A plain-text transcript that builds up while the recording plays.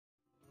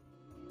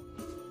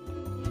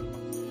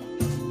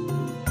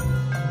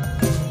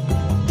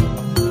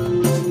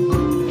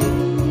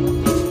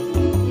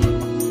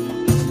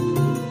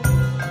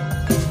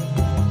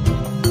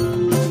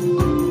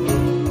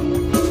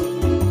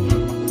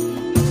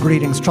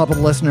Greetings, troubled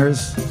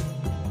listeners.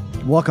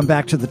 Welcome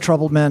back to the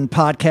Troubled Men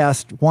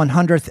Podcast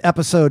 100th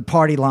episode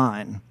party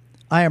line.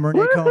 I am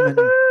Renee Coman.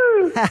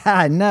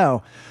 I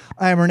know.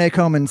 I am Renee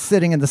Coman,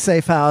 sitting in the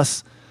safe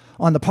house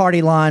on the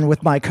party line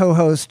with my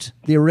co-host,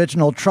 the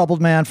original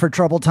troubled man for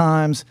troubled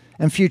times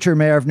and future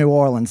mayor of New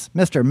Orleans,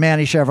 Mr.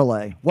 Manny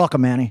Chevrolet. Welcome,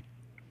 Manny.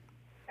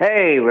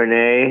 Hey,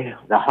 Renee,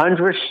 the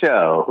 100th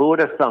show. Who would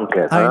have thunk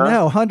it, huh? I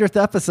know, 100th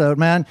episode,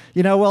 man.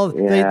 You know, well,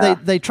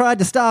 they tried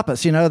to stop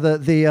us. You know,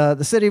 the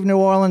city of New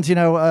Orleans. You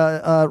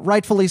know,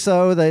 rightfully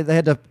so. They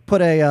had to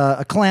put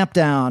a clamp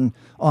down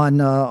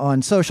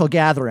on social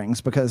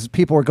gatherings because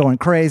people were going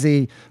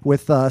crazy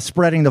with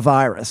spreading the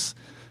virus.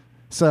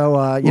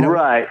 So you know,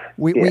 right.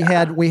 we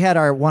had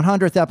our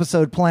 100th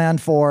episode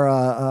planned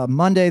for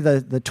Monday,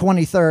 the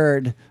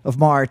 23rd of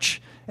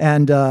March,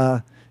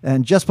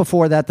 and just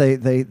before that,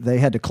 they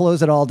had to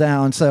close it all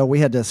down. So we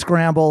had to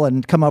scramble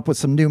and come up with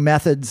some new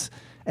methods.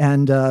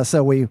 And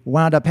so we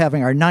wound up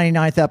having our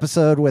 99th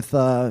episode with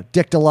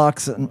Dick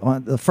Deluxe, and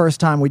the first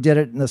time we did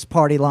it in this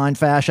party line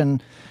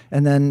fashion.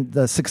 And then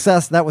the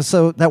success that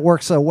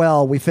worked so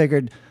well, we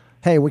figured,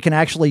 hey, we can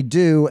actually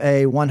do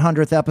a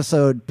 100th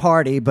episode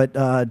party, but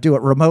do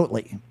it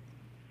remotely.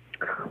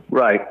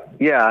 Right.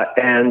 Yeah.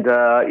 And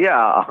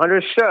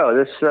 100th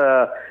show.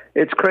 This.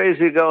 It's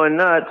crazy going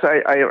nuts.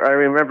 I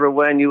remember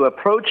when you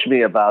approached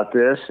me about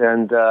this,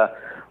 and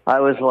I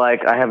was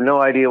like, I have no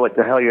idea what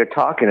the hell you're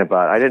talking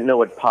about. I didn't know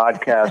what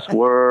podcasts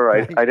were.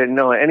 I didn't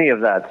know any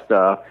of that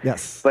stuff.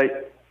 Yes.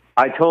 But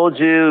I told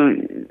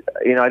you,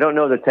 I don't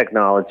know the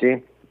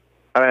technology.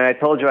 I mean, I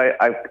told you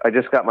I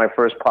just got my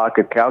first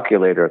pocket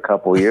calculator a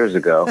couple of years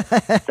ago.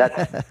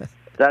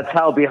 That's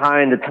how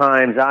behind the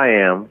times I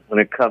am when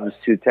it comes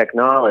to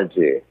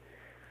technology.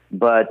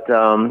 But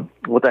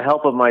with the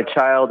help of my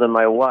child and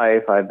my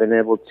wife, I've been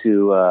able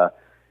to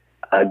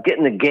get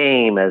in the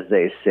game, as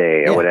they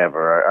say, or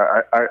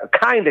whatever, or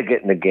kind of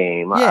get in the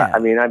game. Yeah. I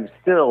mean, I'm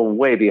still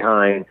way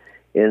behind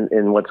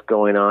in what's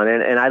going on,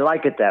 and I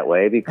like it that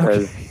way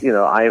because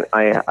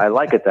I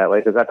like it that way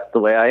because that's the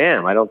way I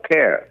am. I don't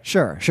care.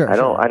 Sure. I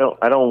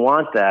don't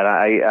want that.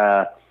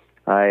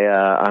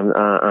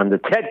 I'm the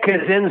Ted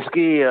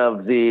Kaczynski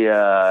of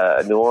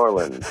the New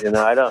Orleans.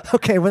 I don't.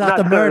 Okay, without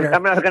the murder.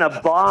 I'm not going to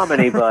bomb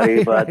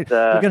anybody, but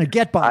you're going to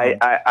get bombed.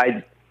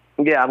 I'm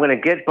going to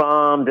get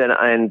bombed,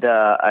 and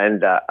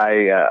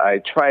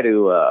I try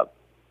to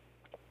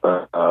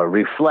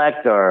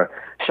reflect or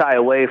shy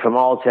away from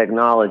all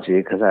technology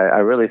because I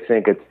really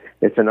think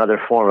it's another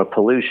form of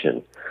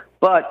pollution.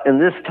 But in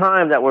this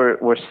time that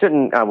we're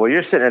sitting,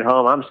 you're sitting at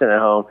home, I'm sitting at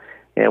home,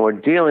 and we're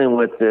dealing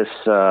with this.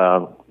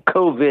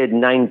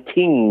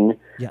 COVID-19,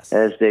 yes,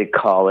 as they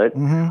call it.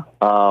 Mm-hmm.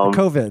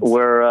 COVID.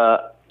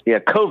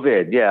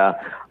 COVID. Yeah.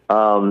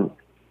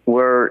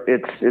 Where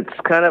it's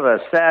kind of a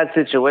sad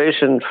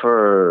situation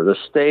for the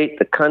state,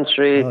 the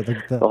country,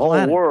 the whole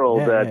planet.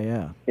 world.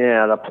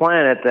 The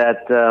planet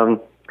that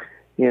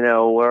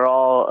we're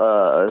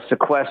all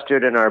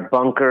sequestered in our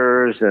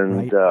bunkers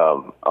and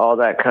all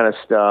that kind of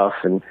stuff.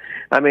 And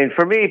I mean,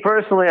 for me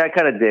personally, I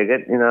kind of dig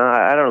it.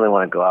 I don't really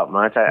want to go out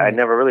much. I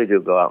never really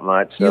do go out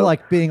much. So. You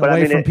like being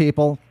away from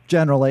people,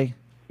 generally.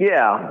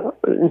 Yeah.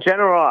 In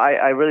general,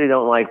 I really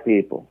don't like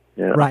people.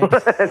 Right.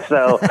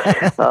 So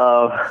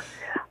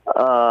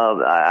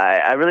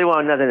I really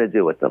want nothing to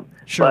do with them.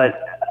 Sure.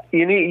 But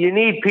you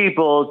need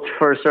people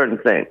for certain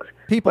things.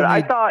 People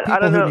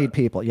who need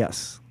people,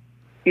 yes.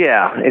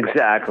 Yeah,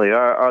 exactly.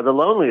 Are the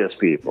loneliest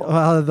people.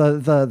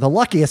 The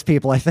luckiest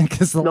people, I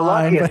think, is the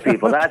line. Luckiest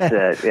people, okay.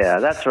 That's it. Yeah,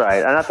 that's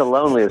right. Not the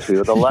loneliest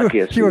people, the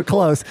luckiest you were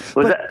people. close.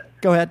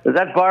 Go ahead. Is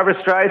that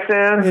Barbra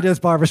Streisand? It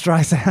is Barbra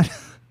Streisand.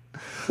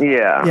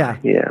 Yeah.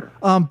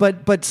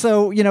 But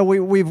so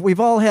we've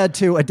all had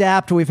to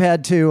adapt. We've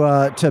had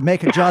to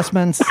make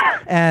adjustments,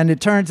 and it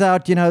turns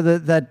out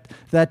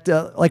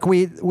that like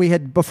we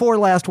had before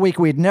last week,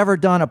 we'd never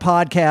done a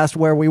podcast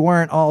where we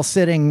weren't all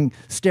sitting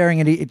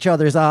staring at each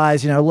other's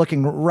eyes,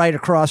 looking right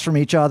across from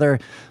each other.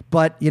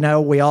 But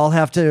we all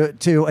have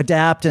to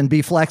adapt and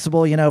be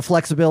flexible.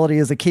 Flexibility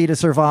is a key to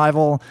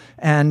survival,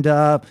 and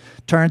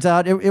turns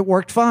out it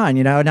worked fine.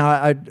 Now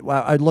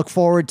I look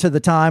forward to the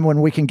time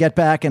when we can get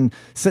back and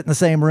sit in the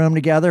same room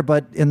together.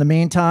 But in the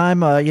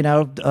meantime,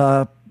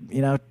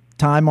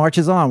 time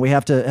marches on. We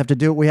have to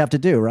do what we have to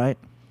do, right?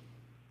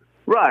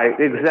 Right,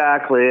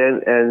 exactly,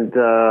 and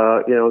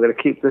we're going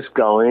to keep this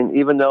going,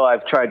 even though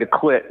I've tried to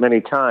quit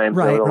many times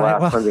over the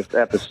last 100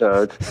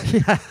 episodes.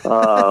 Yeah.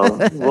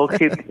 We'll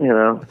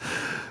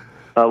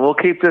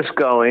keep this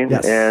going,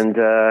 yes. And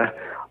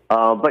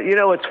but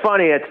it's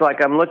funny. It's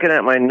like I'm looking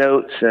at my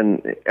notes,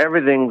 and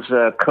everything's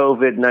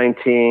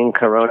COVID-19,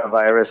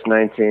 coronavirus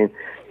 19.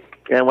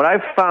 And what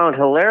I've found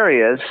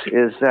hilarious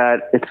is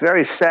that it's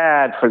very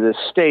sad for this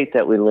state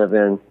that we live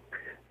in.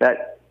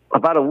 That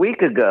about a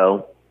week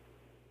ago,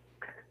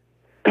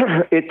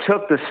 it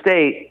took the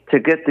state to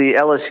get the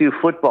LSU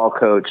football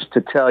coach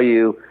to tell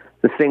you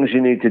the things you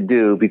need to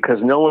do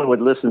because no one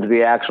would listen to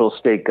the actual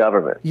state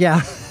government.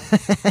 Yeah.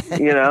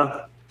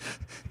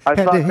 I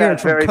had thought to hear that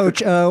it from very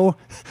Coach O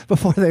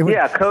before they would.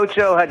 Yeah, Coach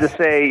O had to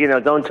say,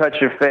 don't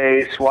touch your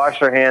face, wash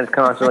your hands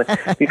constantly,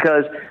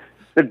 because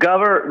our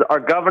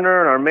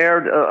governor and our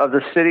mayor of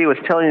the city was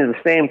telling you the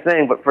same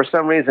thing, but for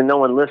some reason, no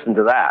one listened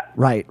to that.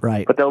 Right.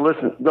 But they'll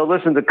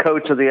listen to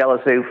coach of the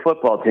LSA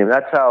football team.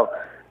 That's how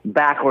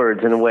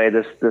backwards, in a way,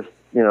 this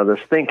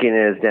thinking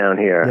is down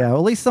here. Yeah, well,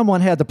 at least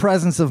someone had the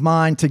presence of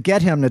mind to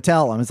get him to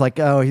tell him. It's like,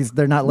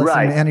 they're not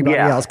listening to anybody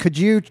else. Could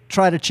you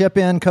try to chip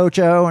in, Coach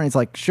O? And he's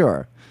like,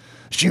 sure.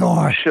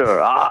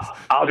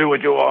 I'll do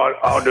what you want.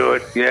 I'll do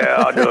it. Yeah,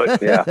 I'll do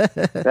it. Yeah,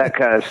 that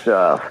kind of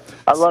stuff.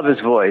 I love his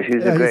voice.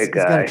 He's a great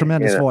guy. He's got a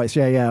tremendous voice.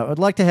 Yeah. I'd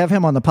like to have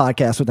him on the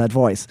podcast with that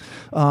voice.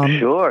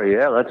 Sure.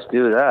 Yeah, let's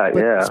do that.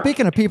 Yeah.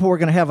 Speaking of people we're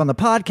going to have on the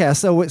podcast,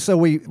 so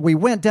we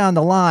went down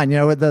the line.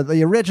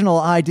 The original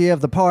idea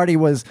of the party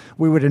was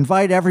we would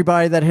invite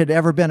everybody that had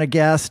ever been a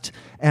guest,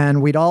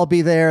 and we'd all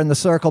be there in the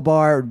Circle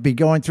Bar. It would be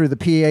going through the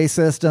PA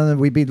system,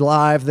 and we'd be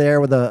live there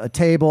with a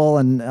table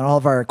and all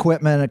of our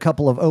equipment, and a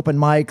couple of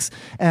open mics,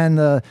 and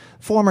the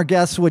former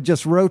guests would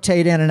just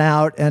rotate in and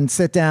out and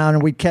sit down,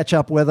 and we'd catch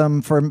up with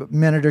them for a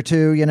minute or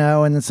two,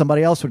 and then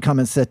somebody else would come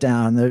and sit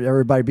down, and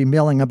everybody would be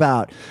milling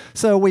about.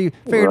 So we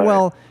figured,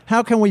 well,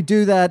 how can we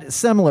do that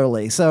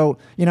similarly? So,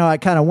 I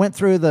kind of went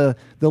through the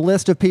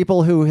list of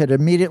people who had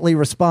immediately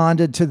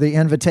responded to the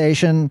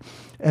invitation,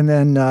 and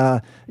then,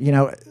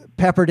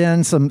 peppered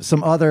in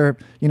some other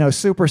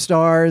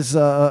superstars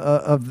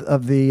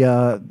of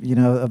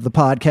the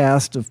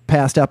podcast, of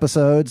past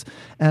episodes,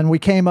 and we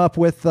came up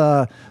with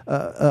a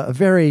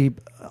very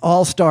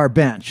all-star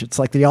bench. It's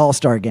like the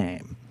all-star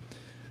game.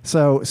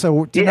 So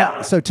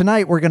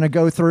tonight we're going to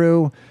go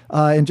through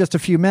in just a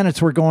few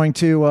minutes. We're going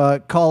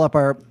to call up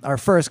our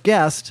first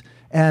guest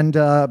and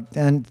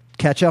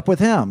catch up with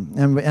him,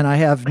 and I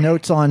have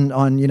notes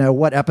on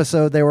what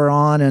episode they were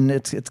on, and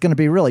it's going to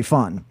be really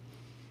fun.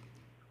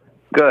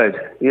 Good.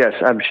 Yes,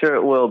 I'm sure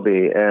it will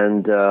be.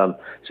 And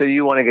so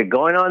you want to get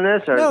going on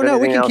this? Or no,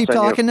 we can keep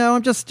talking. No,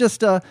 I'm just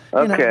kind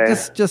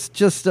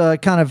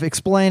of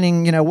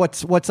explaining,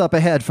 what's up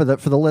ahead for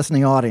the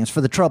listening audience,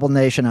 for the troubled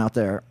nation out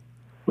there.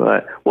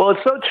 Right. Well,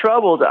 it's so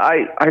troubled.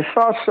 I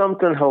saw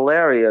something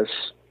hilarious,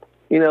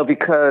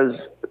 because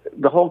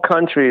the whole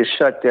country is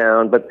shut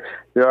down, but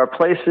there are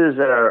places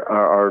that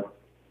are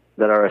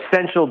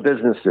essential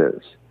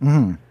businesses.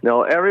 Mm-hmm.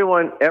 Now,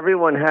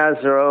 everyone has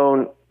their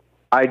own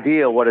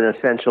idea what an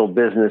essential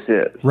business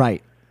is.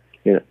 Right.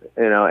 And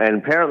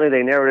apparently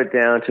they narrowed it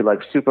down to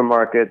like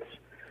supermarkets,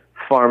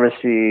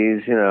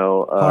 pharmacies,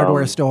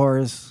 hardware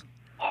stores,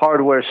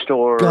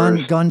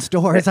 gun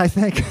stores, I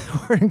think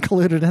were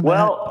included in that.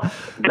 Well,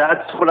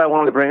 that's what I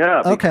wanted to bring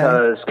up,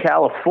 because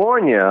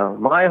California,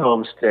 my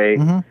home state,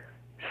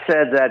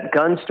 said that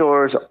gun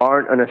stores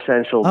aren't an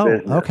essential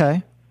business.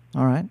 Okay.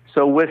 All right.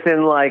 So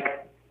within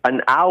like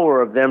an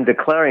hour of them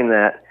declaring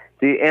that,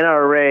 the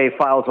NRA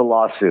files a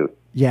lawsuit.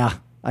 Yeah,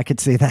 I could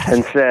see that.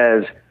 And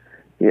says,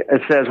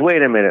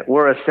 wait a minute,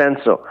 we're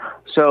essential.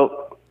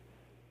 So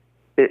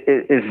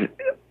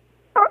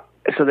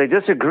so they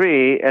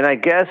disagree, and I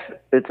guess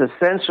it's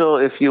essential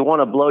if you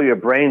want to blow your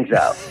brains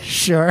out.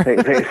 Sure.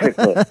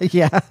 Basically.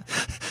 Yeah.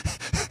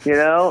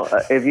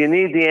 If you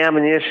need the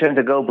ammunition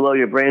to go blow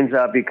your brains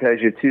out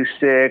because you're too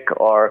sick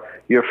or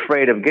you're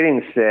afraid of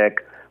getting sick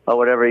or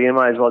whatever, you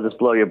might as well just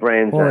blow your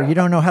brains out. Or you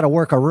don't know how to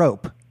work a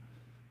rope.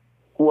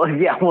 Well,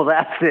 yeah,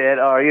 that's it.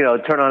 Or,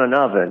 turn on an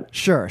oven.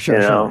 Sure.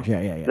 Yeah.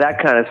 That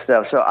kind of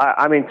stuff. So,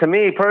 I mean, to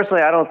me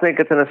personally, I don't think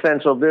it's an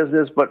essential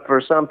business, but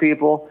for some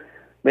people,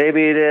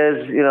 maybe it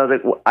is.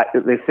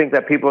 They think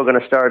that people are going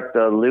to start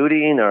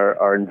looting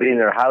or invading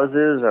their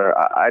houses, or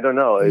I don't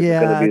know. It's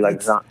going to be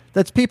like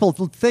that's people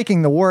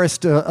thinking the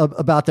worst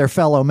about their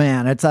fellow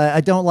man.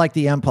 I don't like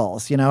the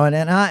impulse, and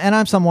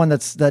I'm someone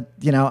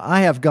I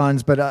have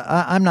guns, but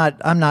I'm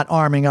not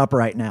arming up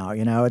right now.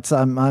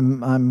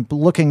 I'm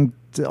looking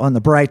on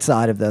the bright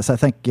side of this. I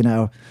think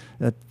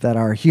that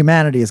our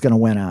humanity is going to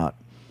win out.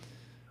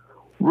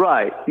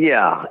 Right.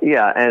 Yeah.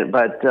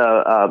 But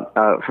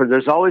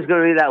there's always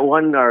going to be that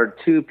one or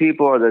two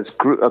people, or this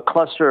a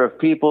cluster of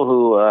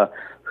people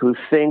who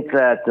think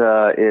that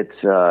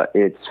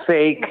it's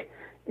fake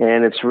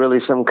and it's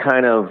really some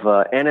kind of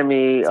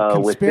enemy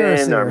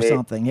within or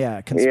something.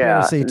 Yeah,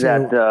 conspiracy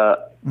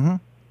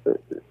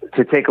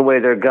to take away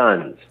their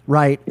guns.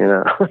 Right.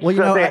 Well,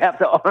 so they have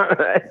to arm.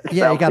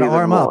 Yeah, you got to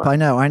arm up. I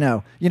know. I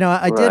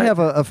did have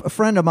a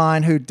friend of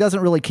mine who doesn't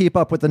really keep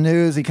up with the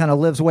news. He kind of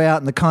lives way out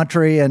in the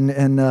country and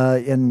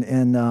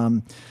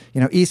in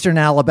eastern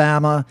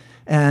Alabama,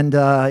 and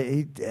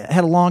he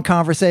had a long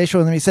conversation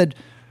with him. He said,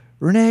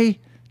 "Renee,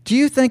 do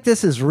you think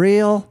this is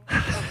real?"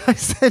 I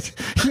said,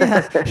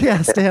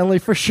 yeah, Stanley,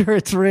 for sure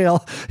it's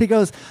real. He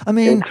goes, I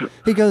mean,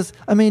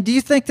 do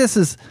you think this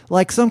is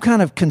like some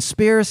kind of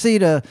conspiracy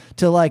to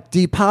like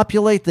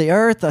depopulate the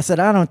earth? I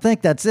said, I don't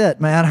think that's it,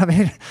 man. I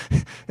mean,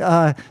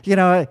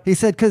 he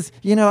said, because,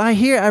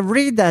 I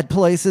read that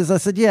places. I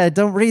said, yeah,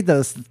 don't read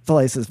those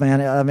places,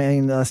 man. I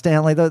mean,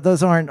 Stanley,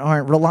 those aren't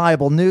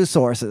reliable news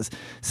sources.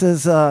 He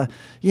says,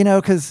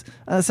 because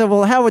I said,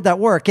 well, how would that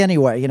work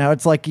anyway?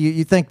 It's like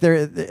you think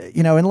they're,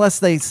 in unless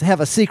they have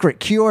a secret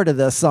cure to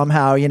this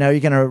somehow, you're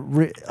going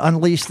to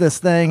unleash this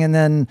thing, and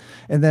then,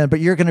 but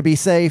you're going to be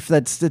safe.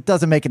 It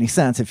doesn't make any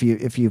sense if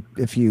you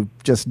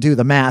just do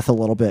the math a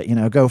little bit.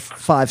 Go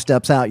 5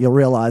 steps out, you'll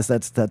realize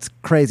that's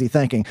crazy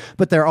thinking.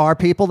 But there are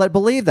people that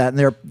believe that,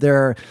 and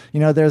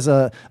there's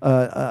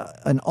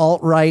an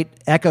alt-right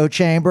echo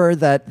chamber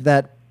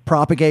that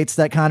propagates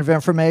that kind of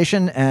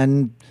information,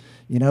 and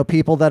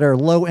people that are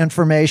low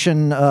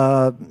information,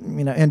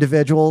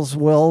 individuals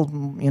will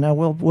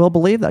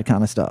believe that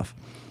kind of stuff.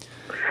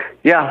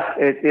 Yeah,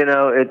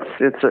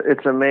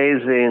 it's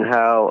amazing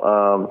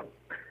how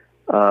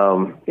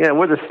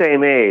we're the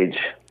same age.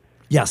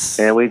 Yes,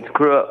 and we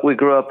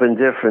grew up in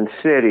different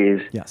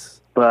cities.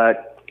 Yes,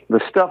 but the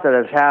stuff that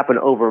has happened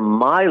over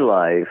my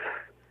life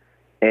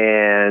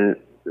and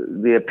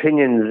the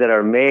opinions that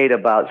are made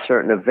about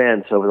certain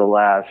events over the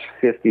last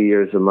 50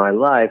 years of my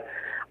life,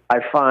 I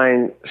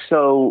find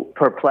so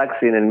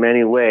perplexing in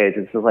many ways.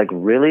 It's just like,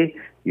 really?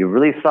 You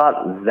really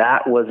thought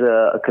that was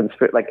a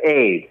conspiracy? Like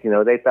AIDS,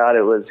 they thought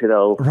it was,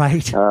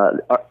 right.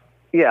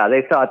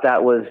 They thought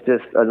that was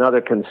just another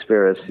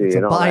conspiracy. It's a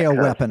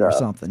bioweapon or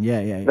something.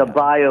 Yeah. The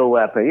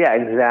bioweapon. Yeah,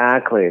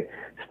 exactly.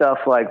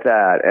 Stuff like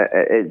that.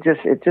 It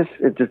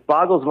just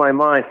boggles my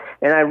mind.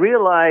 And I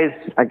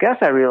guess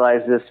I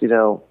realized this,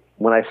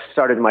 when I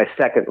started my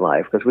second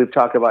life, because we've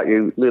talked about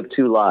you live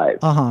 2 lives.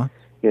 Uh-huh.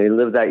 You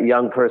live that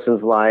young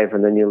person's life,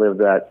 and then you live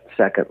that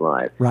second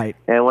life. Right.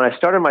 And when I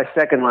started my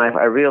second life,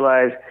 I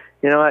realized,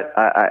 you know what,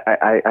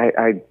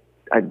 I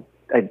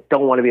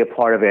don't want to be a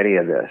part of any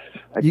of this.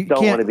 You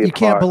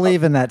can't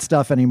believe in that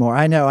stuff anymore.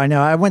 I know.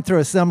 I went through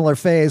a similar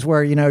phase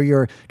where,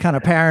 you're kind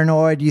of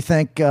paranoid. You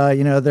think,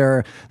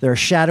 there are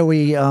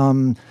shadowy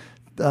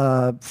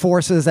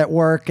forces at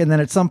work, and then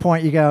at some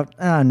point you go,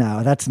 oh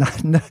no, that's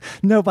not.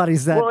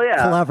 Nobody's that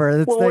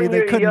clever.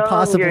 They couldn't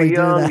possibly do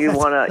that. You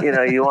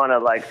want to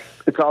like.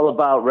 It's all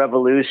about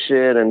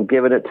revolution and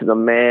giving it to the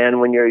man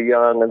when you're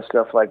young and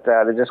stuff like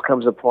that. It just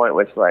comes a point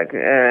where it's like,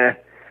 I've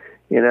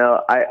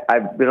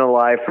been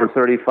alive for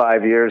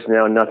 35 years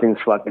now. Nothing's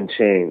fucking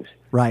changed.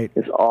 Right.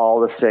 It's all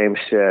the same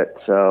shit.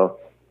 So.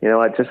 You know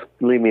what? Just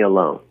leave me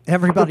alone.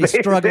 Everybody's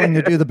struggling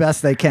to do the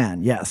best they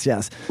can. Yes.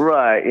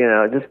 Right.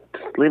 Just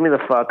leave me the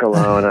fuck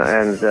alone,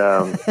 and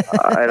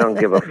I don't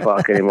give a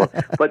fuck anymore.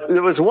 But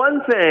there was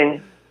one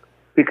thing,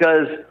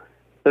 because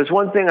there's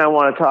one thing I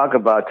want to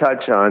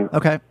touch on.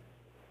 Okay.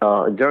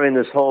 During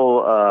this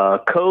whole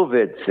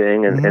COVID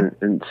thing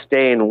and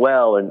staying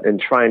well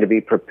and trying to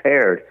be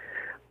prepared,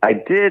 I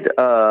did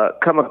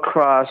come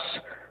across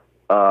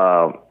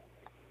a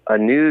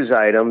news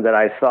item that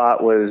I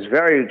thought was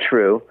very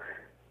true.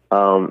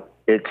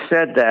 It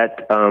said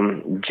that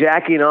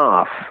jacking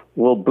off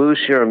will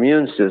boost your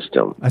immune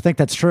system. I think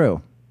that's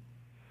true.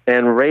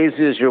 And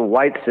raises your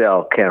white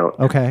cell count.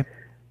 Okay.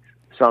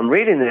 So I'm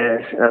reading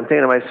this, and I'm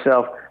thinking to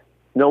myself,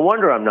 no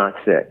wonder I'm not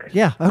sick.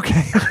 Yeah,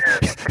 okay.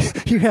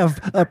 You have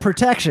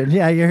protection.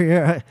 Yeah,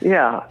 you're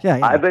Yeah.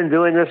 I've been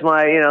doing this since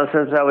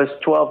I was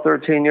 12,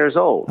 13 years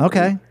old.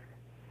 Okay.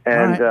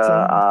 And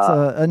right.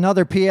 So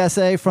another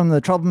PSA from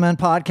the Trouble Men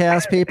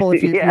podcast, people.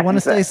 If you want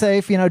to stay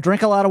safe,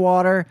 drink a lot of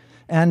water.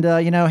 And,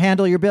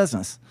 handle your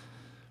business.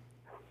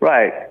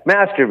 Right.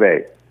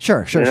 Masturbate. Sure.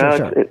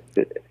 And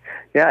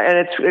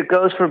it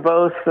goes for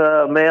both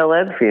male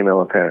and female,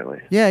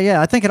 apparently.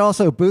 Yeah. I think it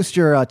also boosts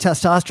your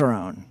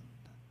testosterone.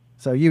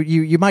 So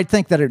you might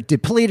think that it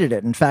depleted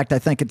it. In fact, I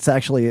think it's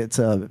actually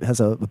has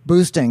a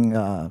boosting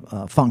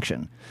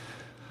function.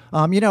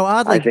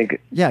 Oddly. I think.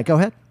 Yeah. Go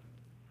ahead.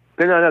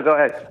 No, go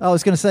ahead. I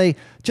was going to say,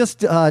 just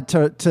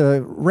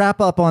to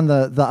wrap up on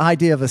the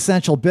idea of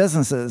essential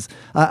businesses,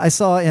 I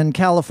saw in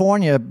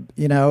California,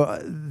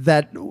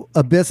 that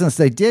a business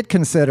they did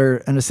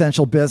consider an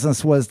essential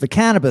business was the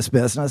cannabis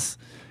business.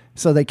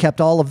 So they kept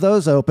all of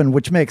those open,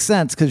 which makes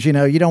sense because, you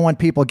don't want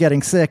people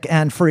getting sick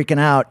and freaking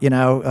out,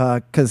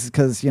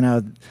 because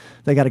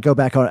they got to go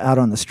back out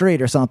on the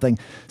street or something.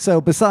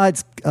 So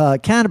besides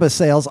cannabis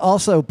sales,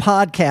 also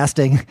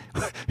podcasting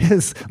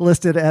is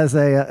listed as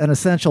an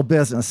essential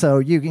business. So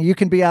you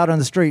can be out on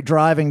the street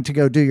driving to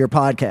go do your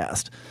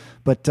podcast,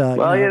 but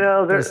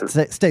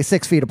stay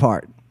 6 feet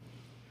apart.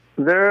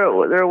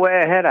 They're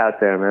way ahead out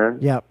there, man.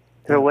 Yep.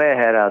 They're way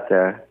ahead out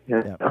there.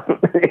 Yep.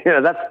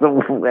 That's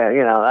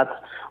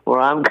where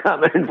I'm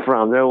coming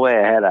from. They're way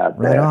ahead out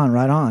there.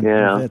 Right on.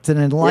 It's an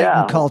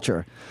enlightened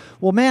culture.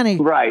 Well, Manny,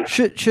 right.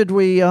 Should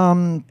we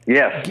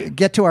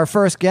get to our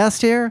first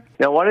guest here?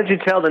 Now, why don't you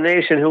tell the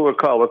nation who we're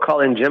calling? We're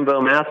calling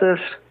Jimbo Mathis.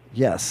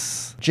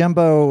 Yes.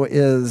 Jimbo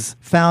is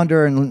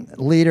founder and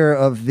leader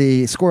of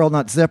the Squirrel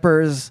Nut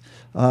Zippers.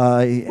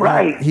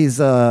 Right. He's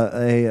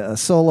a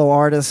solo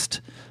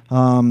artist.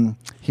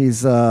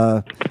 He's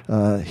a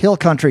hill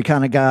country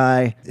kind of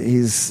guy.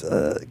 He's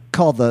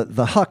called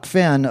the Huck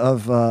Finn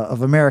of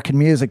American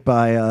music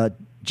by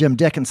Jim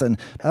Dickinson.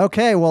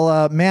 Okay,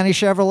 well, Manny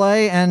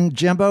Chevrolet and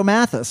Jimbo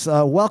Mathis.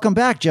 Welcome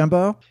back,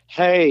 Jimbo.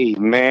 Hey,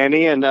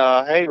 Manny, and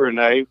hey,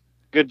 Renee.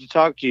 Good to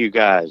talk to you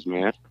guys,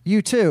 man.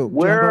 You too.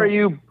 Where Jimbo. are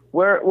you?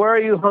 Where are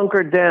you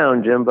hunkered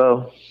down,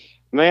 Jimbo?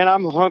 Man,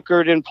 I'm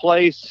hunkered in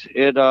place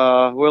at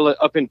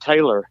up in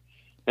Taylor,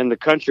 in the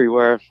country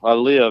where I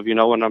live.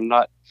 When I'm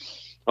not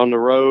on the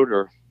road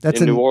or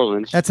in New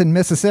Orleans. That's in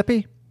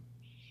Mississippi.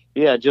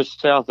 Yeah, just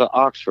south of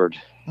Oxford.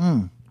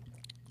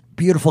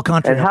 Beautiful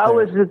country. And how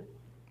is it?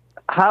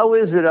 How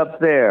is it up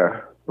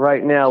there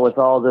right now with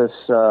all this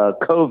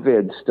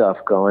COVID stuff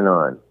going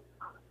on?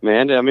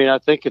 Man, I mean, I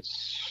think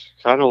it's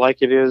kind of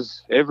like it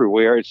is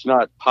everywhere. It's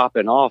not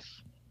popping off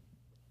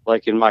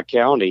like in my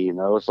county.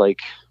 It's like,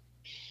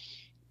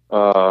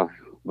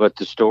 but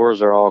the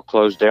stores are all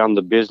closed down.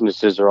 The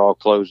businesses are all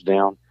closed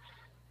down.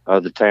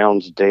 The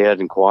town's dead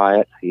and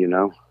quiet.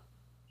 So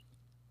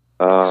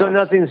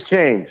nothing's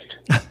changed.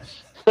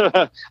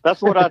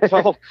 That's what I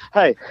told.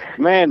 Hey,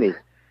 Manny,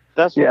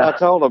 that's what I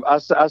told him. I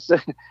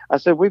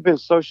said we've been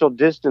social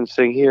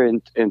distancing here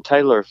in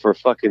Taylor for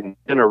fucking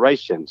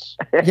generations.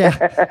 Yeah,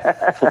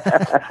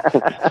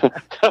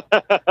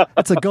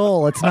 it's a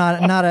goal. It's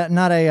not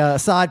a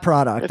side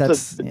product.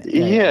 It's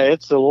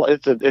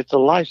a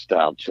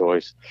lifestyle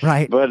choice.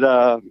 Right.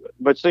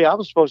 But see, I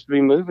was supposed to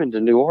be moving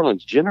to New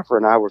Orleans. Jennifer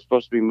and I were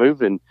supposed to be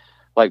moving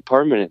like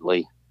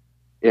permanently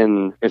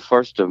in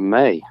 1st of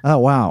May. Oh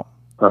wow.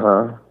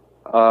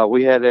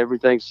 We had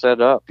everything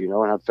set up, and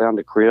I found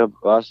a crib.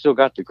 I still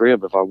got the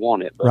crib if I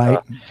want it, but right.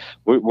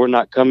 We're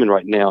not coming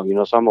right now,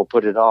 so I'm gonna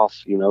put it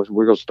off.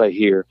 We're gonna stay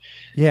here.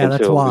 Yeah,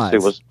 that's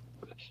wise.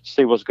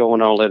 See what's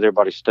going on. Let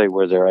everybody stay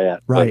where they're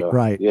at. Right, but,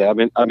 right. Yeah,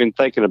 I've been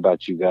thinking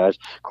about you guys.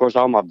 Of course,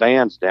 all my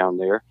band's down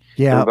there.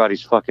 Yeah,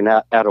 everybody's fucking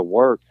out of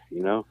work.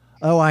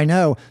 Oh, I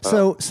know.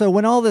 So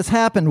when all this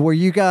happened, were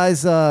you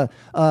guys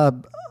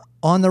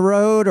on the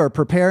road or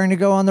preparing to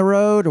go on the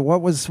road, or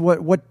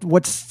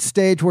what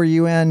stage were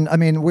you in? I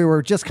mean, we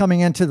were just coming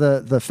into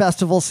the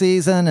festival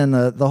season and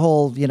the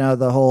whole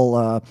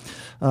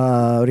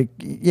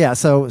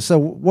So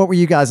what were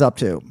you guys up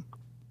to?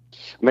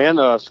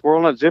 Man,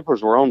 Squirrel Nut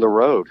Zippers were on the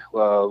road.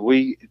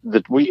 We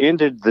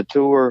ended the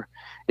tour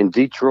in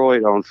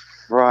Detroit on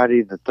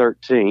Friday the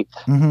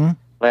 13th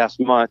last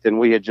month, and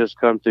we had just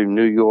come through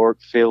New York,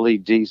 Philly,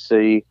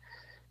 DC,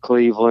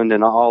 Cleveland,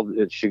 and all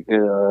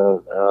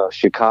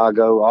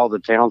Chicago. All the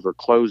towns were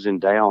closing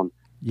down.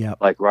 Yeah,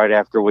 like right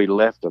after we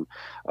left them.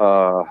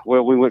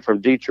 We went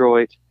from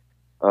Detroit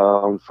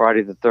on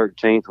Friday the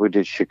 13th. We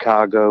did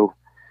Chicago,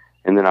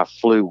 and then I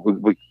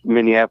flew.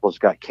 Minneapolis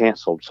got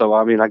canceled. So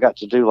I mean, I got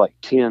to do like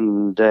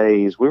 10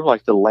 days. We were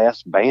like the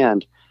last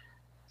band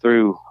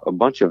through a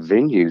bunch of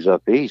venues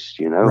up east.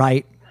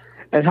 Right.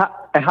 And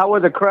how were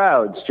the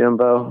crowds,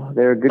 Jimbo?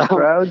 They were good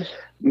crowds?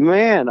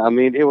 Man, I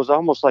mean, it was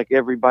almost like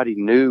everybody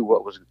knew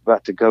what was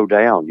about to go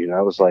down. It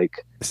was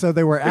like... So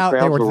they were out,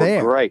 they were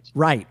there. Great.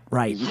 Right.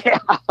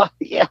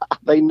 Yeah.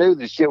 They knew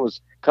the shit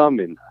was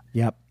coming.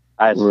 Yep.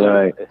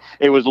 Right.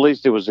 It was, at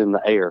least it was in the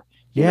air.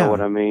 You know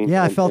what I mean?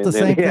 Yeah, I felt the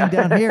same thing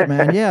down here,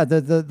 man. Yeah,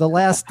 the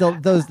last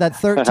that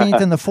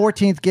 13th and the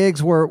 14th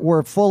gigs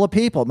were full of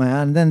people,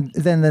 man. And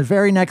then the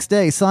very next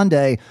day,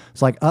 Sunday,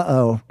 it's like,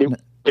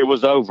 It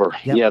was over.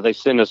 Yep. Yeah, they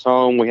sent us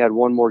home. We had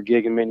one more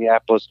gig in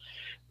Minneapolis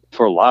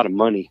for a lot of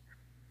money.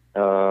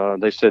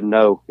 They said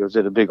no. It was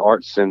at a big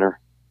art center,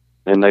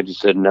 and they just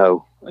said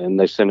no, and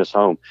they sent us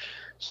home.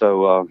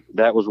 So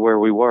that was where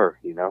we were,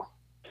 Yeah,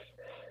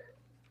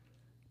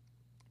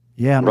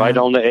 man. Right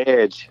on the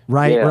edge.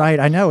 Right, yeah. Right.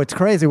 I know, it's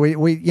crazy. We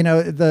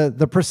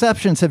the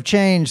perceptions have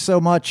changed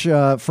so much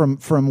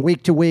from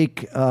week to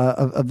week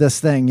of this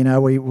thing.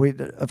 We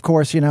of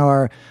course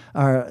our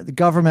the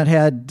government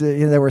had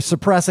they were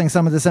suppressing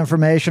some of this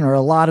information or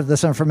a lot of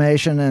this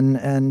information,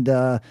 and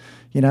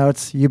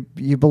it's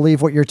you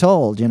believe what you're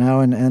told,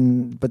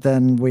 but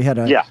then we had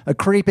a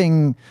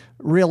creeping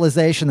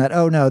realization that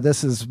no,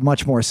 this is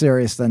much more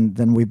serious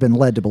than we've been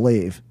led to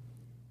believe.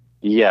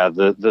 Yeah,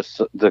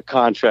 the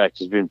contract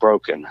has been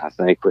broken, I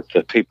think, with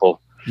the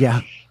people. Yeah.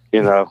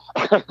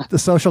 The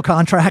social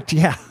contract.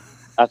 Yeah.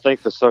 I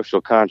think the social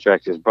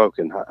contract is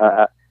broken.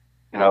 I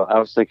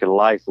was thinking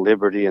life,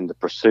 liberty, and the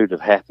pursuit of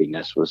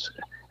happiness was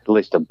at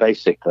least a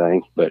basic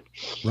thing, but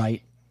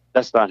right.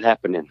 That's not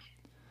happening.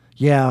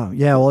 Yeah.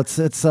 Well,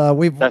 that's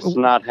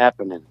not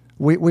happening.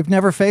 We've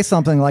never faced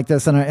something like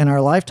this in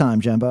our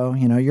lifetime, Jimbo.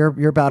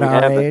 You're about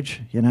our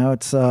age.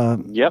 It's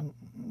Yep.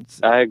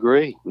 I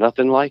agree.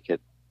 Nothing like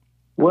it.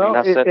 Well,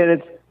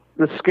 it's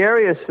the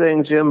scariest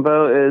thing,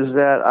 Jimbo, is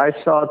that I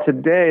saw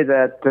today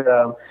that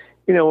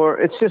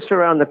it's just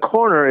around the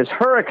corner is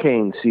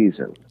hurricane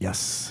season.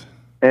 Yes,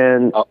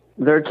 and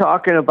they're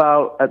talking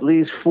about at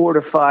least 4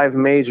 to 5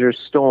 major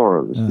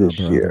storms this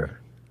year.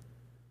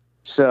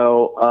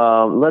 So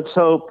let's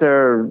hope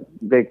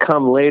they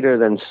come later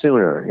than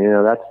sooner.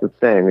 That's the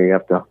thing we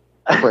have to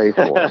pray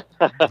for.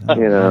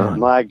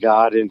 My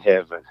God in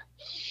heaven.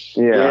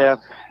 Yeah.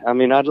 I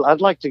mean,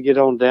 I'd like to get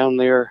on down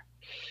there.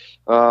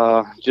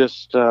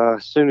 Just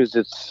as soon as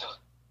it's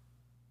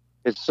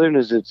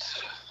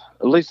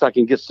at least I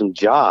can get some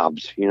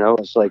jobs.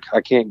 It's like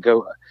I can't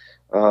go.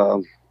 I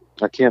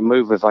can't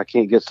move if I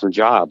can't get some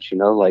jobs.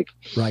 Like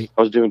right.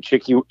 I was doing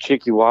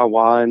Chicky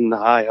Wawa and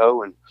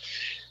Hi-Ho and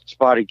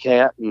Spotty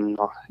Cat and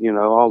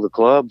all the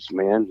clubs,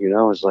 man.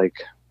 It's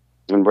like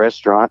in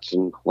restaurants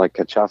and like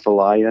a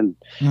Chafalaya and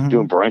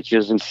doing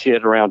brunches and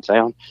shit around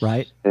town.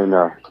 Right. And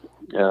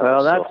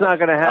well, that's not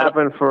going to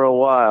happen for a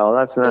while.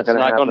 That's not going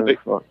to happen.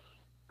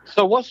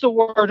 So what's the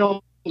word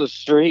on the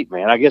street,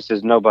 man? I guess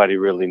there's nobody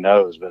really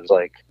knows, but it's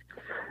like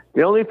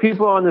the only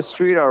people on the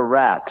street are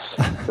rats.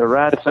 The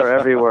rats are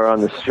everywhere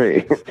on the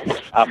street,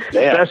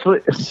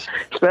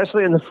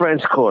 especially in the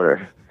French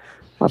Quarter.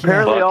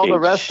 Apparently, all the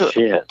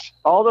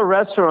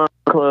restaurants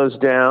closed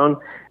down,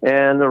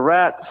 and the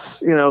rats,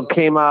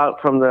 came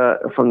out from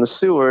the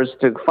sewers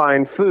to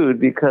find food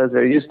because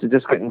they're used to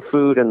just getting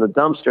food in the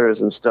dumpsters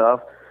and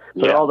stuff.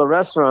 But all the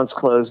restaurants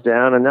closed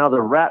down, and now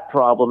the rat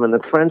problem in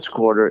the French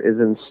Quarter is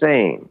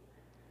insane.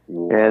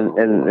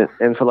 And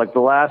for like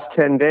the last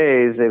 10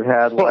 days, they've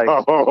had like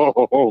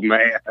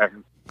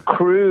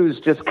crews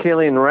just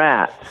killing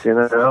rats.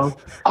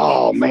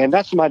 Oh man,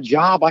 that's my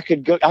job. I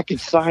could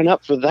sign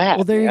up for that.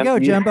 Well, there you go,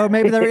 Jimbo.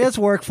 Maybe there is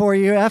work for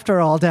you after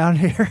all down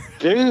here,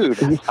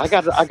 dude. I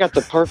got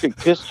the perfect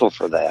pistol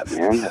for that,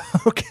 man.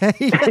 Okay.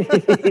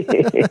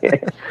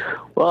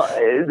 Well,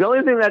 the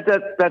only thing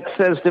that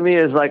says to me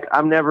is like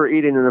I'm never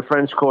eating in the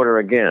French Quarter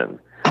again.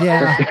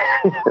 Yeah.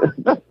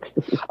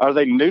 Are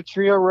they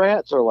nutria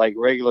rats or like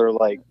regular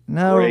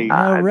no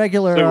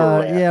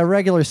regular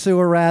regular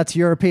sewer rats,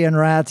 European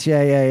rats.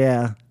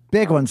 Yeah.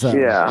 Big ones though.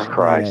 Yeah.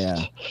 Christ.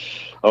 Yeah.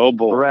 Oh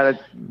boy.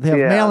 They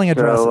have mailing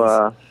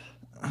addresses.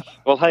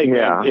 Well, hey,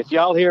 man, if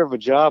y'all hear of a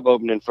job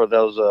opening for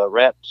those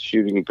rat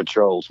shooting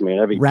patrols, man,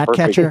 that'd be rat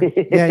perfect. Catcher.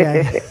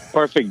 Yeah.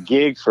 Perfect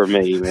gig for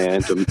me,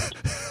 man.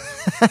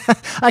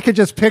 I could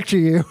just picture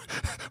you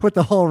with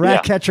the whole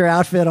rat catcher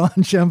outfit on,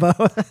 Jimbo.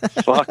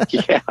 Fuck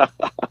yeah.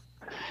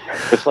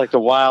 It's like the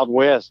Wild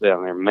West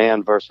down there,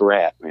 man versus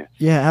rat, man.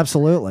 Yeah,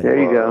 absolutely. There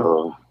you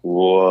go.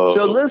 Whoa.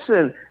 So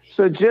listen,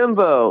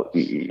 Jimbo,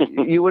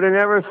 you would have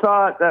never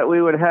thought that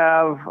we would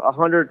have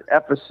 100th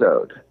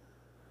episode.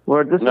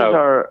 This is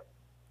our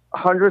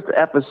 100th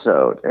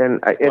episode,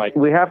 and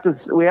we have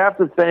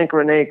to thank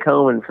Renee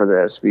Coman for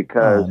this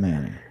because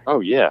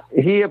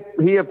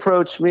he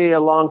approached me a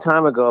long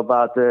time ago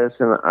about this,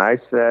 and I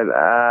said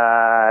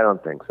I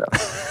don't think so.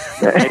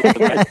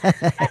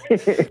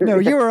 No,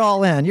 you were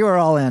all in. You were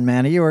all in,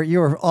 man. You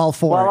were all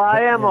for it. Well,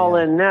 I am all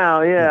in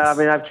now. Yeah, yes. I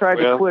mean, I've tried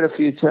to quit a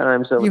few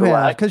times over the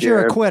last because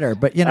you're a quitter,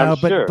 but I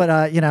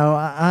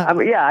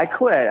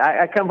quit.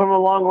 I come from a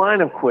long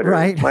line of quitters.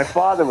 Right. My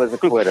father was a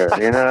quitter.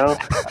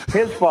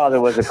 His father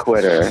was a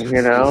quitter. That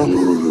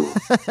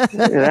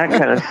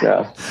kind of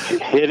stuff.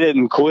 He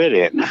didn't quit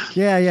it.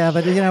 Yeah,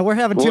 but we're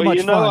having too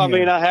much fun. I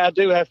mean, I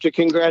do have to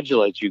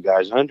congratulate you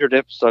guys. 100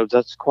 episodes.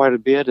 That's quite a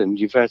bit, and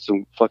you've had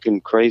some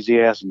fucking crazy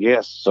ass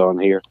guests on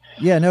here.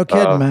 Yeah, no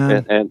kidding,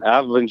 man. And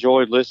I've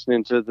enjoyed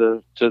listening to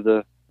the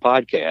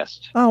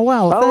podcast. Oh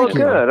wow, thank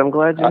you. Good. I'm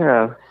glad you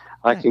have.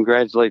 I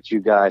congratulate you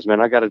guys, man.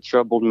 I got a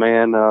troubled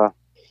man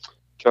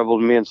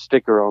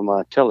sticker on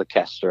my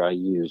Telecaster I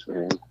use,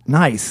 man.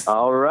 Nice.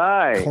 All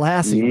right.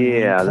 Classy.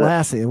 Yeah. Man.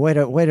 Classy. Way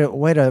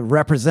to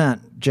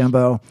represent,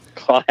 Jimbo.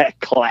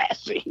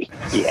 Classy.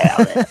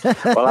 Yeah.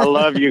 Well, I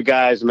love you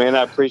guys, man.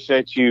 I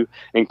appreciate you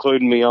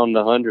including me on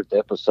the 100th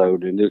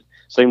episode. And it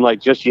seemed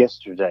like just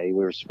yesterday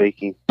we were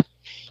speaking.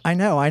 I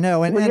know. And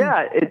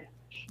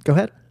go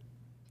ahead.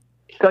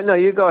 No,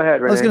 you go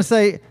ahead, Renee. I was going to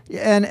say,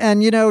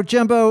 and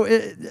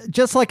Jimbo,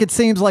 just like it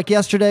seems like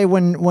yesterday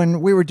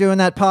when we were doing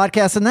that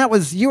podcast, and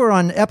you were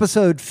on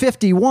episode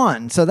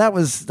 51, so that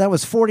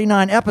was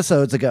 49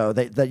 episodes ago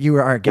that you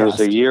were our guest.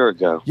 It was a year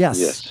ago.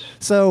 Yes.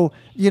 So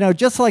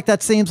just like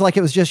that seems like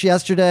it was just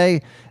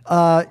yesterday.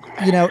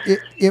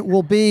 It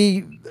will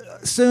be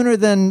sooner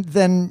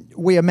than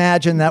we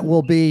imagine that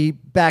we'll be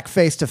back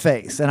face to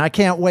face, and I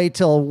can't wait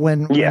till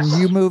when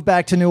you move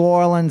back to New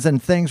Orleans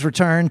and things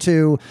return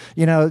to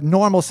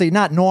normalcy.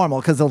 Not normal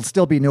because it'll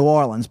still be New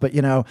Orleans, but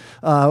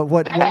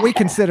what we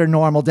consider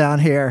normal down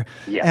here.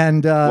 Yeah.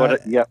 And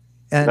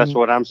and that's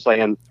what I'm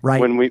saying. Right.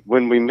 When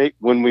we meet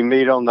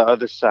on the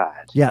other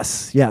side.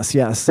 Yes.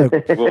 So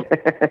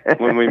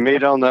when we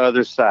meet on the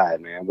other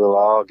side, man, we'll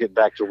all get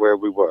back to where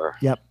we were.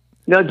 Yep.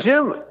 Now,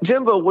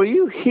 Jimbo, were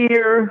you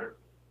here?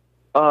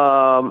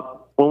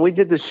 When we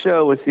did the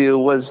show with you,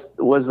 was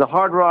the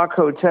Hard Rock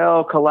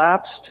Hotel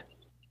collapsed,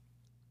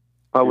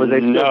 or were they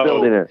still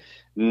building it?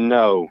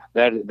 No,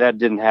 that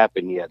didn't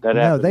happen yet. That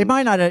happened they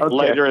might not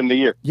later in the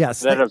year. Yes,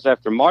 that was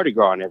after Mardi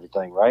Gras and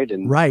everything, right?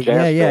 And right, Jazz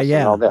Fest yeah.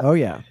 And all that. Oh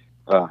yeah,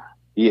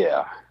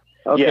 yeah.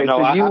 Okay, yeah, no,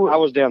 so I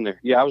was down there.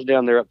 Yeah, I was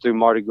down there up through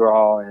Mardi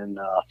Gras and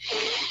up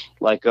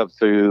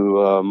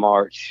through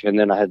March, and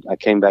then I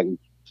came back.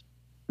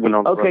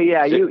 Okay,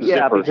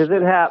 because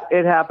it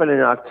happened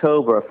in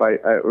October, if I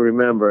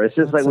remember. It's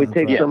just like we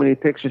take so many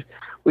pictures.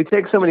 We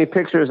take so many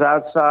pictures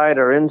outside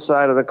or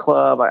inside of the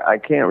club. I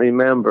can't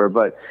remember,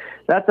 but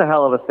that's a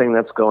hell of a thing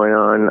that's going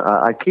on.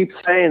 I keep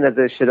saying that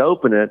they should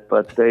open it,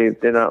 but they're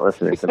not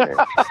listening to me.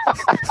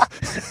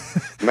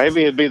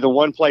 Maybe it'd be the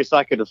one place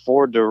I could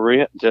afford to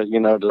rent.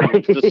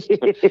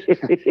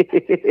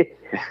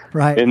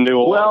 Right in New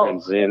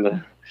Orleans.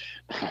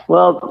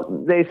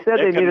 Well, they said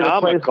they needed a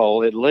place.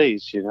 Economical, at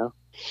least,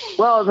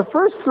 Well, the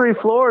first 3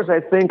 floors, I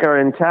think, are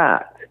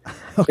intact.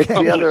 It's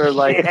the other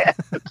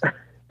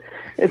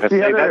it's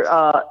the other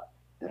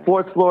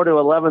 4th floor to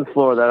 11th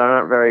floor that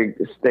aren't very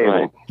stable.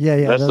 Right. Yeah.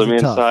 That's some those are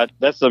tough. inside.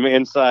 That's some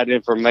inside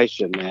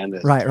information, man.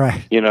 that,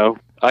 Right. You know,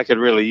 I could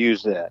really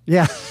use that.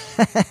 Yeah.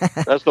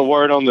 That's the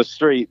word on the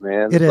street,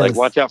 man. It It's like, is.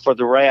 watch out for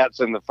the rats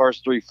in the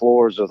first 3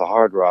 floors of the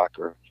Hard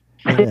Rocker.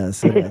 It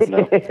is.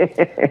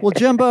 Well,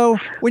 Jimbo,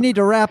 we need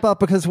to wrap up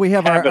because we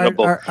have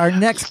our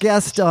next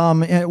guest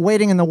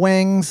waiting in the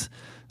wings.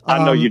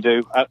 I know you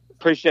do. I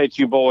appreciate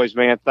you boys,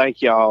 man.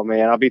 Thank y'all,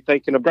 man. I'll be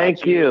thinking about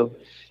Thank you.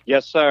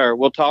 Yes, sir.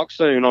 We'll talk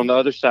soon on the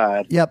other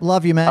side. Yep.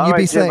 Love you, man. All You right,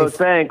 be Jimbo, safe.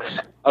 thanks.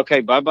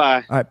 Okay, bye-bye.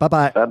 All right.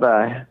 Bye-bye.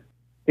 Bye-bye.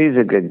 He's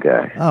a good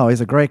guy. Oh, he's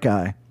a great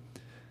guy.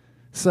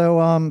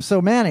 So,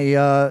 Manny,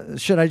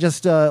 should I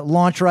just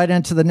launch right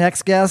into the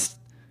next guest?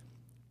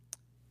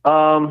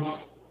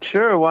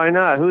 Sure, why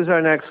not? Who's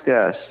our next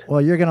guest?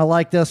 Well, you're going to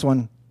like this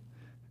one.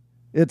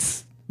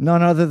 It's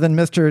none other than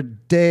Mr.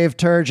 Dave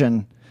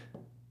Turgeon.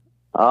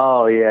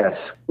 Oh, yes.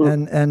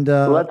 And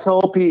let's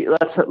hope he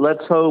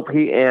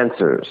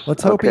answers.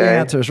 Let's hope he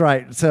answers,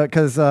 right? So,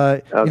 because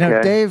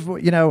Dave,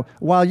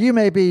 while you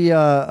may be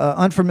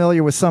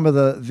unfamiliar with some of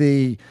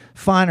the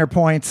finer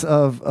points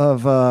of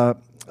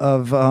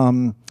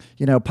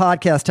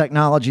podcast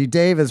technology,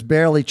 Dave is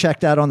barely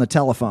checked out on the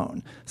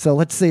telephone. So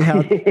let's see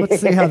how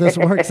this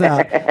works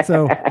out.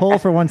 So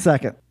hold for 1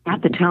 second.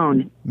 At the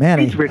tone,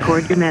 Manny, please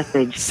record your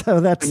message.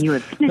 So that's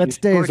Dave's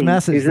recording.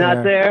 message. He's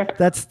not there?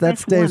 That's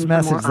Press Dave's 1 for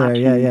message more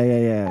there.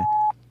 options.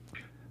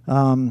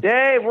 Yeah.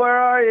 Dave, where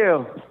are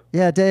you?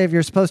 Yeah, Dave,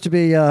 you're supposed to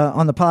be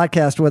on the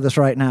podcast with us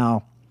right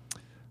now.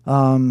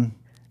 Well,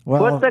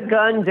 Put the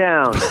gun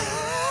down.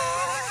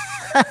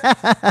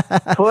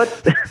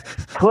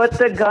 Put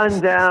the gun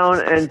down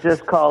and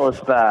just call us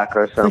back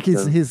or I think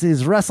something.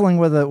 he's wrestling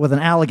with an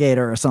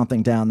alligator or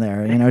something down there.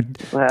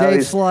 Well,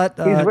 Dave Slut.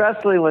 He's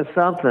wrestling with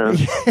something.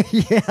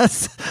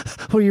 Yes.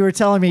 Well, you were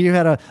telling me you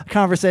had a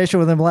conversation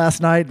with him last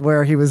night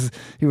where he was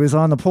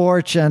on the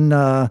porch and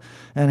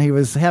he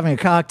was having a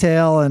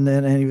cocktail and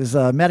he was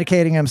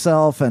medicating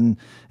himself and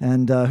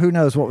who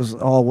knows what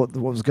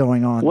was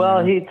going on.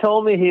 Well, there. he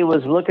told me he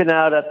was looking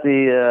out at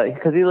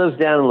because he lives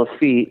down in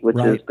Lafitte, which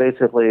is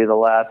basically the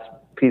last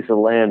piece of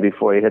land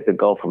before you hit the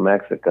Gulf of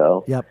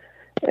Mexico. Yep.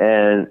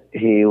 And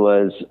he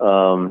was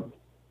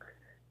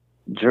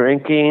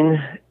drinking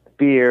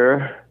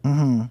beer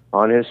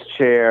on his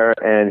chair,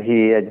 and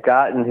he had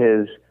gotten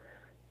his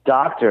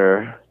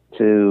doctor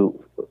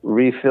to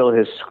refill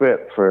his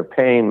script for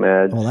pain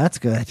meds. Well, that's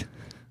good.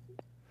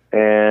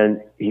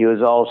 And he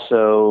was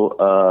also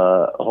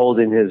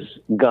holding his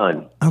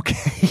gun. Okay.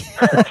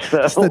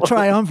 It's the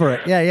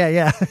triumvirate.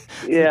 Yeah.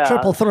 Yeah.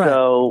 Triple threat.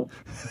 So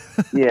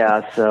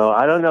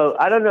I don't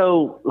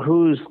know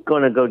who's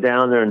going to go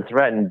down there and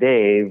threaten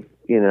Dave,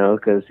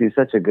 because he's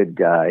such a good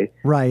guy.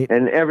 Right.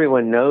 And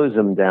everyone knows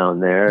him down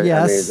there.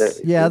 Yes.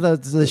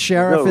 The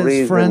sheriff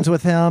is friends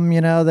with him.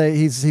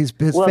 His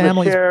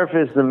family. The sheriff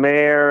is the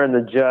mayor and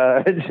the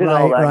judge and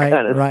all that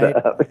kind of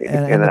stuff.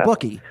 And the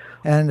bookie.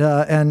 And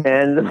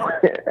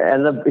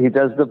he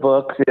does the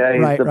books. Yeah,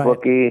 he's the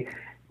bookie,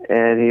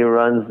 and he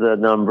runs the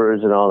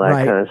numbers and all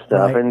that kind of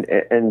stuff. Right.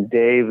 And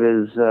Dave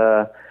is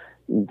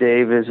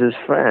his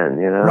friend.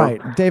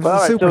 Right. Dave's a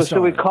superstar. So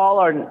should we call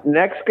our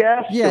next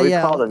guest?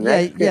 Call the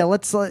next guest?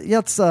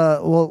 Let's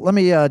let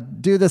me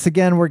do this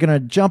again. We're going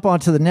to jump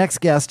on to the next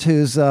guest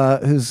who's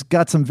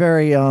got some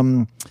very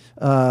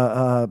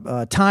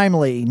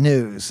timely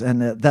news,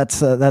 and that's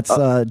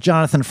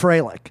Jonathan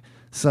Freilich.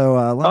 So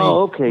let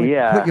me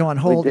put you on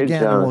hold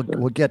again, and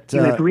we'll get...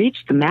 You have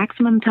reached the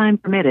maximum time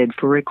permitted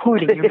for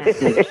recording your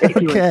message.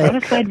 If you are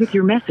satisfied with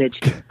your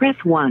message, press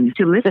 1.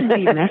 To listen to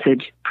your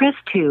message, press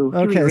 2.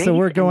 Okay, so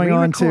we're going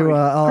on to...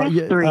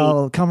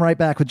 I'll come right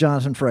back with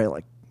Jonathan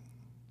Freilich.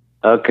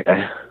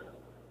 Okay.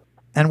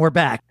 And we're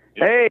back.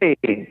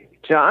 Hey,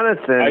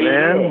 Jonathan,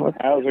 man.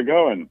 How's it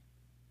going?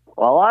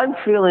 Well, I'm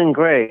feeling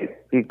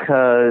great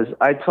because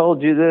I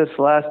told you this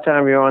last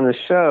time you were on the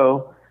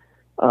show,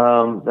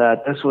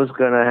 that this was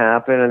going to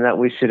happen and that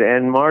we should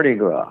end Mardi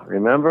Gras.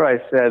 Remember, I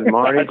said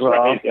Mardi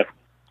Gras,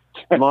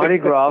 Mardi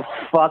Gras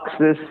fucks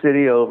this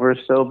city over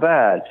so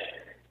bad,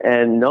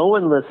 and no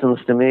one listens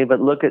to me.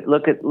 But look at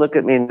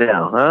me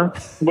now, huh?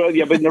 Well,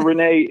 yeah, but no,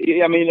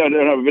 Renee. I mean, no.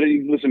 But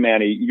listen,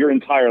 Manny, you're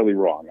entirely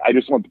wrong. I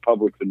just want the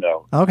public to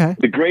know. Okay.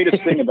 The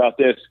greatest thing about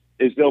this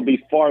is there'll be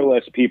far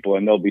less people,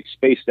 and they'll be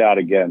spaced out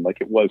again,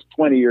 like it was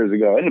 20 years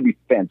ago, and it'll be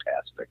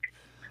fantastic.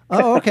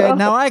 Oh, okay.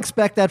 Now I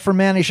expect that from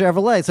Manny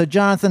Chevrolet. So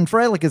Jonathan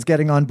Freilich is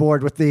getting on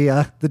board with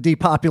the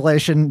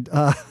depopulation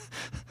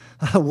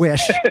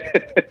wish.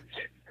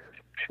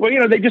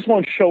 Well, they just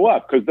won't show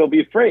up because they'll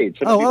be afraid.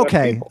 So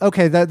okay.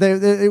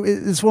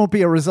 This won't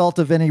be a result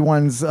of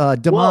anyone's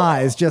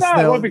demise. It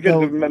won't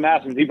because of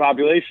massive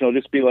depopulation. It'll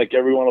just be like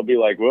everyone will be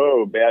like,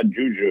 "Whoa, bad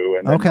juju."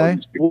 And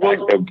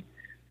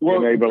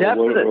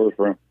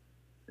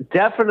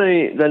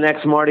definitely the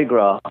next Mardi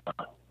Gras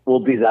will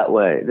be that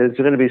way. There's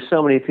going to be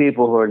so many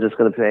people who are just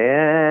going to say,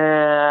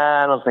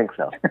 I don't think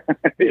so.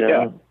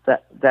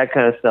 That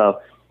kind of stuff.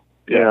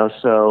 Yeah.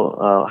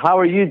 So how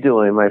are you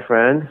doing, my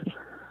friend?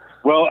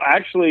 Well,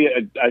 actually,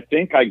 I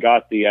think I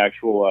got the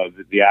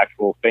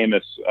actual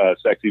famous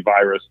sexy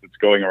virus that's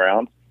going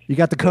around. You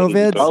got the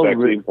COVID?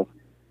 Really?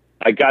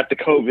 I got the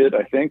COVID,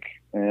 I think,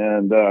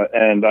 and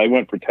I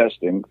went for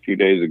testing a few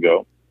days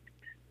ago,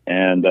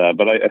 and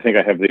but I think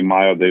I have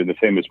the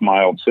famous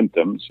mild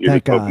symptoms. You're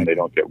just hoping they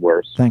don't get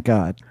worse. Thank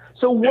God.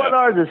 So what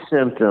are the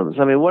symptoms?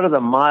 I mean, what are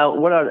the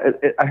mild?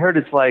 I heard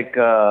it's like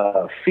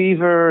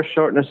fever,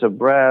 shortness of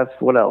breath.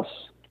 What else?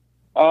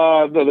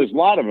 There's a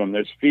lot of them.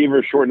 There's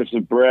fever, shortness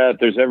of breath.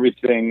 There's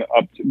everything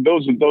up to,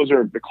 those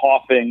are the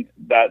coughing.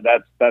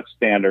 That's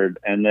standard.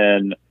 And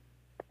then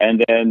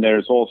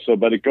there's also,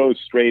 but it goes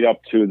straight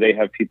up to, they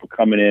have people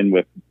coming in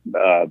with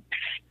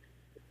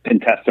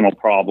intestinal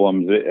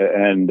problems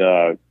and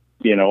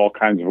all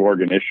kinds of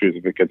organ issues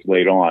if it gets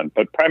laid on.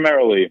 But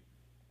primarily,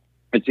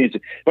 it seems.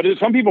 But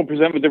some people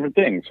present with different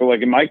things. So,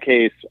 like in my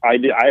case, I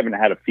haven't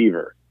had a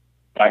fever.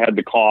 I had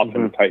the cough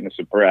and the tightness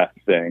of breath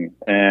thing,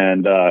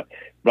 and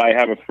but I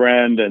have a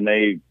friend, and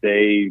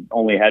they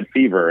only had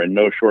fever and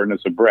no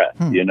shortness of breath,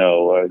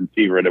 and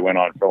fever that went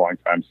on for a long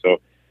time. So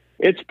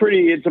it's a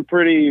pretty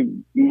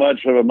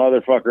much of a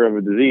motherfucker of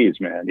a disease,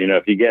 man.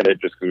 If you get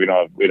it, just because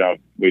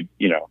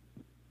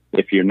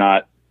if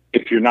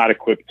you're not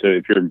equipped to,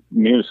 if your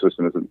immune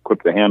system isn't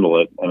equipped to handle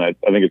it, and I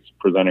think it's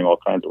presenting all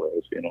kinds of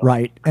ways,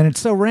 Right. And it's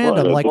so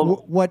random,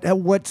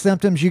 what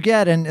symptoms you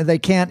get, and they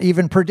can't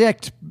even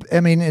predict. I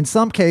mean, in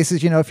some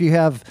cases, if you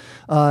have,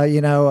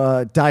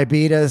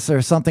 diabetes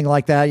or something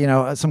like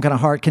that, some kind of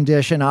heart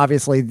condition,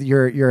 obviously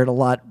you're at a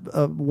lot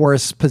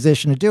worse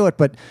position to do it,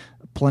 but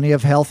plenty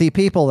of healthy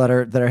people that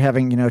are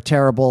having,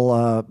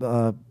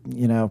 terrible,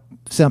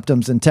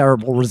 symptoms and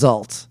terrible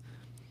results.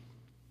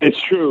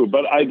 It's true,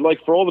 but I'd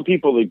like for all the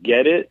people that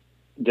get it,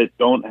 that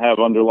don't have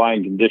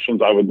underlying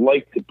conditions, I would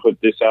like to put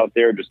this out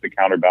there just to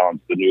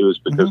counterbalance the news,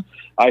 because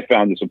I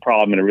found this a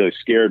problem and it really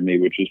scared me,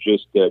 which is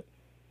just that,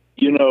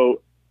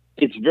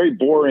 it's very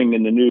boring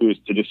in the news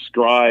to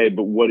describe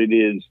what it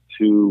is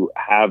to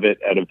have it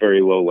at a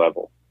very low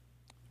level.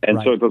 And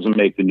so it doesn't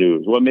make the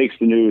news. What makes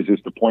the news is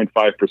the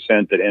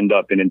 0.5% that end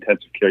up in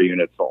intensive care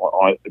units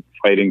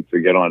fighting to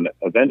get on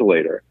a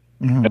ventilator.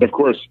 And of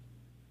course,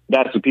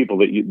 that's the people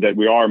that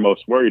we are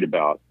most worried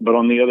about. But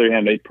on the other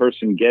hand, a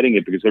person getting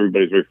it because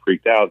everybody's very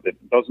freaked out that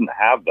doesn't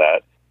have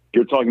that,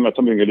 you're talking about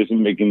something that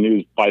isn't making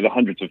news by the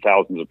hundreds of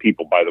thousands of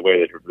people, by the way,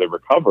 that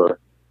recover,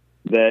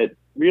 that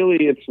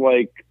really it's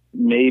like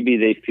maybe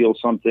they feel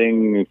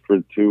something for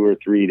 2 or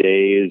 3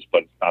 days,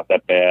 but it's not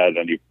that bad.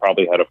 And you've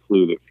probably had a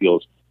flu that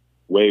feels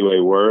way,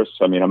 way worse.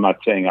 I mean, I'm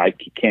not saying I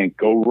can't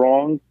go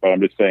wrong, but I'm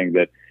just saying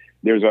that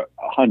there's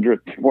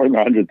more than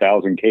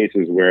 100,000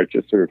 cases where it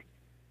just sort of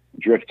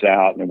drifts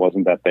out and it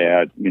wasn't that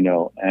bad,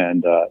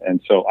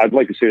 and so I'd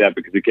like to say that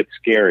because it gets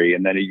scary,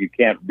 and then you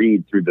can't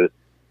read through the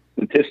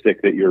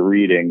statistic that you're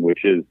reading,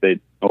 which is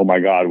that, oh my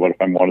God, what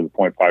if I'm one of the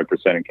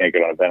 0.5% and can't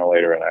get on a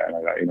ventilator, and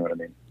I you know what I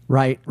mean?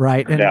 Right.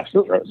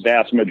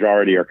 Vast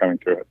majority are coming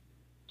through it.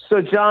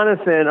 So,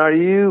 Jonathan,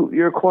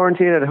 you're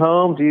quarantined at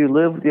home? Do you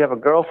have a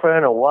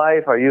girlfriend, a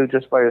wife? Are you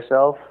just by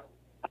yourself?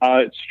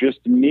 It's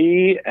just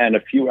me and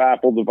a few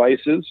Apple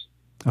devices.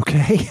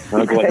 Okay.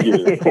 I'd like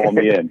you to call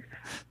me in.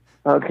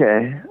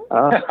 Okay.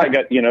 I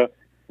got,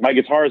 my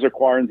guitars are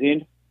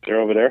quarantined. They're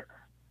over there.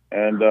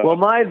 And well,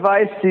 my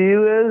advice to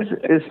you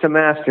is to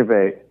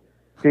masturbate,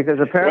 because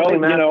apparently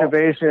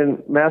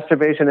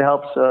masturbation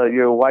helps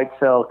your white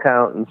cell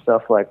count and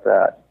stuff like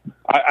that.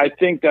 I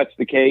think that's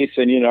the case,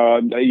 and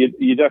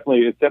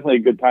it's definitely a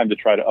good time to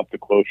try to up the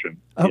quotient.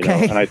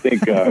 Okay. And I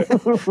think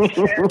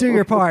do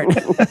your part.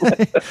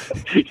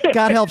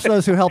 God helps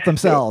those who help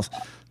themselves.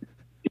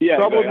 Yeah,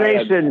 Troubled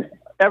Nation.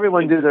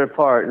 Everyone do their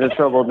part in the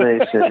Troubled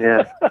Nation.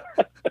 Yeah.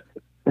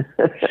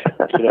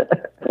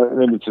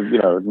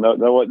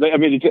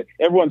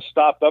 Everyone's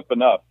stopped up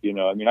enough.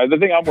 The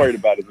thing I'm worried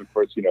about is, of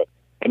course, is the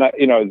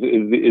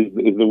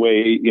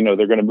way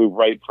they're going to move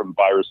right from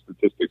virus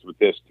statistics with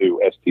this to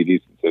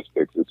STD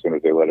statistics as soon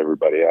as they let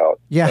everybody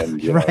out. Yeah,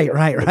 and,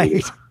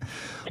 right.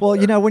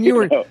 Well, when you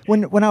were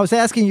when I was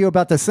asking you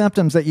about the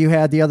symptoms that you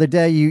had the other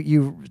day,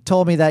 you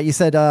told me that you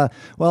said,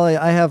 well,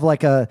 I have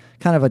like a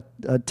kind of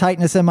a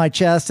tightness in my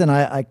chest, and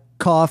I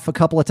cough a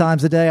couple of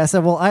times a day. I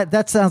said, well,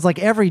 that sounds like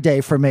every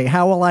day for me.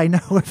 How will I know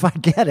if I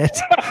get it?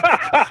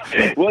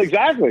 Well,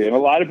 exactly. And a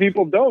lot of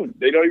people don't.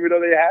 They don't even know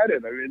they had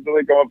it. I mean, until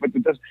they go up with the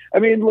test. I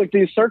mean, look,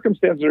 these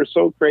circumstances are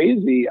so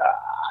crazy.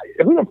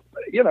 Whoever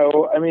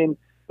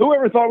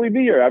thought we'd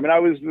be here? I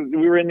mean,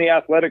 we were in the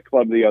athletic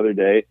club the other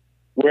day,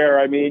 where,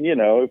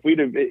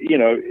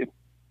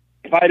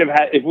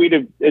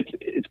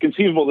 it's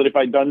conceivable that if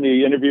I'd done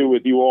the interview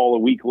with you all a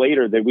week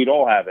later, that we'd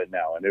all have it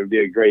now, and it would be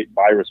a great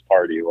virus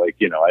party. I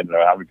don't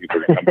know how many people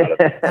are going to come out of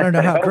it. I don't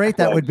know how great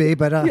that would be,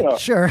 but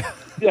sure.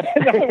 Yeah,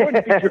 no, it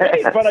wouldn't be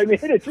great, but I mean,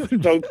 it's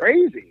just so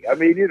crazy. I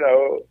mean,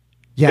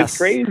 yes. It's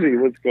crazy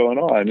what's going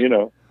on,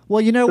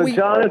 Well, so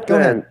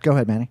Jonathan, go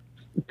ahead, Manny.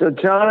 So,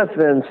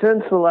 Jonathan,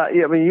 since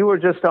you were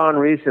just on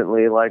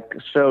recently, like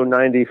show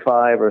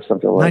 95 or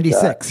something like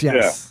 96, that. 96,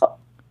 yes.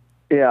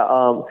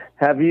 Yeah.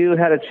 Have you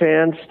had a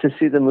chance to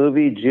see the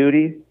movie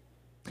Judy?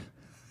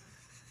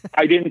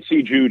 I didn't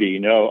see Judy.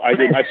 No, I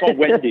did. I saw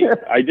Wendy.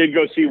 I did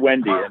go see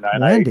Wendy, and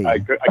Wendy. I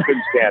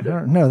couldn't stand it. I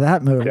don't know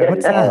that movie.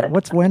 What's that?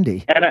 What's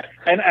Wendy? And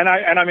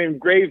I'm in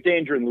grave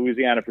danger in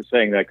Louisiana for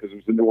saying that because it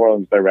was a New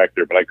Orleans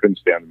director, but I couldn't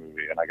stand the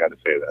movie, and I got to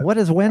say that. What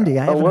is Wendy?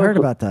 I haven't heard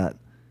about that.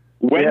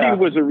 Wendy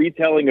was a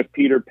retelling of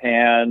Peter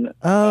Pan, made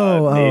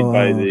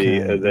by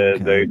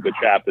the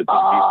chap that did Beast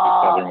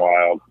of Southern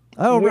Wild.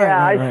 Oh, right,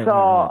 I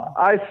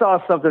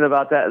saw something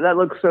about that. That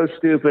looks so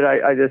stupid.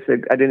 I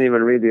didn't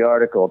even read the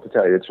article, to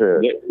tell you the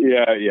truth.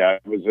 Yeah.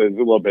 It was a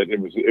little bit. It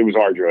was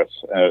arduous,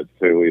 to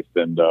say the least.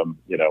 And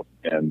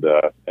and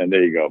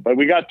there you go. But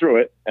we got through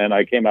it, and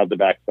I came out the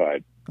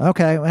backside.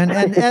 Okay, and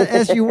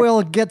as you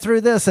will get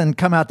through this and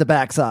come out the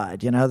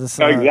backside, this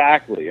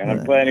exactly. And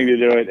I'm planning to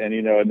do it. And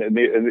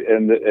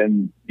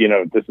and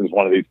this is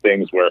one of these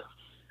things where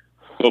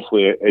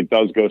hopefully it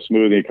does go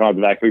smooth and you come out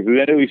the backside. Then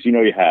at least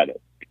you had it.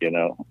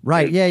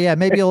 Right? Yeah.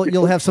 Maybe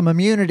you'll have some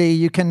immunity.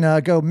 You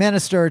can go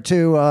minister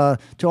to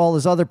all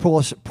those other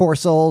poor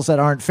souls that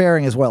aren't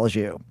faring as well as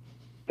you.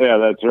 Yeah,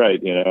 that's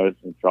right.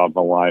 Drop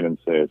a line and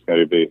say it's going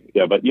to be.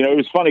 Yeah, but it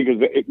was funny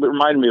because it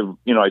reminded me of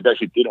I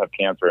actually did have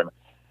cancer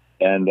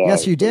and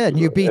yes, you did.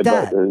 You beat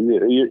that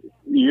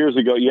years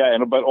ago. Yeah,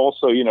 but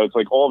also it's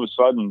like all of a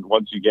sudden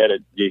once you get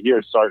it, you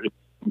hear start.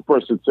 Of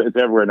course, it's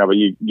everywhere now, but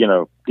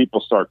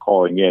people start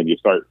calling in. You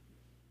start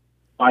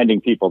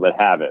finding people that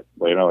have it.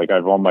 Like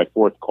I've on my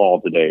fourth call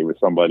today with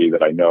somebody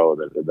that I know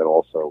that's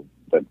also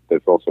in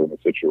a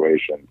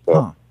situation.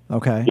 So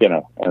okay.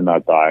 And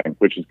not dying,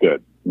 which is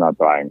good. Not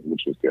dying,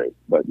 which is good.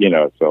 But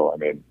so I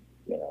mean,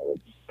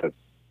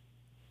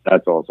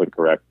 that's also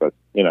correct. But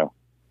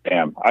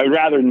damn, I'd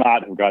rather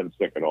not have gotten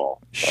sick at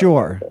all.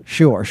 Sure.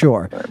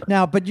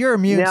 Now, but your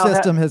immune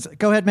system has.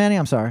 Go ahead, Manny.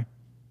 I'm sorry.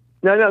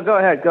 No, go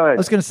ahead. I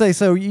was going to say,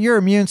 so your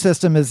immune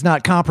system is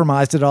not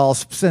compromised at all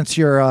since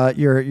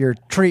your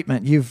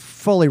treatment. You've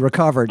fully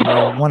recovered. You're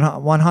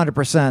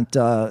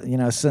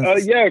 100%.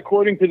 Since. Yeah,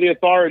 according to the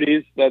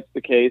authorities, that's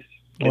the case.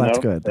 That's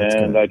good. That's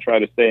good. I try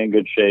to stay in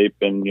good shape,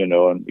 and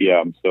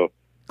I'm so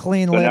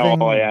clean so living. Now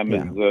all I am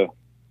is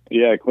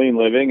clean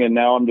living, and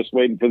now I'm just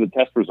waiting for the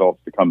test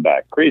results to come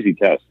back. Crazy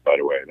test, by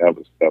the way. That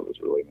was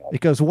really nice. It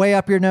goes way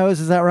up your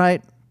nose. Is that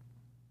right?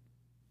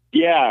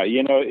 Yeah,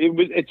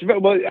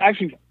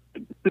 actually.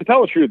 To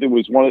tell the truth, it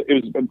was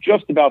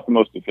just about the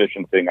most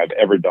efficient thing I've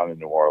ever done in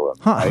New Orleans.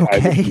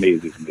 Okay. It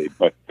amazes me,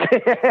 but that's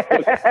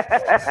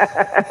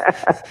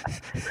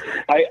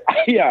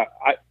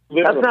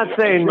not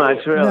saying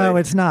much, really. No,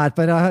 it's not,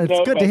 but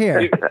it's good to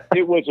hear.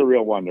 It was a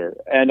real wonder,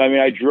 and I mean,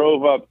 I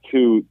drove up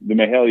to the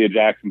Mahalia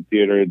Jackson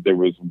Theater. There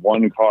was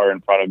one car in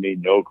front of me,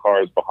 no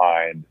cars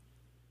behind.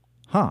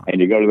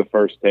 And you go to the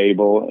first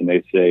table, and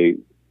they say,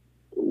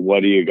 "What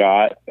do you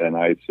got?" And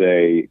I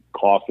say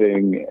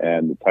coughing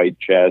and tight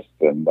chest,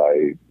 and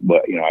I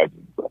have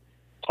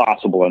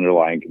possible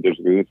underlying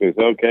conditions. They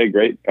say, "Okay,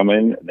 great, come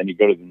in." And then you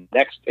go to the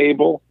next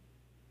table,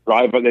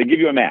 drive. They give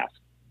you a mask.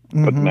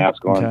 Put the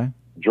mask on. Okay.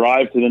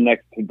 Drive to the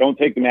next. Don't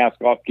take the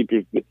mask off. Keep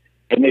your.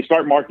 And they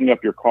start marking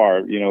up your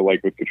car.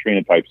 Like with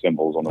Katrina type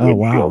symbols on the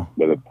windshield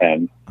with a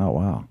pen. Oh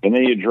wow! And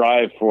then you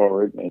drive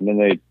forward, and then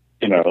they,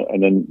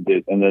 and then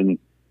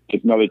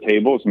it's another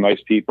table. Some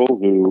nice people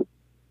who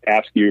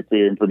ask you for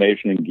your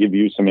information and give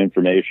you some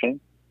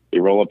information.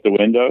 You roll up the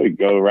window, you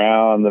go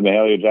around the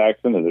Mahalia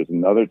Jackson, and there's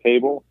another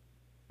table.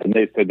 And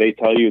they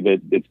tell you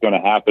that it's going to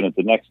happen at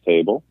the next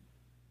table.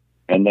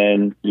 And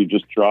then you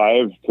just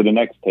drive to the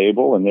next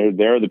table, and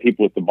there are the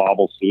people with the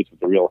bobble suits with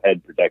the real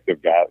head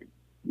protective guy,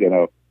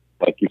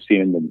 like you've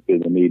seen in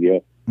the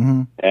media.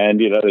 Mm-hmm. And,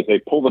 they say,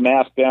 pull the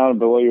mask down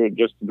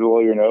just below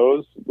your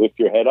nose, lift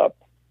your head up.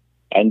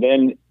 And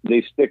then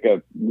they stick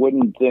a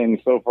wooden thing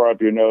so far up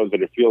your nose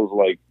that it feels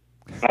like,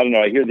 I don't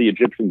know. I hear the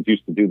Egyptians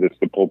used to do this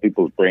to pull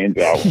people's brains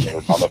out when they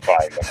were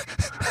mummifying them.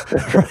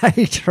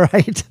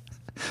 Right.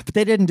 But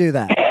they didn't do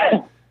that.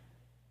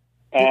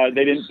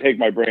 They didn't take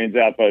my brains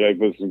out, but I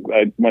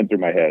went through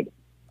my head.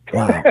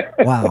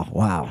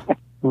 Wow.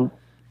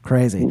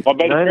 Crazy. Well,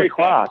 by 9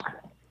 o'clock.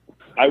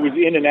 I was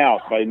in and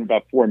out by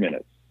about 4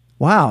 minutes.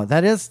 Wow,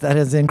 that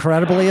is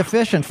incredibly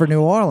efficient for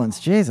New Orleans.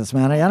 Jesus,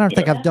 man, I don't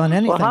think I've done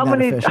anything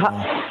efficiently.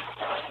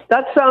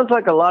 That sounds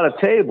like a lot of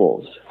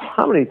tables.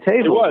 How many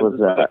tables was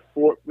that?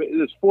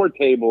 There's 4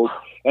 tables,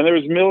 and there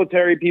was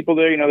military people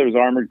there. There was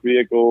armored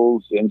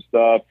vehicles and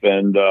stuff,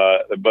 and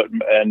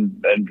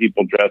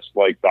people dressed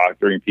like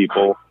doctoring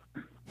people,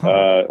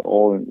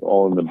 all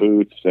in the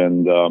booths,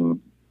 and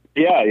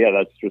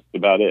that's just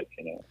about it.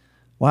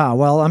 Wow.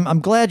 Well, I'm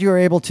glad you were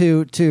able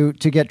to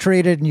get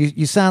treated, and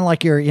you sound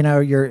like you're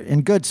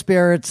in good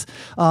spirits.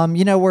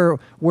 We're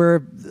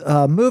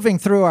moving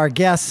through our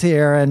guests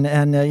here,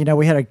 and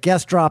we had a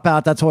guest drop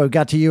out. That's why we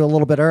got to you a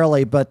little bit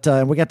early, but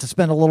we got to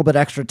spend a little bit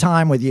extra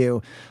time with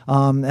you.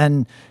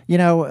 And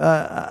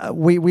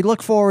we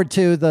look forward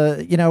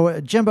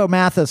to Jimbo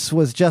Mathis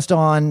was just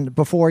on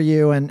before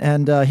you,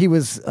 and he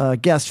was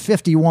guest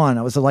 51.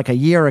 It was like a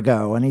year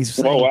ago, and he's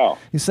saying,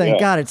 he's saying,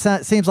 God, it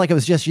seems like it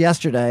was just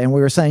yesterday. And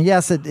we were saying,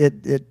 yes,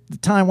 the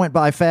time went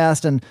by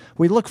fast, and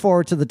we look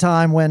forward to the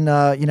time when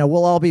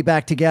we'll all be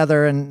back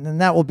together,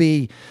 and that will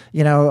be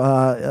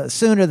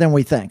sooner than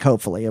we think.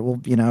 Hopefully, it will.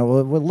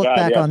 We'll look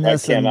back on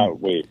this. I cannot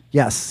wait.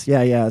 Yes,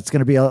 yeah. It's going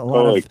to be a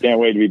lot of. Can't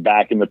wait to be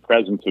back in the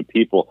presence of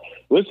people.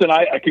 Listen,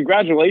 I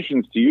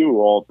congratulations to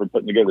you all for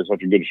putting together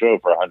such a good show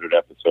for 100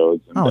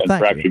 episodes, and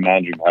for actually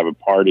managing to have a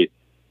party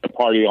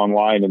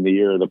online in the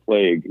year of the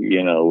plague.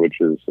 Which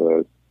is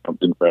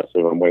something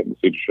impressive. I'm waiting to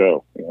see the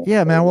show.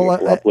 Yeah, man.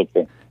 Well,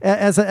 uplifting.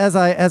 As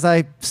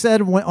I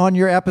said on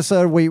your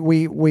episode,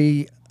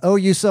 we owe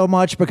you so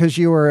much because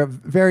you were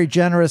very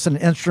generous and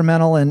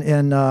instrumental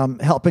in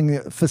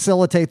helping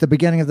facilitate the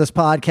beginning of this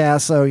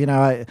podcast. So,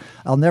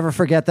 I'll never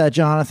forget that,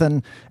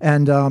 Jonathan.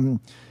 And,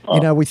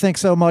 we think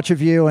so much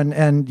of you,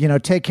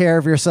 and take care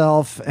of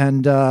yourself,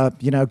 and,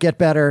 get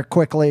better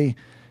quickly.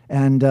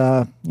 And,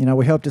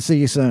 we hope to see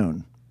you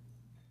soon.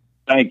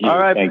 Thank you. All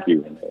right. Thank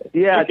you.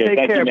 Yeah, take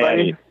care,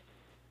 buddy.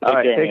 All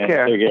right, take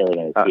care. Take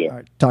care. All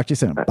right, talk to you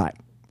soon. Bye.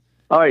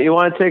 All right, you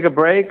want to take a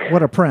break?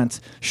 What a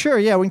prince! Sure,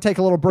 yeah, we can take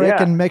a little break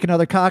and make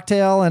another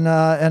cocktail, and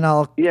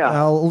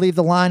I'll leave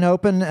the line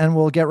open, and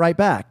we'll get right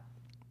back.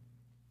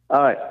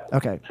 All right.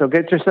 Okay. So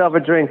get yourself a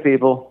drink,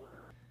 people.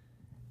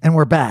 And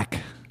we're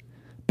back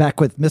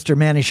with Mr.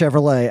 Manny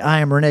Chevrolet. I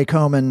am Renee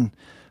Coman.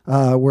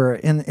 We're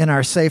in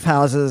our safe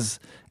houses,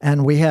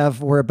 and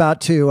we're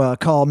about to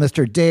call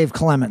Mr. Dave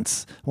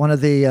Clements, one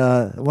of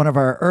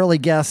our early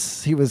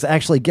guests. He was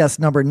actually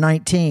guest number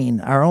 19,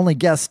 our only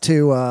guest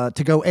to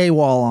go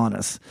AWOL on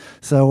us.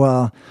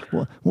 So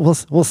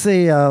we'll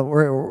see.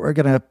 We're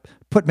gonna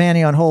put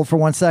Manny on hold for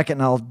 1 second,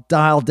 and I'll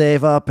dial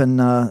Dave up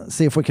and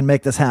see if we can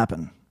make this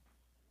happen.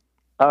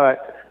 All right.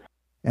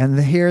 And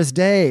here's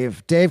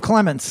Dave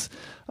Clements.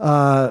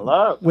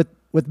 Hello.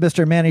 With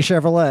Mr. Manny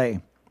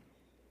Chevrolet.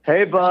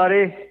 Hey,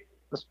 buddy.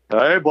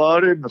 Hey,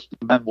 buddy, Mr.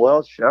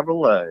 Manuel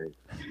Chevrolet.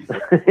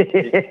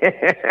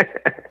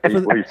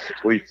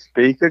 we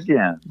speak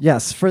again.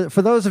 Yes. For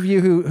those of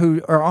you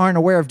who aren't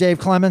aware of Dave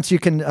Clements, you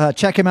can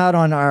check him out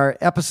on our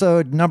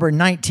episode number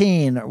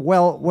 19.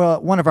 Well,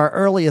 one of our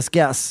earliest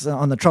guests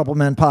on the Trouble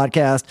Men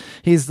podcast.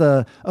 He's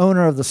the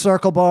owner of the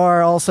Circle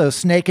Bar, also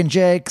Snake and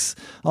Jake's,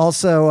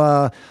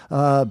 also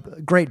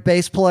great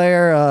bass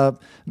player,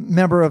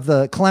 member of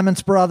the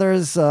Clements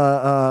Brothers,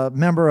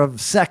 member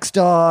of Sex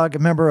Dog,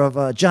 member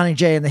of Johnny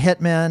J and the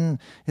Hitmen.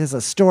 He has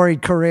a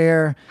storied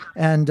career,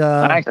 and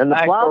thanks the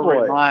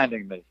Plowboys.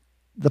 Reminding me.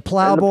 The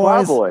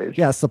Plowboys.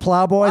 Yes, the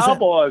Plowboys.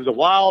 Plowboys, the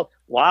wild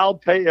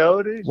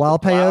peyotes.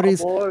 Wild peyotes.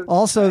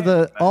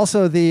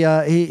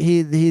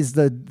 He's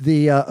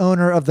the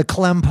owner of the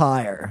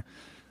Clempire.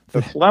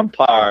 The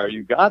Clempire.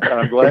 You got that.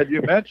 I'm glad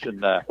you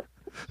mentioned that.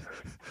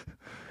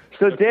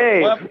 So,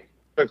 Dave,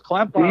 the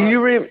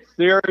Clempire is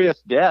serious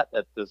debt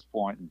at this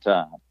point in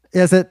time.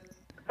 Is it?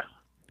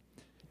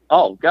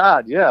 Oh,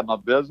 God, yeah. My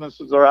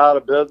businesses are out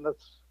of business.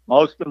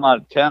 Most of my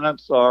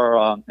tenants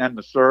are in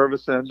the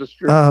service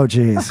industry. Oh,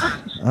 geez.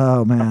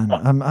 Oh, man.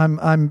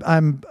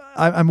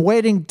 I'm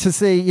waiting to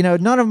see.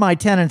 None of my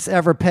tenants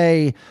ever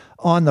pay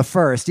on the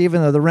 1st,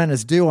 even though the rent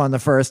is due on the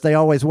 1st. They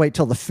always wait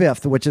till the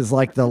 5th, which is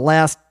like the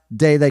last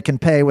day they can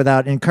pay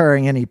without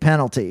incurring any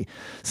penalty.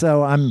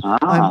 So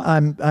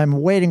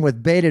I'm waiting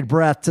with bated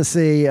breath to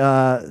see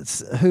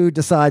who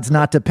decides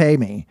not to pay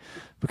me.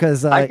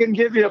 Because I can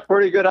give you a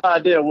pretty good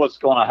idea of what's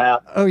going to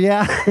happen. Oh,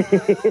 yeah?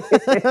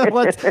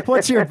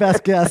 What's your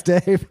best guess,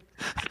 Dave?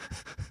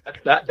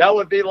 That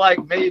would be like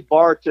me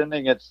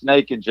bartending at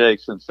Snake and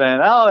Jake's and saying,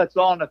 "Oh, it's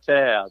on the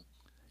tab.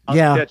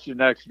 I'll catch you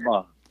next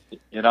month."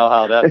 You know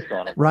how that's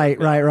going to Right.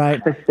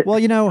 Well,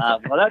 we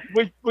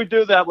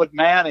do that with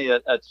Manny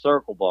at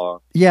Circle Bar.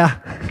 Yeah.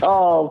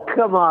 Oh,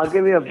 come on.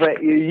 Give me a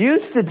break. You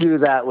used to do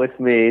that with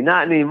me.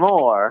 Not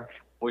anymore.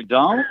 We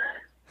don't?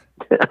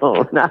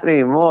 No, not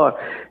anymore.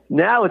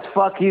 Now it's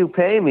fuck you,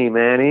 pay me,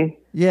 Manny.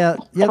 Yeah.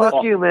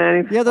 Fuck you,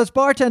 Manny. Yeah, those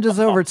bartenders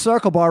over at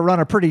Circle Bar run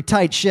a pretty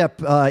tight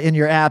ship in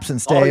your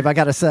absence, Dave, I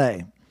got to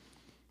say.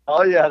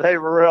 Oh, yeah, they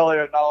really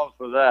are known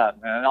for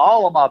that, man.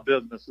 All of my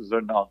businesses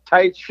are known.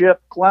 Tight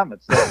ship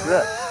Clements, that's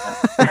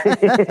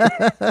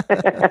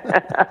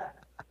it.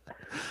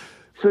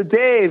 So,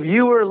 Dave,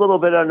 you were a little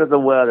bit under the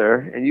weather,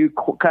 and you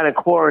kind of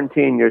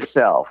quarantined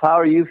yourself. How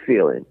are you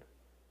feeling?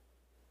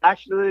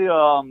 Actually,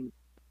 I'm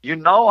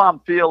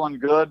feeling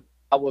good.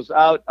 I was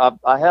out.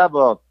 I have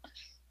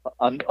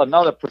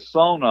another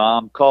persona.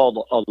 I'm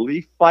called a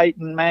leaf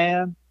fighting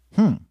man.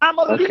 I'm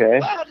a leaf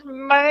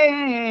fighting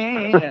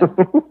man.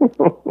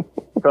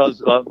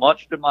 Because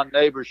much to my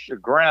neighbor's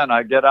chagrin,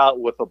 I get out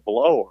with a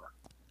blower.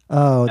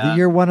 Oh,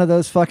 you're one of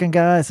those fucking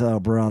guys? Oh,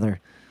 brother.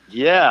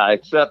 Yeah,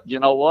 except, you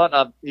know what?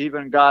 I've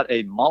even got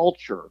a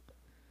mulcher.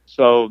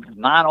 So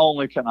not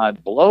only can I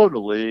blow the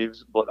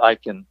leaves, but I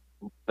can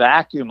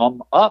vacuum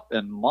them up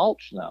and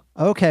mulch them.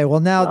 Okay, well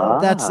now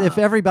that's if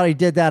everybody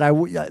did that,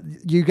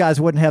 you guys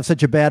wouldn't have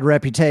such a bad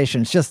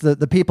reputation. It's just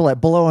the people that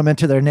blow them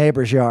into their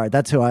neighbor's yard.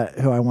 That's who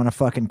I want to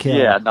fucking kill.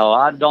 Yeah, no,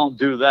 I don't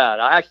do that.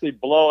 I actually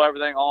blow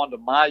everything onto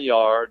my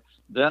yard.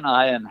 Then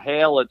I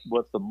inhale it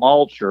with the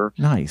mulcher.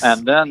 Nice.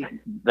 And then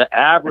the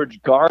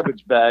average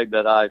garbage bag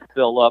that I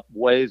fill up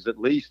weighs at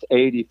least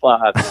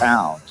 85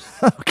 pounds.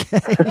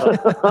 Okay.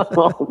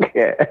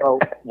 Okay. So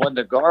when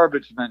the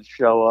garbage men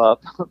show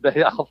up,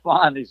 I'll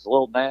find these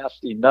little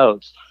nasty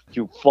notes.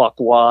 You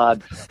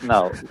fuckwad.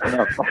 No.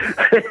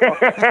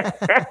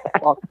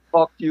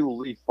 Fuck you,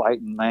 leaf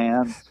fighting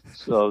man.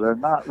 So they're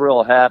not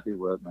real happy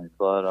with me,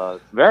 but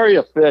very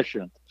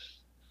efficient.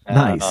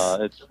 And, nice.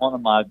 It's one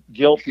of my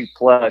guilty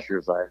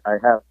pleasures, I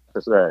have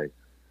to say.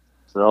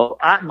 So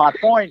my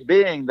point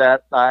being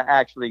that I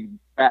actually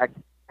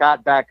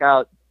got back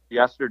out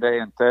yesterday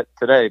and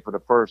today for the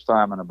first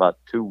time in about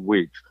 2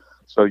 weeks.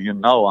 So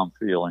I'm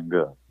feeling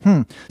good.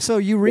 So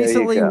you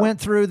recently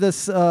went through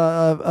this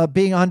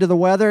being under the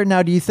weather.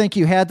 Now, do you think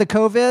you had the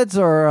COVIDs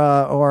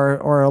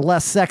or a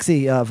less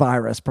sexy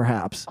virus,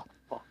 perhaps?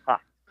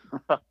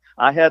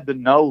 I had the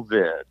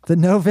Novid. The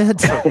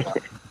Novid?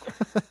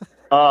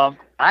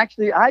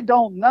 Actually, I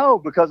don't know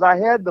because I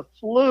had the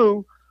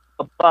flu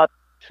about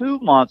 2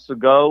 months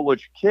ago,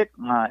 which kicked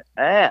my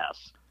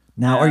ass.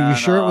 Now, are you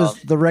sure it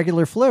was the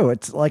regular flu?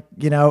 It's like,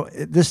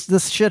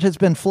 this shit has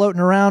been floating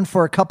around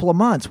for a couple of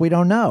months. We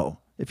don't know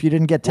if you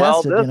didn't get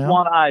tested. Well, this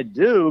one I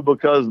do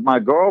because my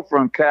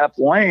girlfriend,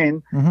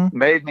 Kathleen, Mm-hmm.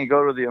 made me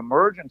go to the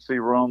emergency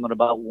room at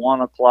about 1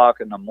 o'clock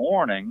in the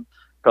morning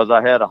because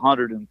I had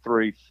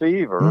 103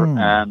 fever,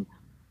 and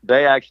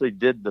they actually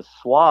did the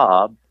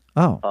swab.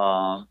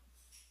 Oh.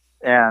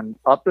 And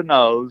up the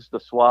nose,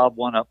 the swab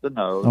went up the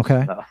nose.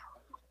 Okay.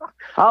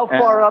 How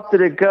far up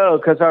did it go?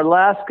 Because our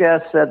last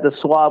guest said the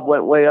swab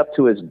went way up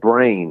to his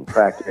brain,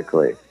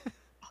 practically.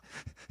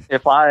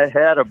 If I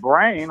had a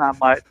brain,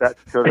 that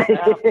could have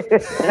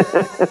happened.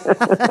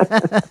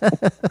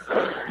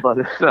 But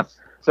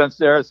since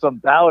there's some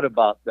doubt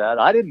about that,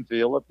 I didn't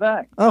feel a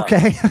thing.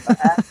 Okay.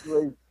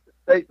 Actually,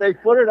 they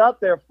put it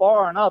up there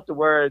far enough to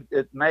where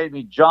it made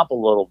me jump a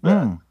little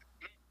bit,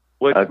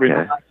 which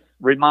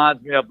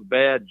reminds me of a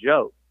bad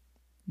joke.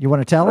 You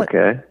want to tell it?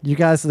 Okay. You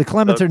guys, the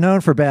Clements are known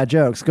for bad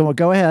jokes.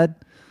 Go ahead.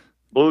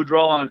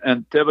 Boudreaux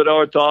and Thibodeau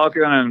are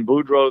talking, and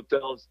Boudreaux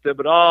tells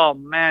Thibodeau, "Oh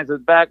man," he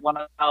says, "back when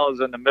I was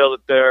in the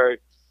military,"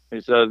 he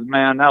says,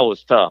 "man, that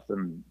was tough."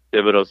 And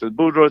Thibodeau says,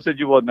 "Boudreaux said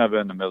you wasn't ever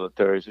in the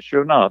military." He says,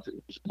 "Sure enough."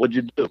 He said, "What'd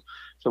you do?"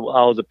 So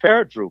I was a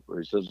paratrooper.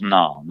 He says,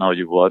 No,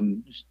 you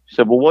wasn't. He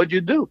said, "Well, what'd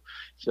you do?"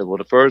 He said, "Well,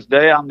 the first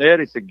day I'm there,"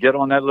 he said, "get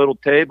on that little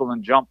table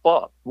and jump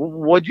off." "Well,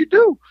 what'd you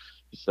do?"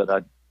 He said,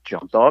 "I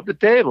jumped off the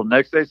table."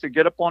 Next day, he said,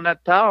 "get up on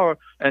that tower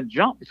and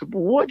jump." He said,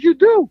 "Well, what'd you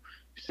do?"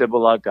 He said,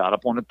 "Well, I got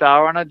up on the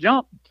tower and I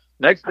jumped."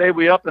 Next day,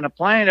 we up in a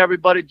plane.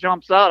 Everybody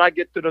jumps out. I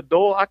get to the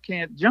door. I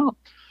can't jump.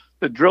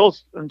 The drill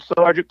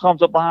sergeant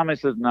comes up behind me and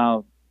says,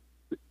 "Now,"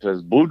 he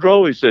says,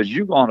 "Boudreaux," he says,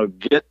 "you're going to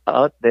get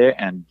out there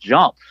and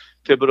jump."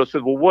 Thibodeau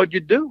said, "Well, what'd you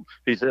do?"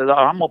 He said,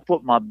 "I'm going to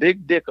put my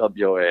big dick up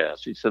your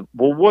ass." He said,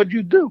 "Well, what'd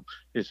you do?"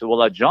 He said,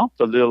 "Well, I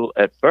jumped a little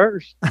at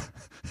first."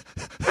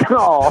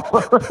 Oh.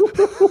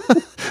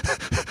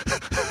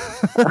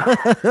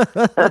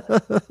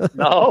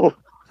 No.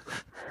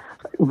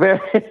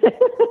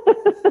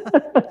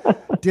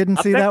 Didn't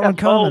see that one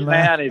coming,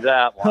 man. Manny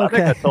that one. Okay.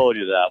 I think I told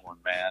you that one,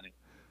 Manny.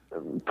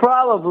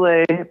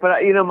 Probably,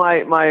 but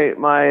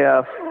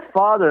my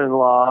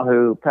father-in-law,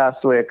 who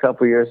passed away a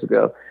couple years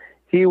ago,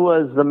 he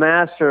was the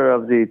master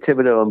of the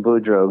Thibodeau and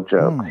Boudreaux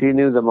jokes. He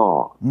knew them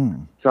all,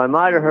 so I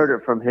might have heard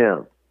it from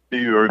him. Do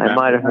you remember I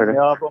might have heard any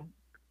it. of them?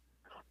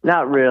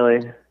 Not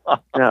really,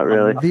 not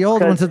really. The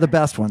old ones are the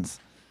best ones.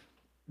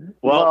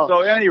 Well,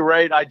 so at any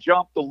rate, I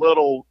jumped a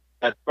little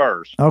at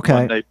first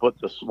when they put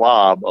the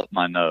swab up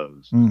my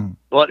nose.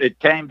 But it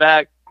came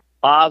back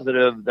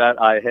positive that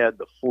I had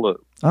the flu.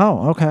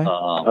 Oh, okay.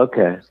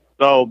 Okay.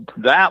 So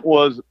that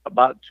was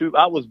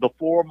I was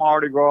before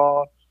Mardi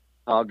Gras,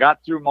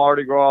 got through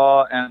Mardi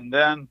Gras, and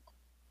then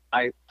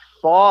I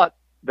thought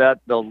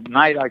that the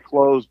night I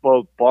closed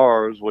both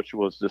bars, which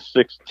was the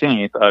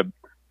 16th, I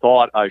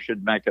thought I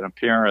should make an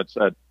appearance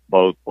at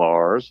both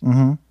bars.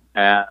 Mm-hmm.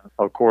 And,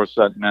 of course,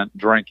 that meant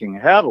drinking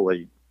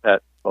heavily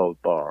at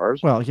both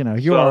bars. Well,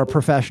 you are a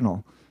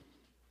professional.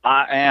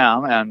 I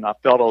am, and I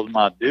felt it was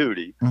my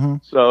duty. Mm-hmm.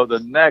 So the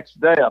next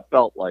day I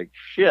felt like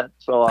shit.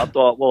 So I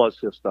thought, well, it's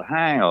just a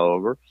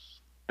hangover.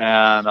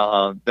 And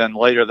then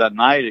later that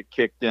night it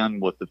kicked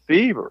in with the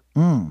fever,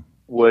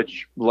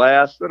 which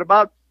lasted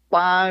about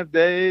 5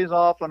 days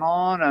off and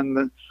on.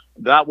 And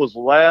that was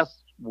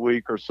last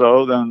week or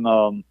so. Then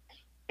the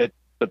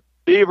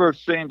fever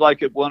seemed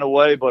like it went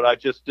away, but I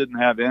just didn't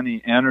have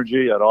any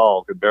energy at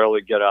all. Could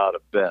barely get out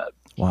of bed.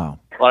 Wow.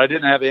 But I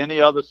didn't have any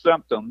other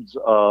symptoms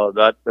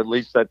that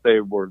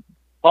they were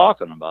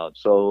talking about.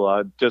 So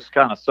I just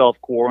kind of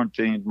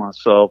self-quarantined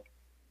myself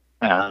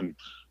and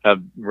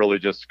have really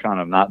just kind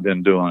of not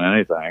been doing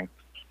anything.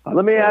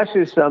 Let me ask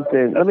you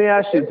something. Let me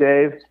ask you,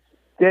 Dave.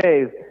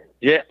 Dave,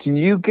 Yeah. Do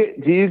you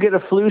get a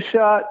flu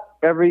shot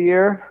every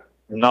year?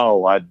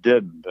 No, I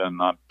didn't,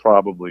 and I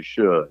probably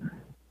should.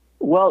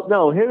 Well,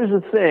 no. Here's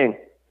the thing.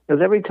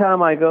 Because every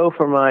time I go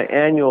for my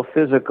annual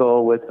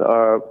physical with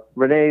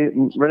Renee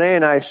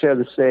and I share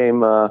the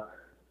same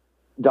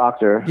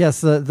doctor.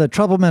 Yes, the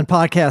Troubleman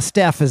podcast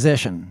staff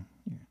physician.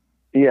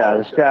 Yeah,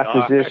 the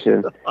staff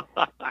physician.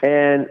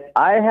 And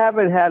I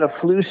haven't had a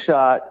flu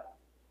shot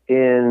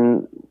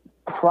in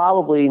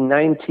probably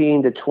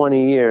 19 to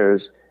 20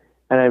 years,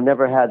 and I've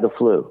never had the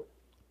flu.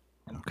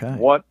 Okay.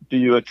 What do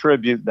you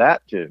attribute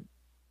that to?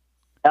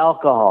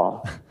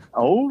 Alcohol.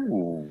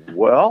 Oh,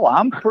 well,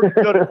 I'm pretty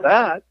good at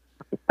that.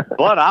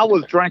 But I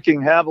was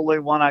drinking heavily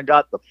when I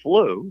got the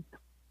flu.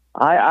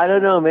 I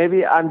don't know.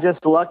 Maybe I'm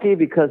just lucky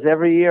because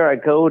every year I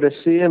go to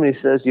see him and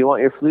he says, "Do you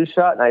want your flu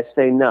shot?" And I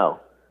say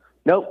no.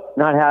 Nope,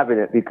 not having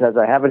it because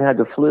I haven't had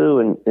the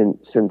flu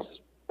since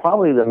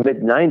probably the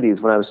mid-'90s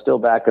when I was still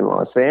back in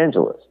Los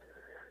Angeles.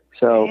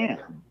 So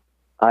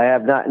I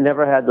have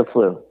never had the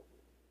flu.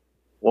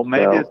 Well,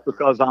 maybe it's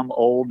because I'm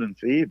old and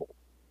feeble.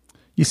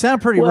 You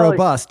sound pretty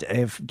robust,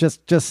 Dave.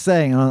 Just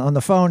saying on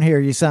the phone here,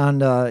 you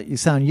sound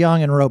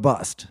young and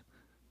robust.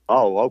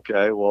 Oh,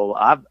 okay. Well,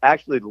 I've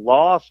actually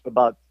lost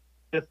about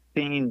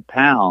 15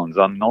 pounds.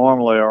 I'm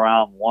normally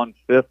around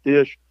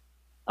 150-ish.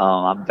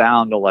 I'm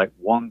down to like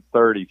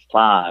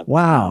 135.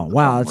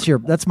 Wow.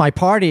 That's my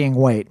partying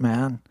weight,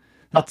 man.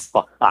 As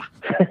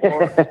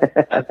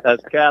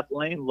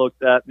Kathleen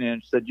looked at me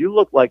and said, "You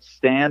look like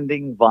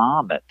standing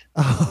vomit."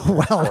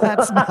 Oh, well,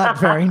 that's not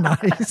very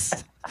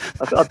nice.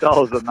 I thought that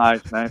was a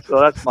nice name. So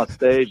that's my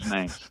stage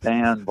name,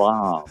 Stan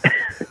Vom.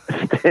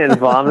 Stan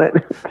Vomit.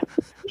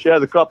 She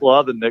has a couple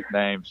other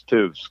nicknames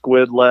too.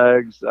 Squid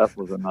Legs, that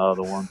was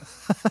another one.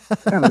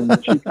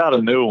 And she got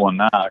a new one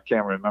now. I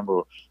can't remember.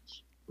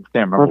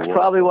 Well, that's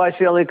probably why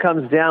she only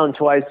comes down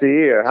twice a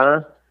year,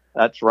 huh?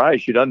 That's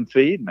right. She doesn't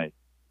feed me.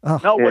 Oh.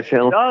 No, what she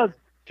does,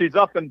 she's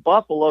up in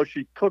Buffalo.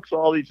 She cooks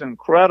all these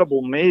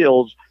incredible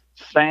meals,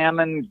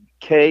 salmon,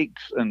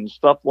 cakes, and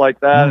stuff like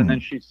that, and then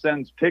she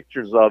sends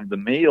pictures of the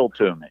meal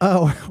to me.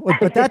 Oh,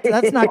 but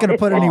that's not going to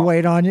put any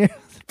weight on you.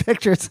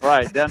 Pictures.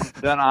 Right. Then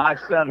I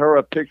sent her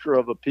a picture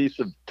of a piece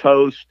of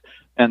toast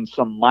and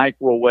some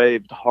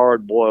microwaved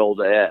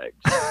hard-boiled eggs,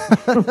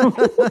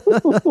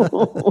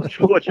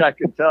 which I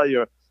can tell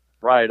you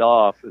right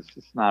off is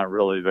just not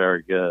really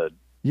very good.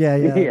 Yeah.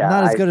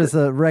 Not as good as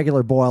the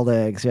regular boiled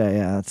eggs.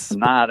 Yeah. It's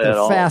not at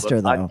all.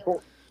 Faster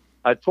though.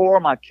 I tore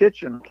my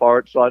kitchen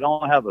apart, so I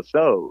don't have a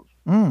stove.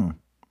 Well,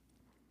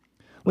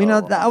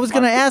 I was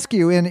going to ask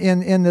you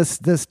in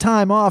this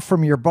time off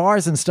from your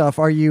bars and stuff,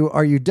 are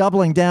you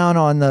doubling down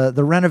on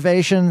the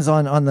renovations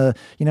on the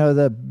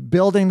the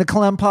building the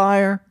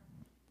Clempire?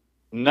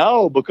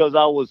 No, because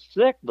I was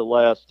sick the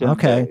last 10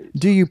 days.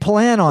 Do you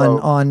plan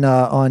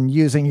on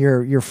using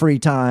your free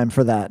time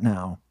for that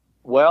now?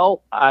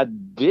 Well, I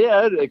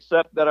did,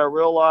 except that I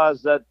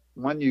realized that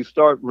when you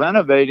start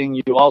renovating,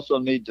 you also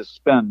need to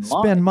spend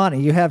money.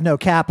 You have no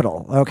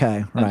capital.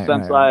 Okay. And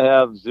since I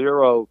have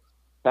zero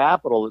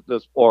capital at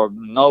this, or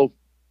no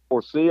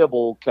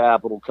foreseeable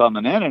capital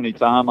coming in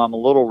anytime, I'm a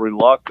little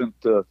reluctant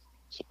to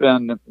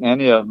spend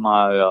any of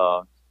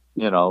my,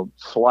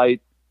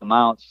 slight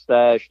amount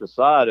stashed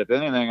aside. If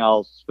anything,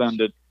 I'll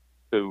spend it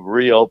to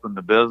reopen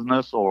the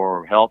business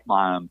or help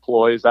my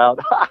employees out.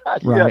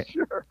 Right.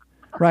 Yeah, sure.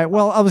 Right.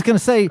 Well, I was going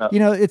to say,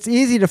 it's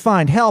easy to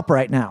find help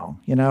right now.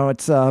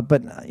 It's,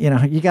 but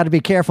you got to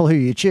be careful who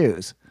you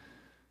choose.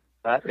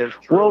 That is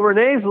true. Well,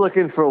 Renee's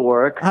looking for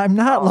work. I'm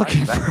not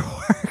looking for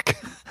work.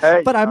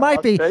 Hey, but I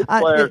might be.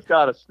 Players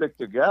got to stick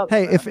together.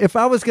 Hey, if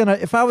I was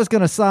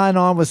gonna sign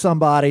on with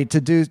somebody to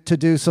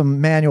do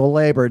some manual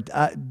labor,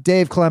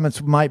 Dave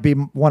Clements might be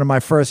one of my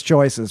first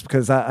choices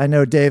because I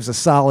know Dave's a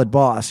solid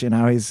boss.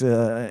 He's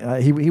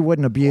he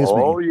wouldn't abuse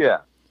me.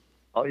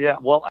 Oh yeah.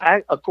 Well,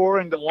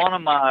 according to one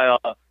of my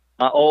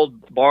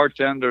old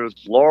bartenders,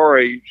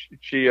 Lori,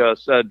 she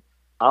said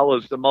I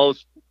was the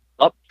most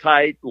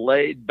uptight,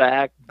 laid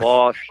back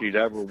boss she'd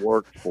ever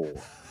worked for.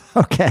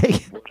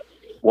 Okay.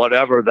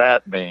 Whatever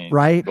that means.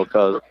 Right.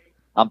 Because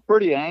I'm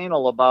pretty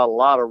anal about a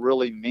lot of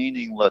really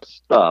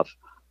meaningless stuff,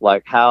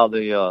 like how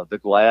the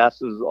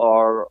glasses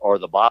are or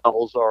the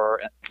bottles are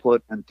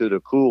put into the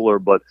cooler.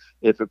 But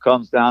if it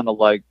comes down to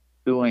like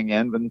doing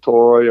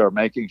inventory or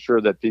making sure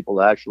that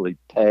people actually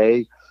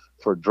pay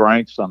for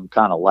drinks, I'm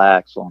kind of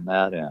lax on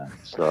that end.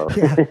 So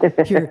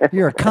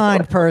you're a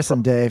kind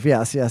person, Dave.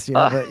 Yes. You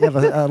have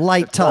a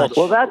light touch.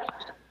 Well, that's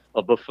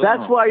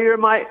why you're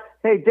my.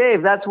 Hey,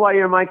 Dave, that's why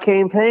you're my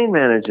campaign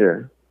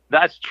manager.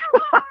 That's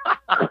true.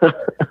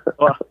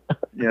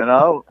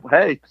 Well,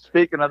 hey,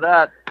 speaking of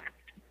that,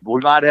 we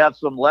might have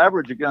some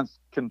leverage against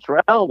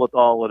Cantrell with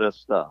all of this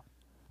stuff.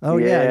 Oh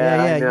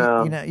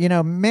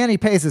yeah. Manny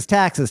pays his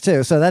taxes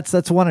too, so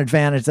that's one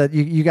advantage that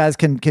you guys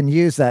can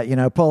use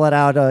that. Pull it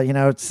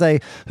out. Say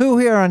who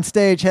here on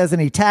stage has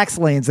any tax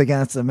liens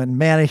against him, and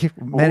Manny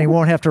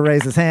won't have to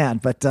raise his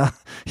hand. But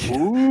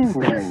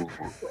ooh.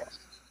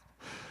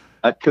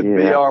 That could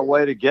be our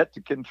way to get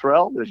to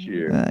Cantrell this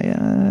year.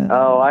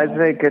 Oh, I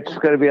think it's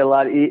going to be a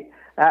lot.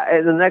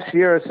 in the next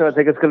year or so, I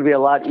think it's going to be a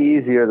lot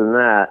easier than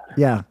that.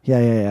 Yeah.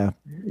 Yeah,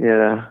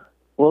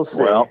 we'll see.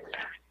 Well,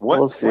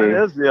 we'll see. when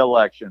is the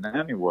election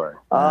anyway?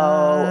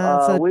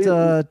 It's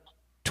at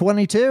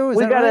 22. Is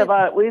we that got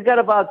right? we got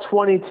about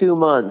 22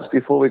 months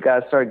before we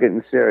got to start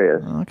getting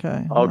serious.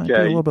 Okay. Might be a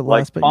Okay, little bit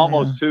like less, but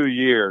almost 2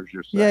 years.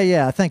 You're saying?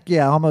 Yeah. I think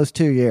almost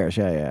 2 years.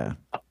 Yeah.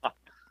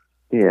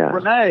 Yeah.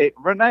 Renee,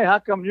 how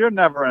come you're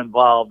never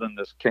involved in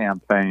this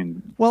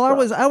campaign? Well,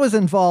 I was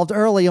involved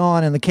early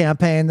on in the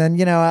campaign. Then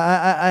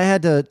I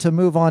had to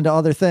move on to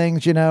other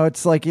things.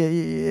 It's like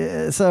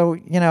so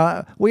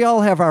we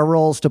all have our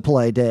roles to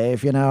play,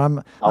 Dave.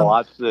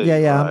 I see.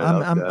 Yeah.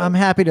 Right, I'm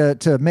happy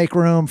to make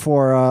room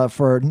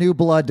for new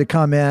blood to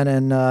come in,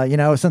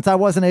 and since I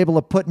wasn't able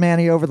to put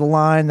Manny over the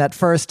line that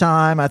first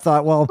time, I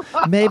thought, well,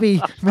 maybe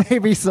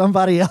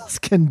somebody else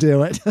can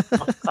do it.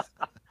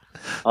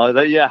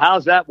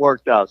 How's that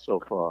worked out so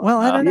far? Well,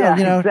 I don't know.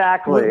 Yeah,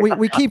 exactly.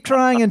 We keep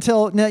trying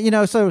until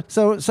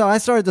So I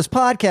started this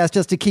podcast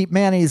just to keep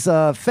Manny's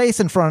face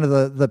in front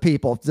of the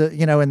people, in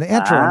the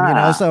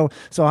interim.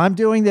 So I'm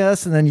doing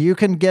this, and then you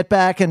can get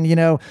back and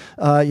have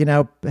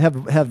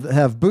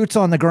boots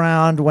on the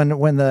ground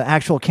when the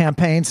actual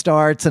campaign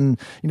starts, and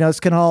this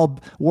can all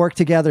work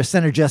together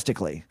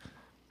synergistically.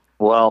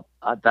 Well,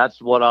 that's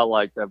what I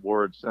like, that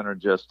word,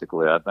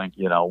 synergistically. I think,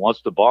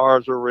 once the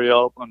bars are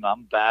reopened,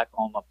 I'm back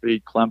on my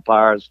feet.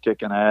 Clempire's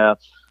kicking ass.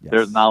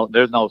 Yes.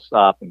 There's no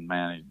stopping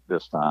Manny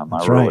this time.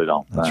 That's I right. really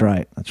don't think.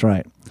 That's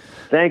right.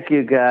 Thank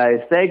you, guys.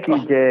 Thank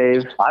you,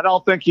 Dave. I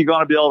don't think you're going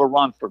to be able to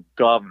run for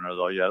governor,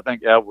 though, yet. I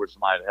think Edwards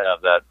might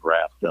have that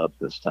wrapped up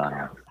this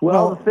time.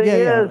 Well, the thing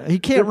is, he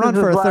can't run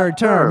for a third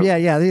term.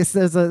 Yeah.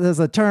 There's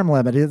a term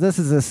limit. This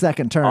is his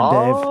second term,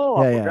 Dave. Oh,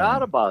 I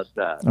forgot about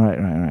that.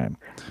 Right.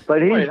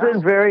 But he's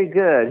been very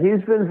good.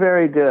 He's been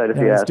very good.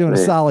 He's doing a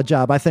solid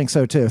job. I think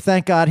so too.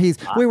 Thank God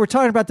we were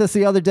talking about this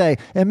the other day.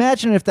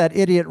 Imagine if that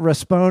idiot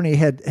Rasponi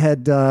had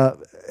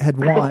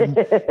won,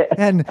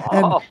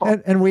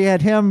 and we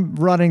had him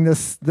running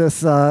this.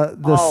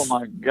 Oh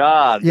my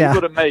God! Yeah. He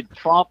would have made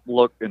Trump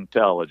look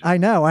intelligent. I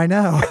know.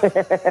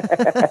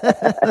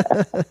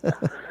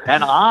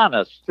 And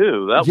honest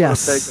too. That would have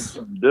taken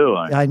some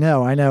doing. I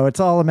know. It's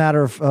all a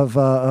matter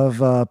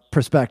of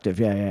perspective.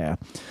 Yeah.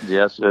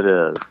 Yes, it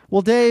is.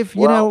 Well, Dave,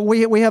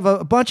 we have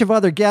a bunch of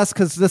other guests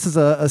because this is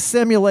a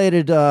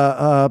simulated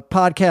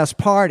podcast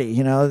party,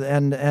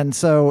 and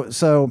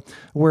so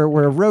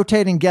we're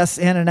rotating guests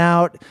in and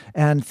out.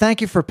 And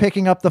thank you for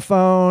picking up the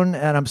phone.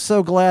 And I'm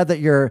so glad that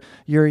you're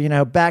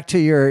back to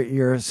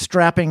your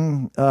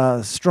strapping,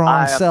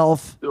 strong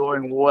self.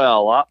 Doing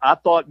well. I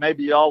thought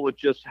maybe y'all would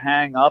just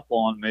hang up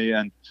on me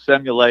and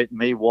simulate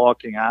me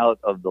walking out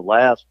of the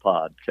last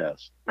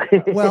podcast.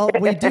 Well,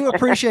 we do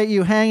appreciate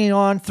you hanging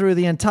on through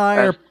the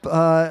entire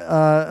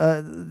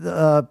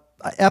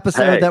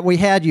episode that we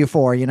had you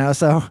for,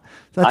 so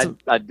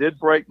I did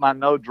break my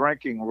no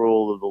drinking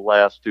rule of the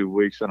last 2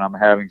 weeks, and I'm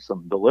having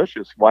some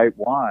delicious white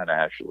wine,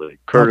 actually,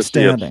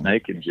 courtesy of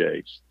Snake and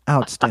Jake's.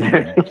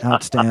 Outstanding.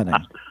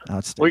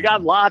 We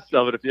got lots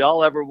of it. If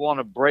y'all ever want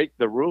to break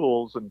the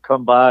rules and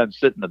come by and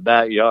sit in the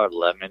backyard,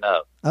 let me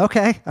know.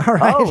 Okay, all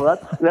right. Oh,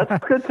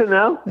 that's good to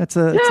know.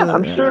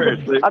 I'm sure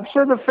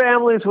the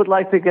families would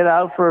like to get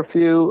out for a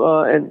few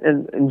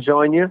and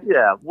join you.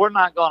 Yeah, we're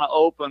not going to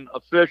open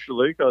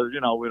officially because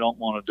we don't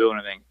want to do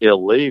anything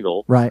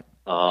illegal. Right.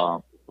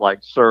 Like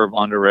serve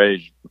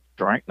underage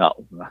drink. No.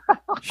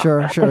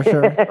 Sure.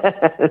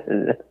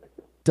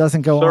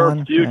 Doesn't go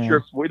on.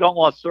 We don't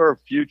want to serve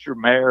future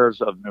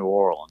mayors of New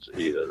Orleans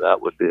either.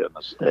 That would be a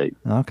mistake.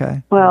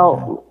 Okay.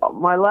 Well,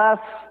 my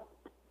last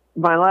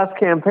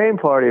campaign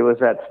party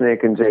was at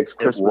Snake and Jake's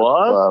Christmas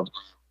Club.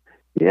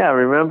 Yeah,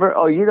 remember?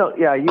 Oh, you don't?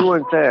 Yeah, you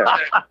weren't there.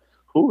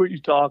 Who were you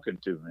talking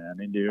to, man?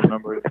 Do you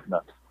remember?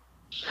 No.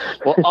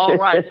 Well, all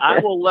right. I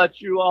will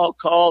let you all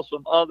call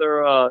some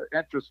other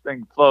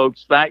interesting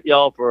folks. Thank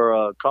y'all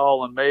for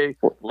calling me.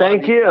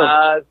 Thank you.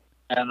 Guys,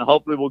 and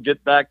hopefully we'll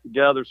get back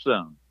together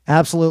soon.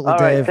 Absolutely, all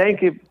Dave. Right,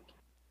 thank you.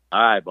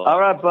 All right, buddy. All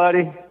right,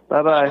 buddy.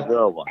 Bye-bye.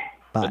 Good one.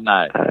 Bye. Good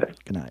night.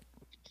 Good night.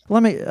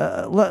 Let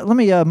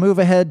me move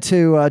ahead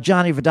to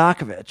Johnny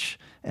Vodakovich,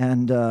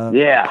 and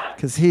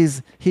because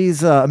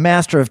he's a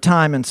master of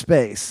time and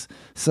space,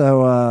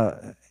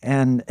 so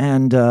and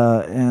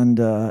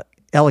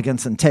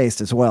elegance and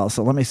taste as well.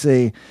 So let me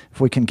see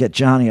if we can get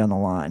Johnny on the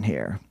line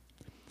here.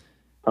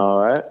 All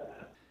right.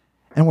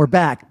 And we're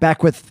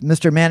back with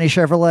Mr. Manny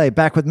Chevrolet,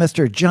 back with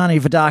Mr. Johnny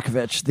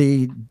Vodakovich,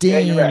 the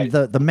dean,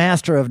 the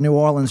master of New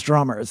Orleans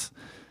drummers.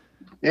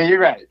 Yeah, you're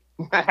right.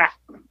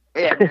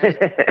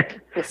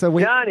 So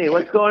Johnny,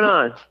 what's going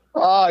on?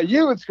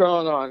 What's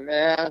going on,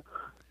 man?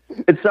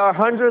 It's our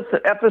 100th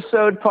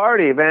episode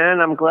party,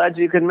 man. I'm glad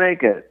you could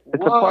make it.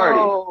 It's a party.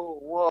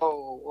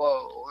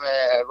 Whoa,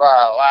 man.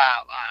 Wow.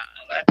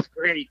 That's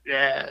great,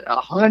 man.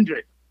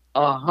 100.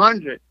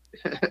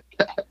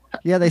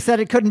 Yeah, they said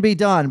it couldn't be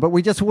done, but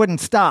we just wouldn't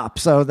stop.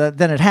 So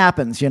then it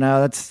happens,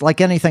 It's like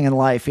anything in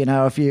life,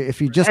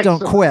 if you just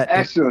don't quit.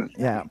 Excellent.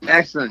 Yeah.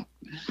 Excellent.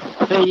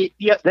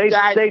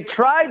 They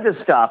tried to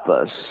stop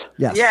us.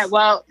 Yes. Yeah,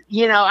 well,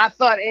 I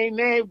thought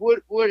Amen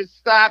would have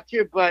stopped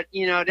you, but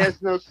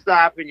there's no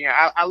stopping you.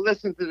 I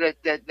listened to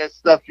that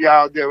stuff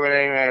y'all did with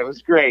Amen. It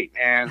was great,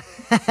 man.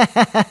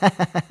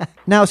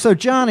 Now, so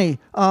Johnny,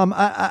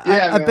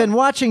 I've been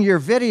watching your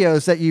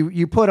videos that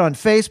you put on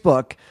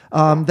Facebook.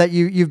 That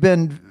you've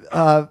been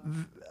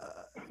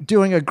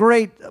doing a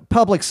great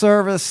public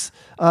service.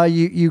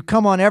 You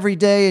come on every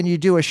day and you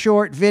do a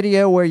short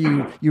video where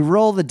you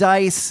roll the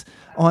dice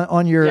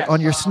on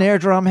your snare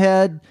drum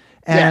head,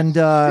 and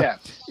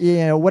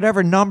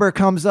whatever number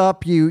comes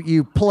up,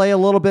 you play a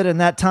little bit in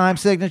that time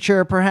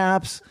signature,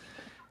 perhaps.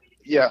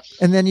 Yes.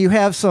 And then you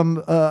have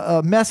some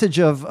a message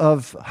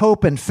of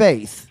hope and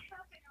faith.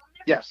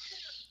 Yes.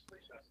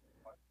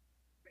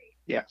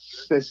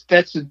 Yes.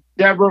 That's a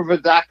Deborah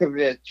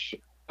Vodakovich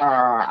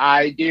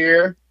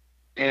idea,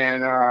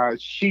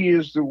 and she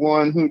is the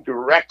one who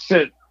directs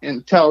it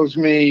and tells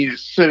me to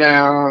sit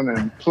down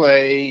and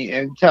play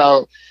and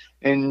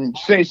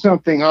say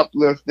something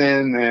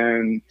uplifting,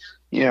 and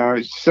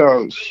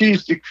so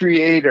she's the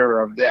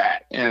creator of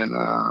that. And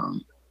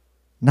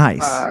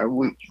nice. I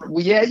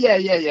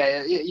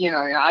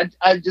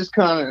just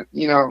kind of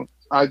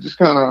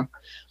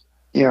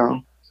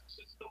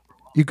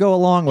you go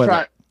along with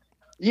it.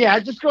 Yeah,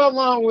 I just go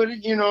along with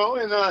it, and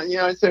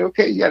I say,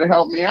 okay, you got to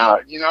help me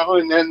out,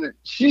 and then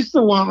she's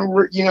the one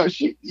who,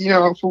 she,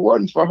 if it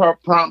wasn't for her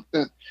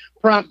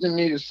prompting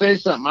me to say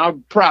something, I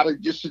would probably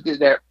just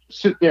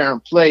sit there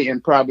and play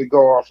and probably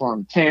go off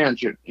on a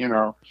tangent,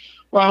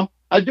 Well,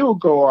 I do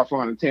go off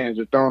on a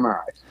tangent, don't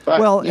I?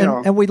 But, well,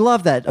 and we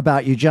love that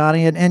about you,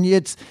 Johnny, and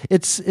it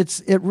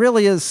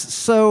really is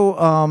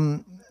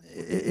so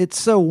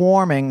it's so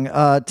warming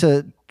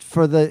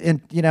for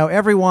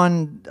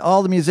everyone,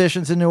 all the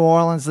musicians in New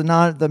Orleans,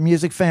 the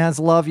music fans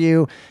love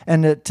you,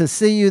 and to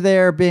see you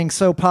there being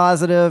so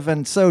positive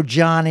and so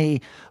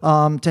Johnny,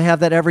 to have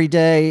that every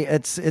day,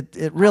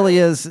 it really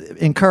is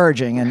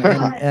encouraging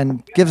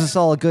and gives us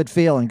all a good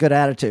feeling, good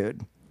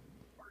attitude.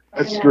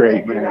 That's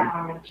great,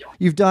 man.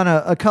 You've done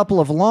a couple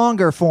of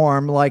longer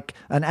form, like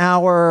an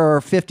hour or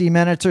 50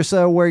 minutes or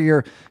so, where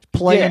you're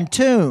playing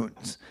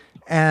tunes,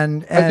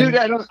 and I do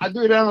that on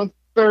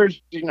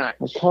Thursday night.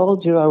 I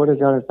told you I would have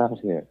done it out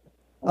here.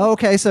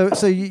 Okay, so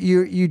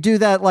you do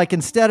that like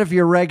instead of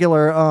your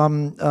regular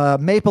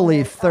Maple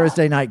Leaf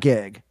Thursday night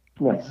gig.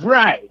 Yes.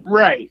 Right.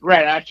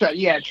 I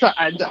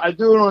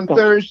do it on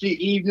Thursday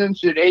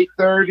evenings at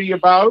 8:30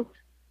 about,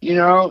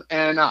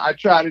 and I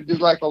try to do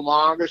like a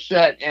longer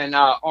set. And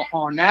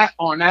on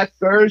that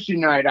Thursday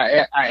night,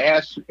 I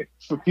ask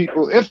for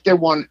people if they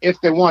want, they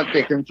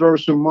can throw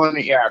some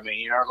money at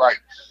me,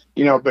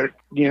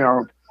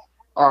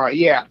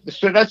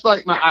 so that's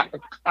like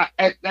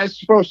that's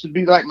supposed to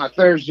be like my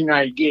Thursday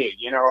night gig,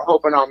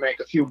 hoping I'll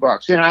make a few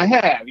bucks. And I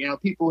have,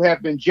 people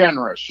have been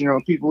generous,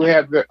 people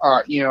have,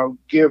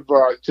 give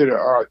to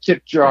the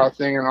tip jar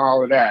thing and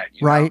all of that.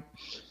 Right.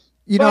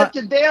 But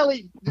the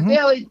daily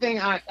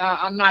thing,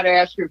 I'm not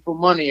asking for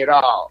money at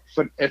all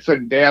for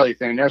the daily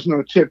thing. There's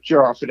no tip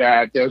jar for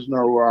that. There's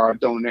no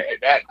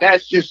donate.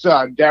 That's just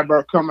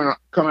Deborah coming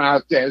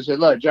out there and say,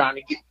 look,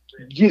 Johnny,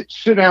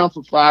 sit down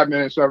for 5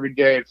 minutes every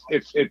day at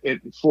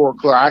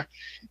 4:00,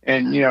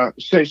 and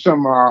say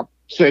some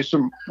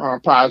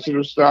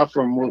positive stuff,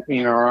 and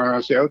and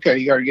I say, okay,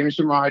 you got to give me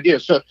some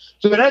ideas. So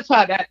that's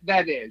how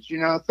that is.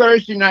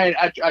 Thursday night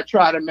I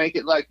try to make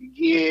it like a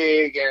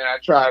gig, and I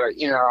try to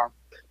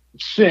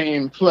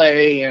sing,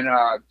 play, and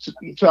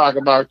talk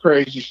about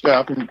crazy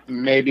stuff, and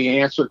maybe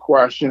answer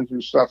questions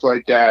and stuff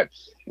like that.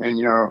 And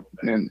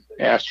and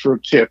ask for a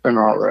tip and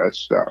all that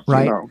stuff,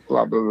 right?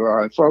 Blah blah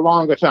blah, for a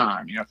longer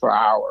time, for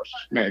hours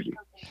maybe.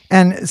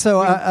 And so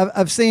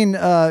I've seen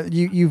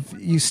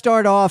you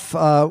start off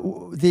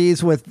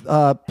these with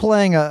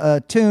playing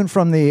a tune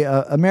from the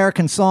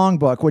American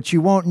Songbook, which you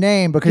won't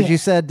name because you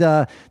said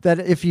that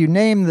if you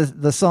name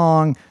the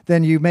song,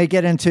 then you may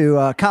get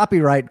into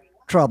copyright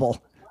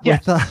trouble.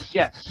 Yes,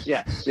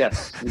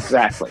 yes,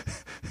 exactly.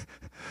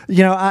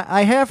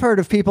 I have heard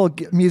of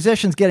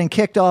musicians getting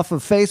kicked off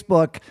of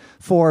Facebook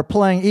for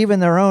playing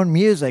even their own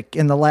music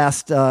in the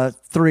last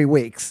 3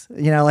 weeks.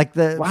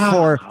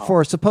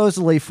 For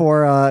supposedly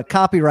for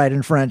copyright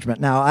infringement.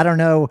 Now I don't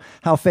know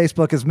how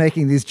Facebook is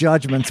making these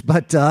judgments,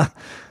 but it's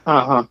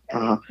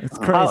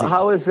crazy.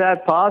 How is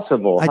that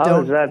possible?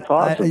 How is that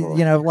possible?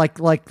 Like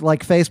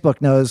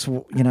Facebook knows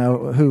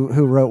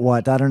who wrote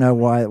what. I don't know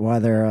why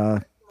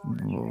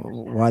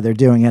they're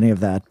doing any of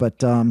that, but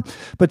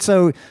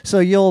so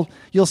you'll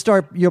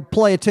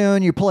play a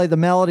tune, you play the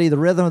melody, the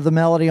rhythm of the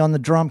melody on the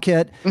drum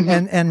kit,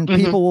 and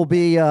people will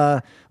be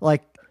name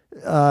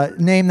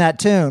that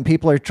tune.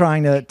 People are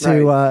trying to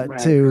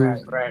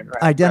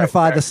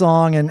identify the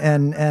song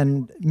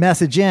and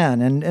message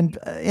in, and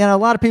a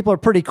lot of people are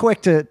pretty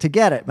quick to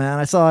get it, man.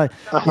 I saw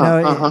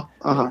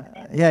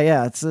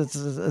it's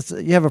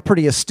you have a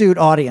pretty astute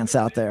audience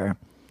out there.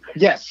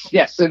 Yes,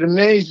 it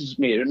amazes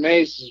me.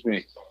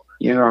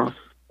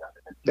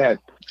 That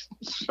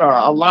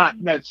a lot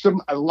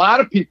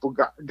of people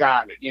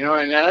got it,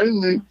 and I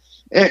didn't.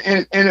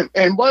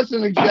 and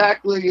wasn't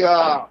exactly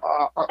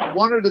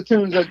one of the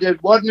tunes I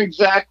did wasn't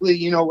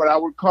exactly what I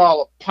would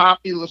call a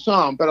popular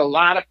song, but a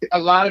lot of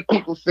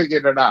people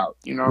figured it out,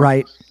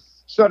 Right.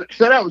 So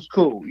that was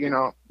cool,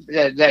 that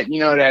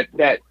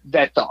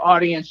the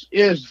audience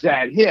is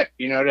that hip,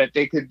 that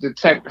they could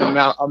detect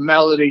a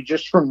melody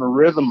just from the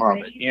rhythm of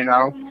it,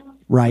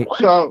 Right.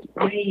 So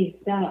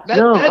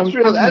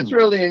that's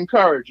really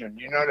encouraging,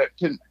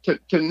 that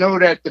to know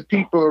that the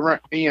people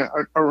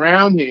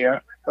around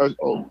here are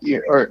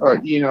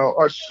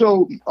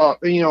so are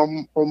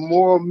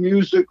more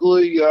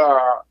musically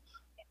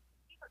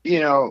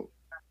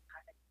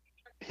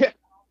hip,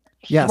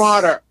 Yes.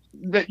 smarter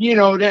than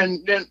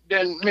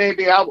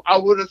maybe I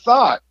would have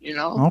thought,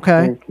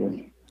 Okay.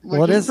 Which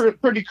Well, it is is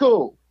pretty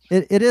cool.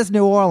 It is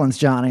New Orleans,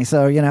 Johnny.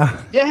 So Yeah.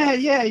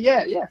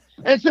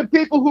 And some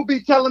people who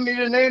be telling me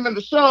the name of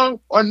the song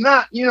are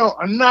not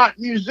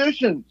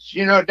musicians.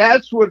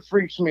 That's what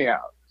freaks me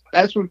out.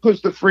 That's what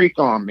puts the freak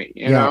on me.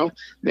 You know,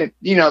 that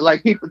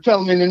like people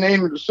telling me the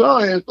name of the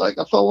song is like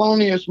a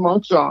Thelonious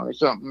Monk song or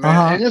something, man.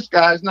 Uh-huh. And this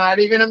guy's not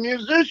even a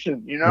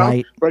musician,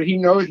 Right. but he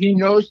knows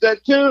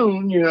that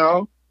tune.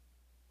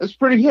 It's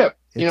pretty hip.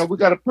 We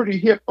got a pretty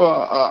hip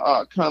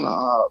kind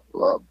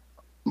of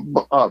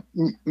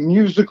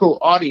musical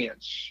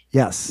audience.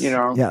 yes.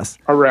 Yes.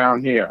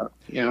 Around here.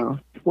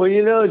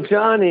 Well,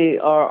 Johnny,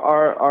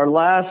 our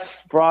last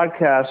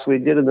broadcast we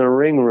did in the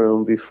Ring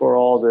Room before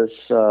all this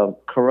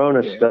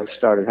Corona stuff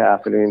started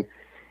happening,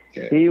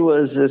 he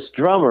was this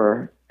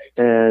drummer,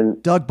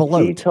 and Doug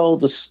Belote. he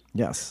told us.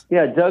 Yes.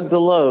 Yeah, Doug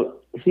Belote.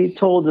 He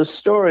told the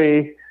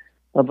story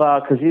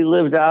about, because he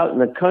lived out in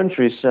the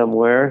country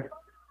somewhere,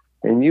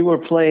 and you were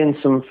playing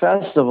some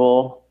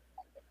festival,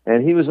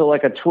 and he was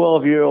like a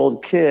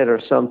 12-year-old kid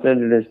or something,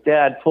 and his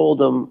dad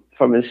pulled him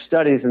from his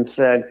studies and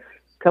said,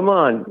 "Come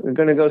on, we're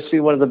going to go see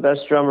one of the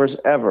best drummers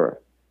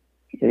ever."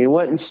 And he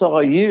went and saw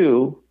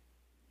you,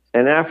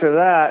 and after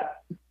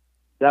that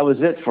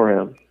was it for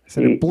him.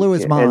 So it blew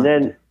his mind. And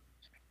then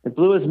it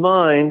blew his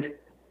mind,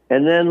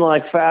 and then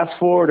fast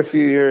forward a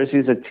few years,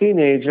 he's a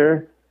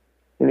teenager,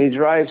 and he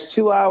drives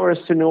 2 hours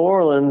to New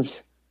Orleans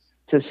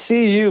to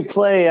see you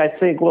play. I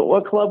think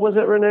what club was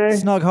it, Renee?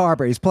 Snug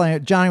Harbor.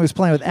 Johnny was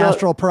playing with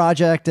Astral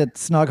Project at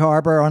Snug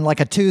Harbor on like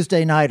a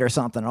Tuesday night or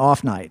something,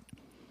 off night.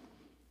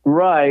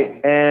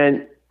 Right,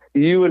 and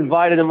you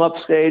invited him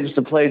upstage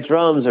to play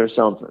drums or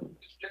something.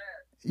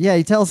 Yeah,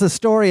 he tells this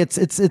story.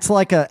 It's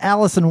like a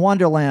Alice in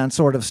Wonderland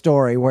sort of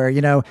story where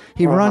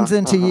he runs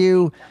into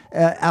you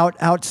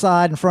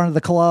outside in front of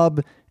the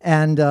club,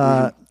 and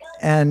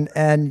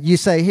you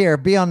say, "Here,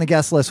 be on the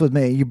guest list with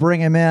me." You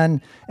bring him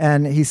in,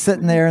 and he's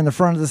sitting there in the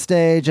front of the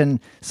stage, and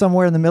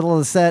somewhere in the middle of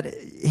the set,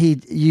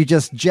 you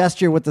just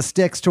gesture with the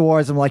sticks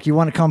towards him like you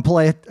want to come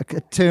play a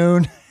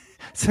tune.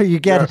 So you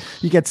get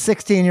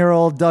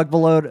 16-year-old Doug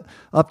Belote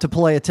up to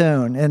play a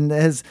tune, and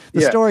the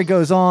story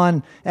goes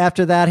on.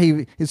 After that,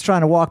 he's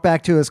trying to walk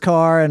back to his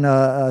car, and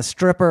a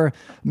stripper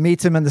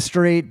meets him in the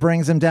street,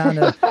 brings him down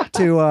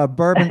to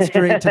Bourbon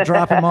Street to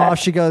drop him off.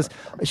 She goes.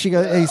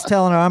 He's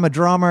telling her, "I'm a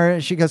drummer."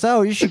 She goes,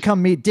 "Oh, you should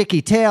come meet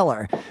Dickie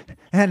Taylor,"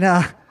 and.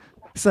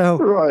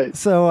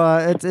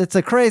 It's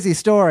a crazy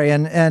story,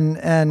 and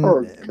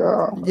Oh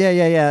God.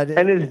 Yeah.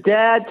 And his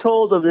dad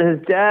told him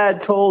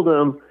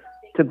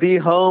to be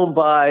home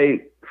by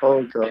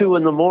 2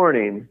 in the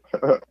morning.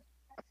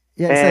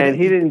 Yeah,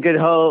 he didn't get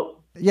home.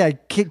 Yeah,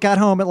 got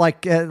home at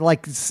like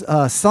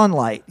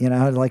sunlight,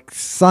 like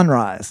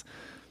sunrise.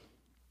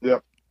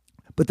 Yep.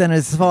 But then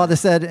his father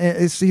said,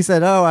 he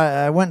said, "Oh,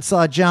 I went and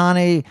saw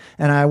Johnny,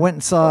 and I went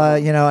and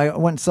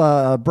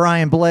saw,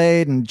 Brian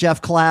Blade and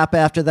Jeff Clapp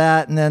after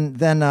that, and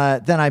then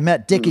I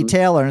met Dickie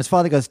Taylor." And his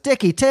father goes,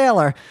 "Dickie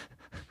Taylor."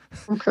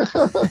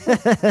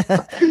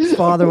 His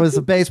father was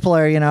a bass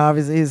player,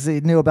 obviously he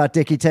knew about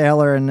Dickie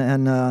Taylor,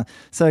 and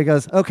so he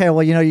goes, "Okay,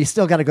 well, you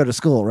still got to go to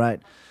school, right?"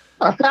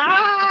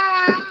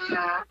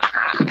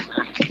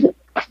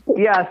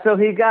 Yeah, so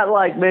he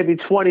got maybe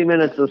 20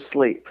 minutes of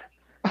sleep.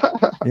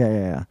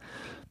 Yeah.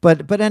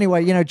 But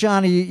anyway,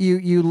 Johnny,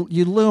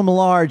 you loom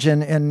large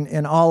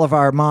in all of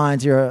our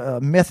minds. You're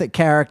a mythic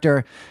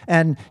character,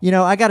 and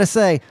I got to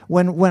say,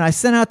 when I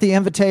sent out the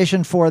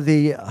invitation for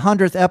the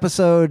 100th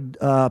episode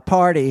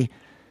party,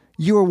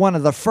 you were one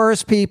of the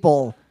first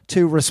people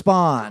to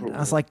respond. I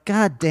was like,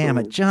 "God damn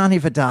it, Johnny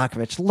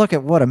Vodakovich! Look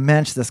at what a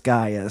mensch this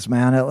guy is,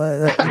 man!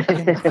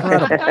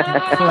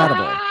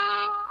 Incredible."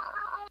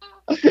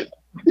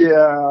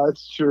 Yeah,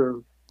 it's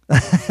true.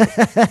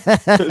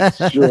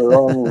 It's true.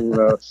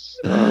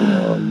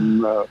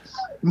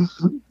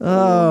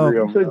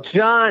 Oh, so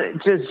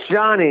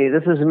Johnny,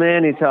 this is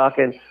Manny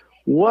talking.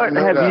 What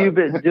have you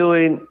been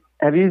doing?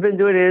 Have you been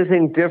doing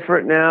anything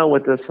different now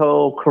with this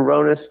whole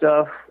Corona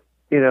stuff?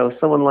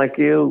 Someone like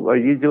you, are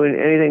you doing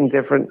anything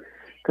different?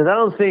 Because I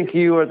don't think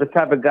you are the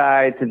type of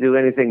guy to do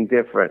anything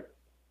different.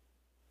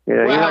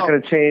 You're not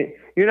going to change.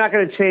 You're not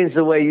going to change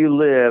the way you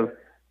live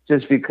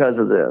just because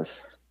of this.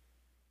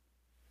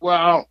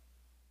 Well,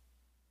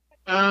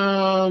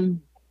 to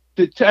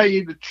tell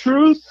you the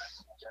truth,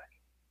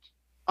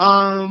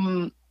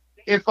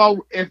 if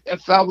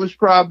I was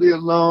probably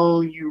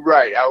alone, you're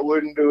right. I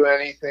wouldn't do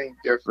anything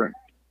different.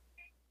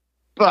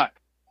 But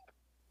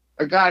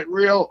I got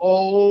real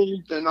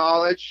old and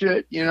all that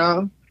shit, you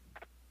know.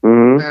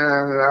 Mm-hmm.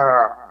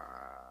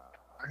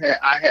 And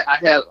I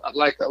had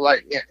like at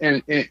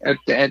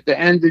the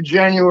end of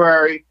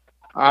January,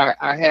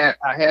 I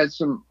had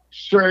some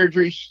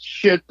surgery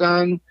shit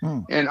done,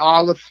 and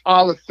all of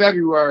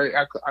February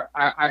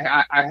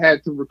I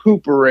had to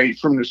recuperate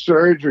from the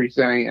surgery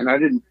thing, and I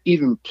didn't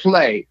even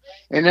play.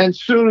 And then as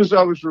soon as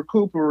I was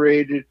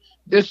recuperated,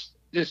 this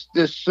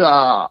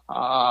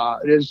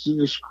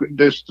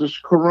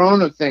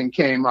Corona thing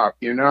came up,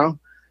 you know.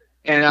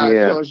 And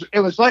so it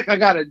was like I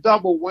got a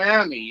double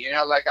whammy, you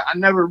know, like I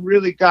never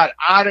really got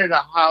out of the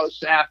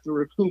house after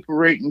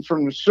recuperating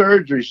from the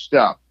surgery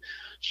stuff.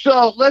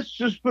 So let's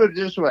just put it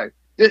this way.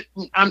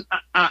 I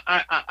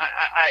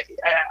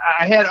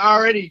had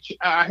already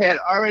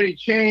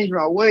changed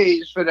my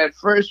ways for that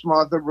first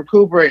month of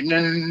recuperating,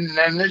 and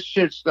then this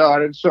shit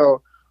started.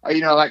 So,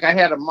 you know, like I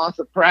had a month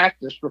of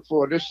practice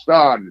before this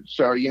started.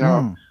 So, you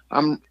know,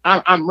 I'm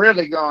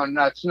really going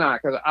nuts now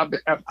because I've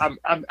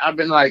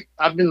been like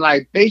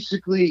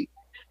basically,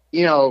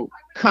 you know,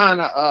 kind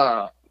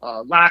of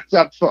locked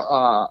up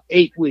for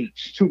 8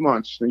 weeks, 2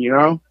 months, you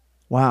know.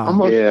 Wow.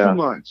 Almost 2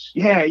 months.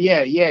 Yeah.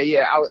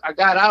 I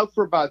got out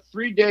for about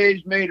 3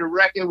 days, made a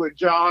record with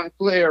John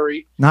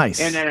Cleary. Nice.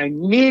 And then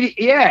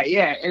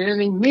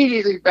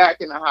immediately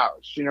back in the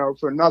house, you know,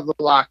 for another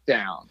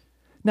lockdown.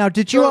 Now,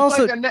 did you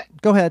also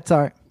go ahead?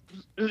 Sorry.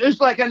 It's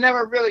like I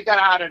never really got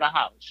out of the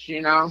house,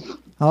 you know.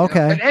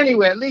 Okay. But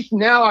anyway, at least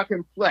now I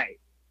can play.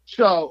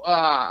 So,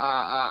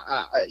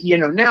 you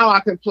know, now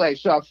I can play.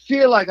 So I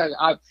feel like I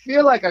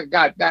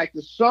got back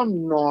to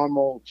some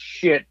normal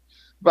shit.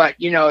 But,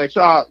 you know, it's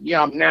all, you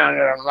know, now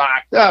that I'm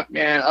locked up,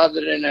 man, other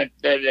than that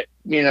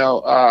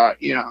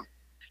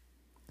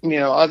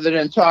other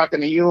than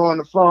talking to you on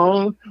the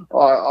phone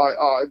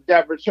or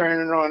Deborah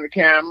turning on the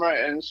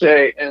camera and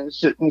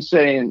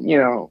saying, you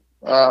know,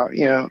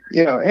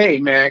 hey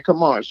man,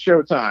 come on, it's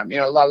showtime, you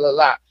know, la la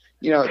la.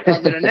 You know,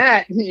 other than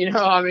that, you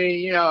know, I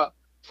mean, you know,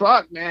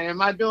 fuck man, am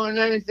I doing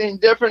anything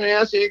different to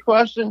answer your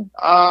question?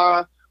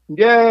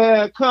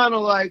 Yeah, kind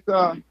of like,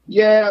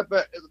 yeah,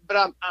 but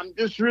I'm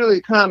just really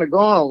kind of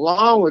going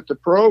along with the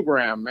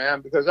program,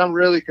 man, because I'm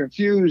really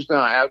confused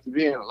now after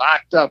being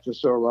locked up for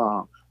so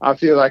long. I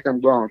feel like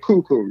I'm going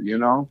cuckoo, you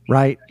know?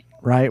 Right.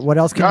 What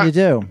else can you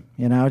do?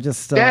 You know,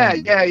 just yeah.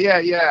 I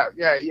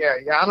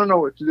don't know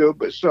what to do,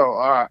 but so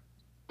I'm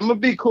gonna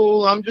be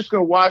cool. I'm just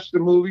gonna watch the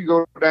movie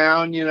go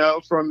down, you know,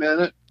 for a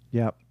minute.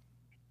 Yep.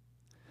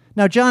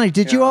 Now, Johnny,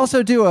 did you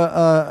also do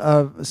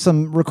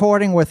some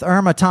recording with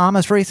Irma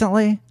Thomas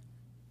recently?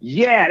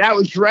 Yeah, that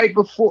was right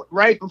before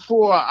I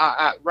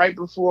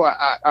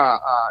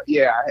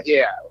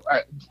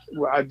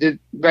did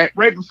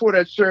right before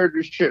that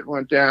surgery shit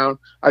went down.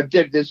 I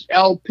did this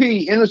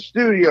LP in a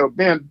studio,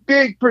 man,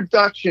 big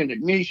production at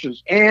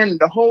Misha's, and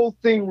the whole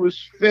thing was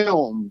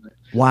filmed.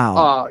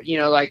 Wow. You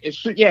know, like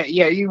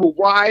you were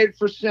wired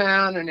for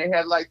sound, and they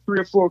had like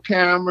 3 or 4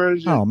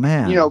 cameras. And, oh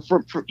man. You know,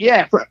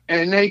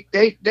 and they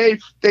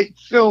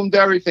filmed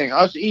everything.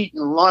 Us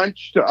eating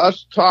lunch, to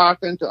us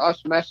talking, to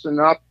us messing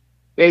up.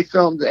 They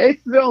filmed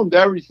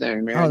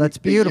everything, man. Oh, that's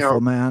beautiful, you know,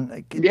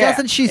 man. Yeah.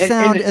 Doesn't she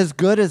sound as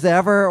good as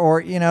ever?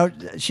 Or, you know,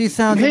 she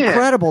sounds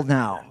incredible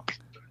now.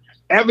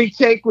 Every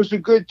take was a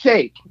good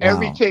take. Wow.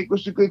 Every take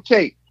was a good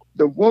take.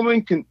 The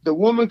woman can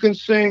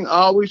sing,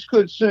 always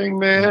could sing,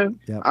 man.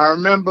 Yep. I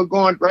remember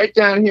going right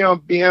down here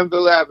on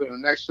Bienville Avenue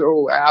next to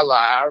Old Ally.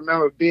 I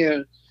remember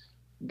being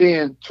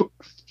 12,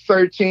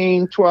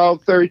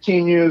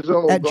 13 years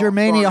old. At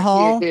Germania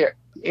Hall?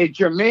 At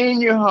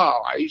Germania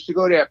Hall. I used to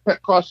go there.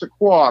 It cost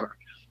 $0.25.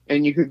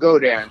 And you could go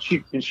there, and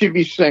she'd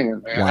be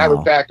singing, man. Wow. That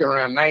was back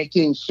around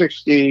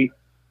 61,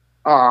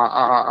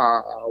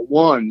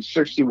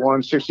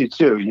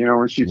 62, you know,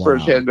 when she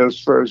first had those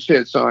first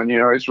hits on, you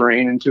know, It's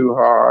Raining Too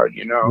Hard,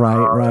 you know.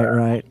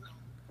 Right.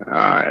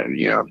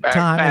 You know,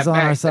 time is on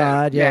our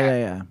side.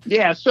 Yeah.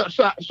 Yeah, so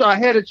I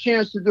had a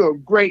chance to do a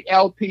great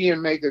LP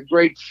and make a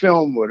great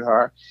film with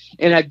her.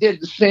 And I did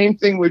the same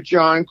thing with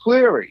John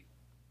Cleary.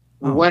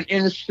 We went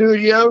in the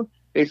studio.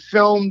 They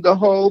filmed the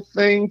whole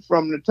thing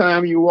from the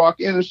time you walk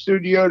in the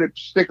studio. They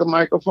stick a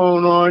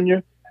microphone on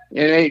you,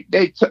 and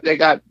they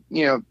got,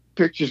 you know,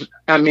 pictures.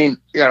 I mean,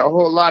 you got a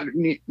whole lot of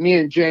me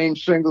and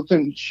James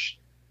Singleton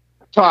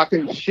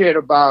talking shit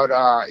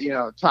about, you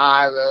know,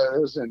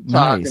 Tyler's and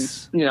talking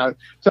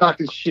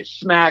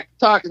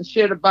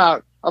shit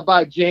about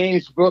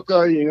James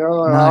Booker, you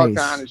know, and all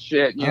kind of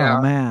shit. You know?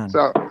 Man.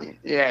 So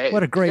yeah,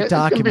 what a great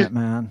document,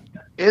 man.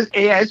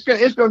 It's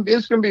gonna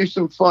be a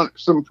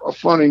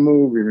funny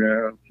movie,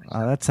 man.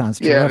 Oh, that sounds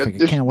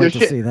terrific. I can't wait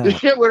to see that. The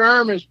shit with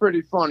Irma is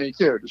pretty funny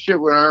too. We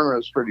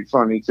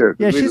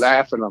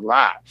laughing a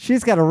lot.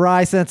 She's got a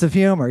wry sense of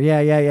humor.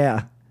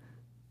 Yeah.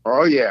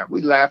 Oh yeah,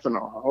 we laughing a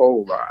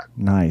whole lot.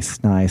 Nice.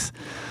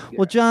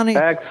 Well, Johnny,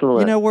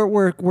 Excellent. You know,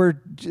 we're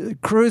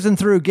cruising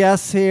through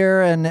guests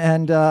here,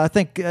 and I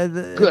think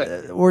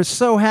we're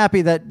so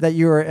happy that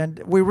you're, and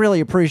we really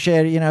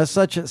appreciate it. You know,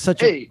 such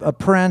a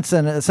prince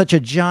and such a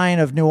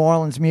giant of New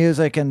Orleans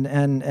music, and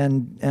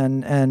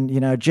you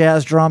know,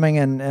 jazz drumming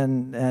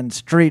and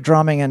street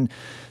drumming, and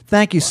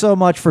thank you so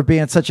much for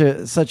being such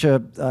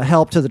a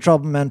help to the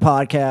Trouble Men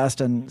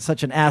podcast and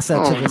such an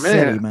asset to the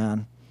city,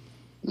 man.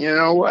 You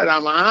know what?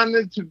 I'm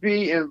honored to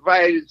be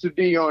invited to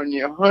be on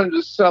your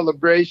 100th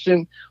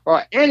celebration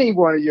or any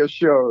one of your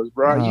shows,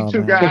 bro. Oh, you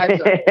two guys,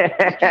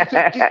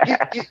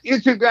 you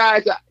two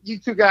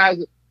guys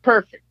are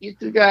perfect. You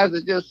two guys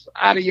are just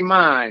out of your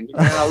mind,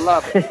 man. I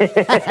love it.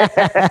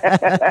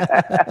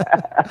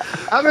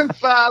 I've been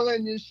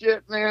following your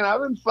shit, man.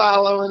 I've been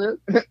following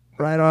it.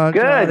 Right on.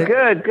 Good.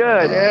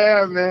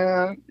 Yeah,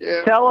 man.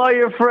 Yeah. Tell all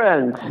your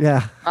friends.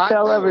 Yeah.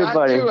 Tell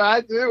everybody. I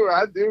do.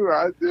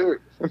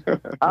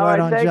 All Right right,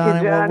 on, thank Johnny.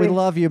 you, Johnny. Well, we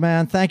love you,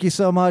 man. Thank you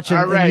so much, and,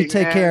 All right, and you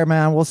take man. care,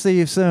 man. We'll see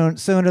you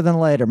sooner than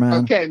later,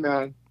 man. Okay,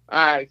 man.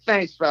 All right.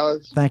 Thanks,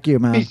 fellas. Thank you,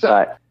 man. Peace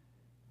out. Bye.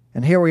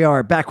 And here we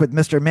are, back with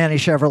Mr. Manny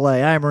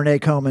Chevrolet. I'm Renee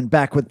Coman,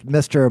 back with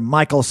Mr.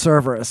 Michael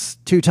Cerveris,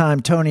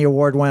 two-time Tony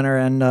Award winner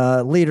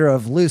and leader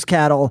of Loose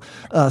Cattle,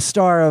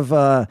 star of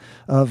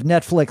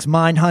Netflix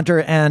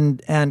Mindhunter,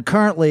 and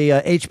currently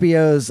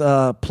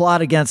HBO's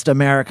Plot Against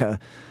America,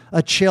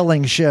 a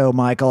chilling show,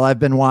 Michael. I've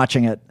been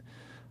watching it.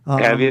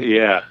 Have you?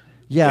 Yeah.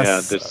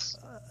 Yes.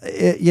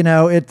 You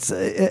know, it's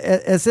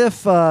as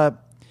if,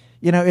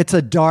 you know, it's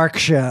a dark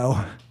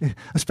show,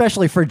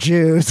 especially for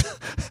Jews.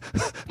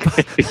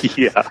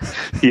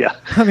 Yeah.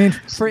 I mean,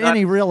 for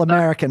any real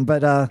American,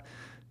 but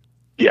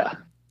yeah,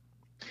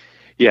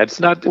 it's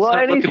not. Well,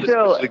 not any looking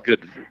show- especially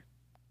good.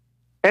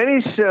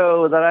 Any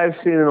show that I've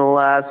seen in the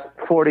last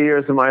 40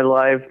 years of my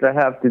life that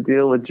have to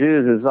deal with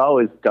Jews is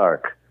always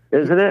dark,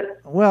 isn't it?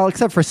 well,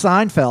 except for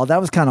Seinfeld, that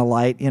was kind of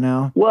light, you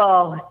know.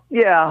 Well,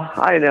 yeah,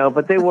 I know,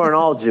 but they weren't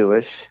all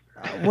Jewish.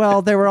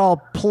 Well, they were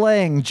all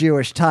playing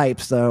Jewish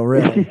types, though,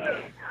 really.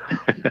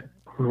 But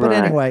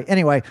Right.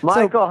 anyway.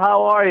 Michael,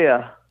 how are you?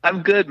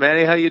 I'm good,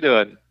 Manny. How you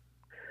doing?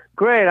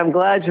 Great. I'm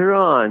glad you're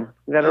on.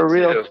 You got a Me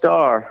real too.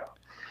 star.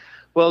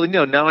 Well, you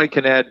know, now I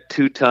can add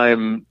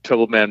 2-time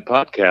Trouble Man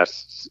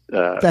podcasts.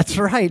 That's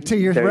right, to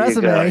your There you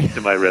resume.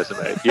 to my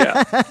resume.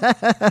 Yeah.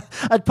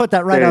 I'd put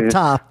that right There up you go.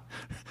 top,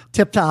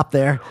 tip top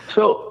there.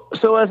 So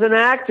as an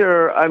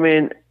actor, I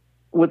mean,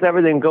 with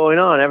everything going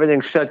on,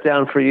 everything's shut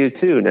down for you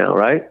too now,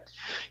 right?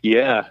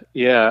 Yeah.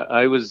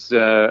 I was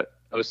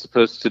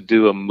supposed to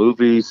do a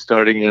movie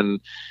starting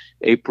in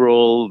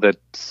April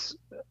that's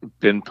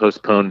been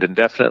postponed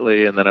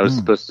indefinitely, and then I was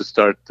supposed to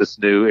start this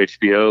new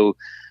HBO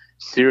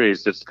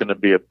series that's going to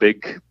be a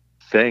big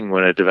thing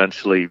when it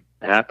eventually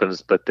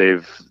happens. But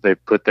they've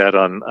put that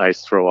on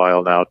ice for a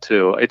while now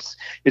too. It's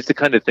the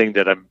kind of thing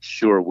that I'm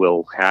sure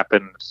will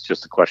happen. It's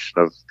just a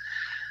question of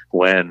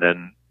when,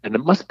 and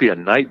it must be a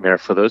nightmare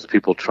for those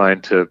people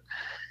trying to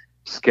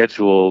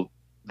schedule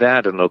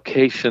that and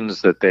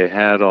locations that they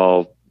had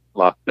all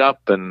locked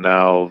up, and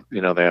now,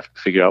 you know, they have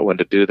to figure out when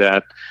to do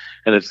that.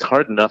 And it's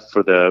hard enough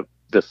for the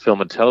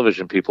film and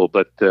television people,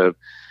 but the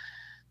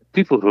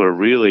people who are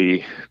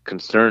really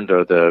concerned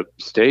are the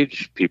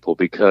stage people,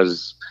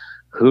 because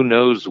who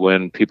knows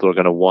when people are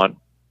going to want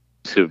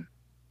to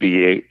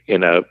be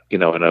in a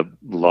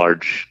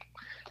large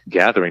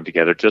gathering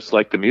together, just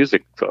like the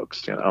music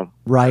folks, you know.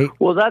 Right.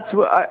 Well, that's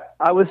what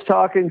I was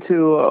talking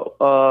to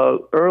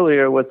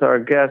earlier with our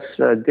guest,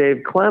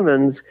 Dave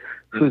Clemens,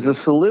 who's a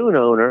saloon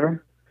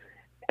owner.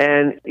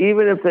 And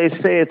even if they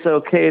say it's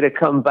okay to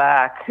come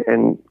back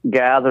and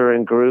gather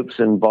in groups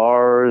in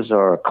bars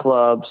or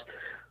clubs,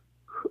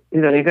 you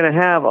know, you're going to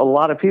have a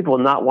lot of people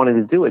not wanting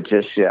to do it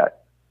just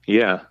yet.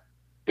 Yeah.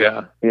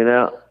 You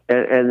know,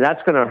 and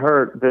that's going to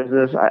hurt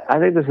business. I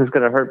think this is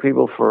going to hurt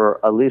people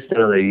for at least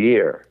another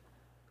year.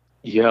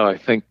 Yeah, I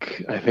think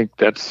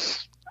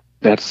that's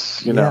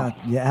you know,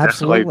 yeah, that's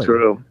quite absolutely.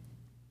 true.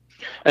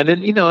 And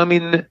then, you know, I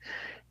mean,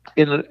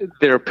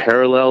 there are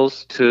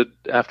parallels to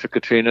after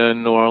Katrina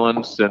in New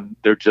Orleans, and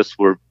there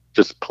were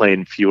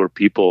plain fewer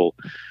people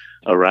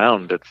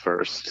around at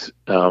first.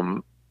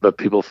 But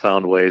people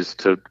found ways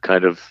to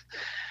kind of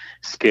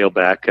scale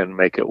back and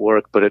make it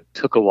work. But it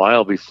took a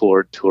while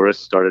before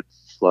tourists started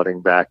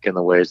flooding back in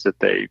the ways that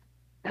they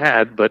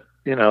had. But,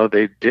 you know,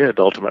 they did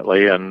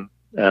ultimately, and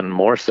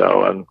more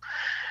so. And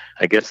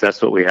I guess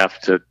that's what we have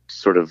to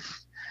sort of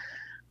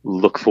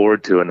look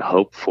forward to and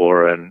hope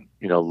for, and,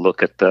 you know,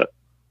 look at the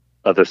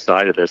other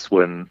side of this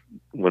when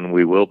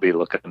we will be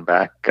looking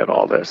back at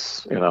all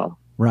this, you know.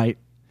 Right.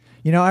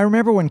 You know, I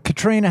remember when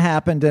Katrina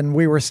happened and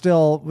we were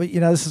still, you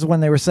know, this is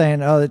when they were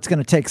saying, oh, it's going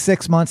to take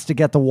 6 months to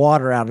get the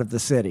water out of the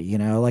city, you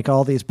know, like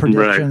all these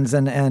predictions.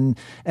 Right.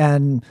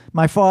 And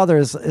my father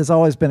has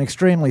always been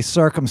extremely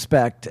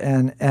circumspect.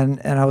 And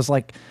I was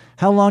like,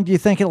 how long do you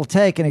think it'll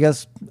take? And he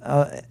goes,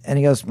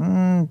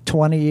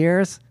 20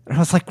 years. And I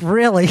was like,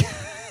 really?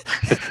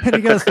 And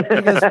he goes,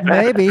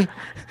 maybe.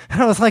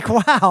 And I was like,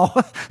 wow,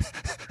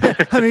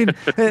 I mean,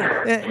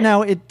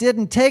 now it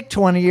didn't take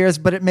 20 years,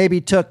 but it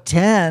maybe took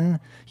 10.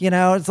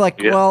 It's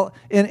like, well,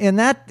 in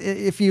that,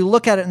 if you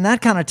look at it in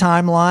that kind of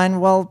timeline,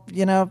 well,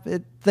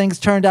 things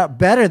turned out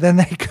better than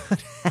they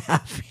could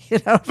have.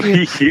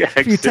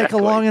 If you take a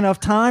long enough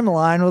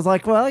timeline, it was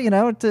like, well,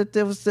 it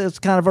was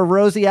kind of a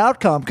rosy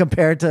outcome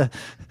compared to,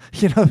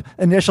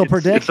 initial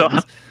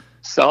predictions.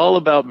 It's all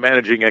about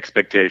managing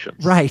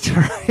expectations. Right.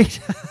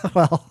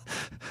 Well,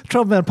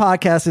 Troubleman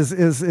Podcast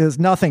is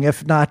nothing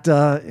if not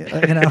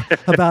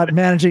about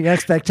managing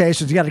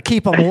expectations. You got to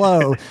keep them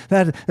low.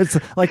 That it's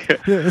like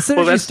as soon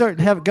as you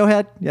start go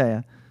ahead.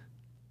 Yeah.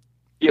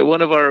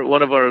 One of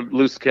our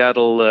loose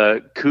cattle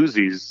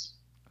koozies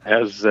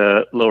has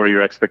lower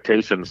your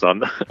expectations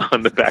on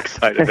the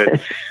backside of it,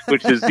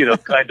 which is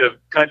kind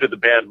of the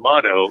band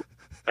motto.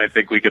 I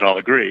think we can all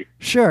agree.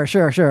 Sure.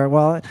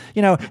 Well,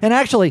 and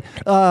actually,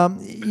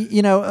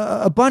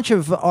 a bunch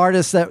of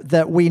artists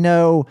that we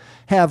know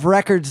have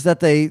records that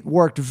they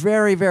worked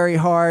very, very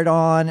hard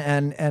on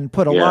and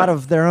put a lot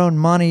of their own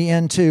money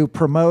into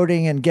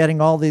promoting and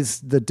getting all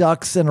the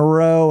ducks in a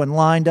row and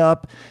lined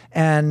up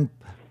and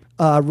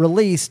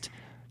released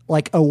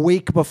like a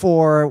week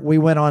before we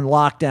went on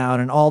lockdown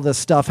and all this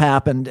stuff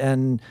happened.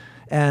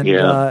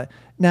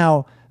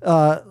 Now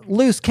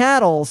Loose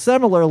Cattle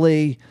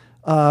similarly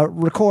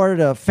recorded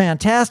a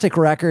fantastic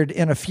record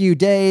in a few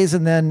days,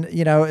 and then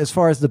as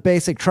far as the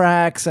basic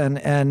tracks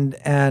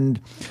and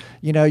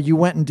you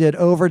went and did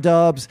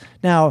overdubs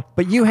now,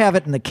 but you have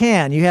it in the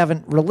can, you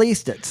haven't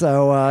released it,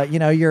 so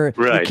you're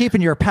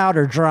keeping your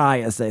powder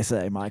dry, as they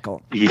say,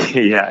 Michael.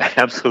 Yeah,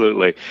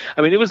 absolutely.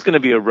 I mean, it was going to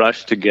be a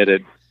rush to get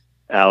it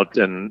out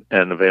and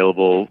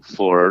available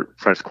for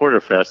French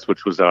Quarter Fest,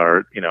 which was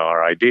our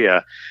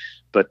idea,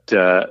 but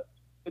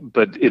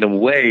in a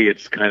way,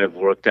 it's kind of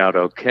worked out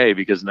okay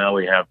because now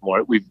we have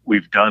more.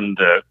 We've done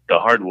the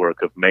hard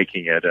work of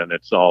making it, and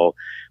it's all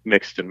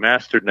mixed and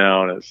mastered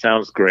now, and it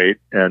sounds great.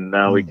 And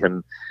now we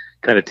can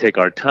kind of take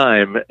our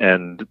time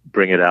and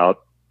bring it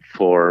out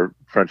for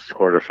French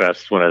Quarter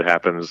Fest when it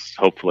happens,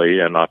 hopefully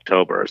in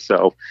October.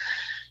 So,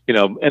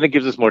 and it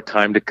gives us more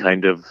time to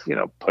kind of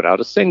put out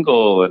a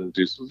single and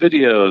do some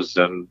videos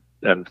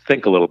and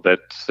think a little bit.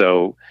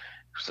 So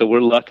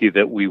we're lucky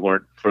that we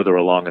weren't further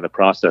along in the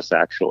process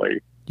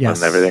actually.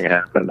 Yes. When everything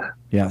happened.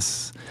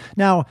 Yes.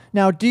 Now,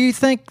 do you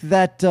think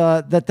that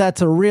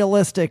that's a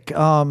realistic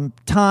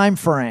time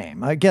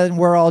frame? Again,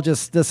 we're all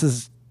this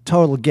is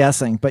total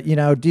guessing, but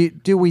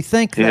do we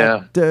think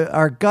that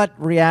our gut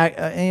react?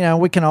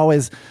 We can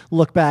always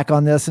look back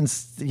on this, and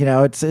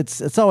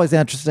it's always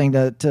interesting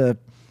to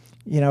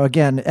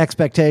again,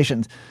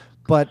 expectations.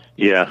 But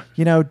do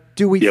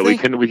we? Yeah,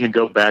 think, we can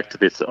go back to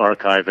this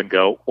archive and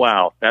go,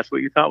 wow, that's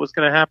what you thought was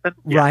going to happen.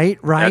 Right.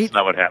 That's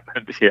not what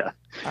happened. Yeah.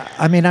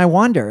 I mean, I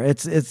wonder.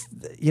 It's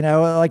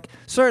like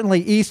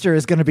certainly Easter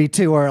is going to be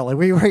too early.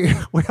 We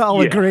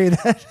all agree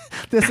that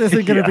this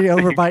isn't going to be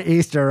over by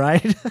Easter,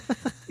 right?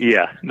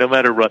 Yeah. No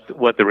matter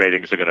what the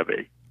ratings are going to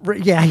be.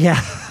 Yeah.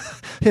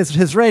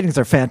 His ratings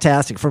are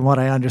fantastic, from what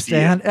I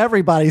understand. Yeah.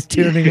 Everybody's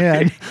tuning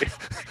in.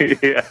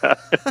 Yeah.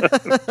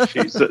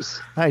 Jesus.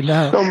 I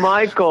know. So,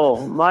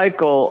 Michael,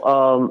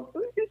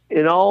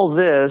 in all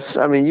this,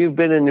 I mean, you've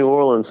been in New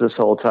Orleans this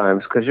whole time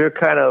because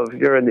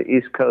you're in the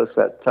East Coast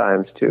at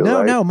times too.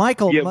 No,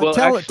 Michael. Yeah, well,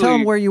 tell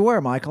them where you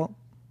were, Michael.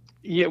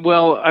 Yeah,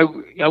 well,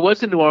 I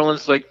was in New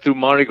Orleans like through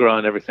Mardi Gras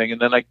and everything,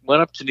 and then I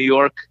went up to New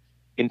York,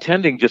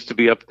 intending just to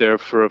be up there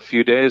for a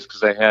few days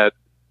because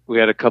we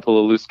had a couple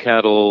of Loose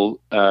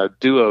Cattle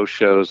duo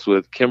shows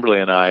with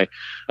Kimberly and I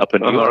up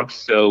in New York.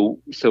 So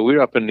we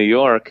were up in New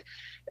York,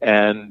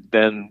 and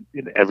then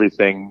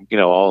everything,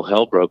 all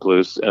hell broke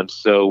loose, and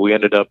so we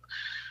ended up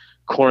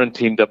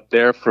quarantined up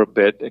there for a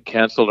bit,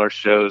 canceled our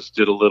shows,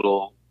 did a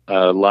little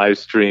live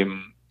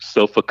stream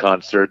sofa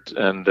concert,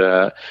 and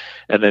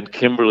then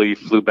Kimberly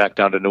flew back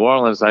down to New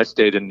Orleans. I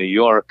stayed in New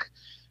York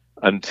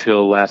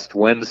until last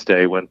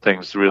Wednesday when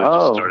things really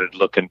just started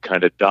looking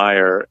kind of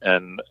dire.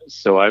 And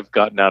so I've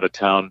gotten out of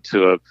town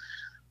to a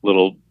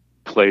little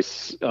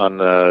place on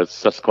the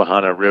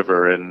Susquehanna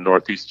River in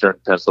northeastern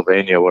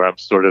Pennsylvania where I'm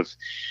sort of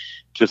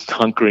just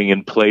hunkering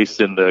in place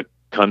in the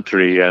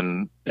country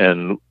and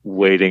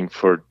waiting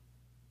for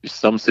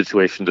some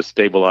situation to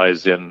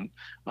stabilize in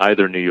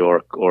either New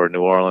York or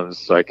New Orleans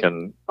so I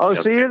can... Oh,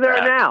 so you're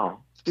there now?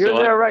 You're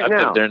there right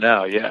now. I'm there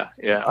now. Yeah.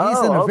 He's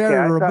in a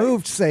very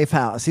removed safe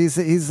house.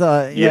 He's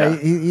up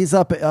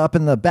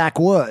in the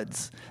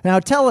backwoods. Now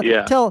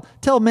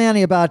tell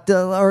Manny about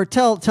or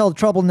tell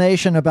Trouble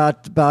Nation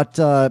about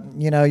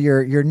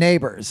your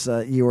neighbors.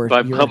 My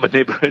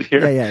neighborhood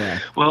here. Yeah.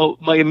 Well,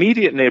 my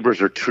immediate neighbors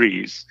are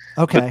trees.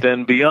 Okay. But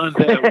then beyond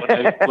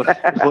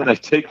that, when I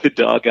take the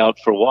dog out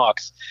for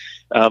walks,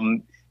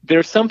 there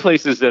are some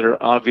places that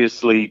are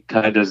obviously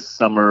kind of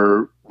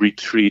summer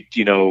retreat,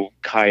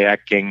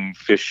 kayaking,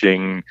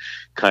 fishing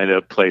kind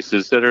of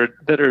places that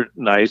are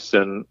nice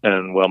and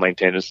well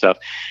maintained and stuff.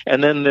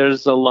 And then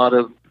there's a lot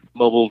of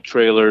mobile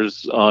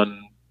trailers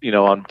on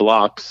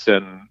blocks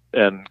and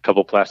a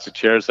couple plastic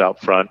chairs out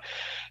front,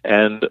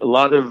 and a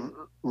lot of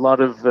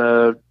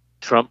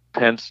Trump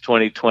Pence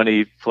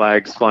 2020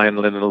 flags flying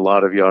in a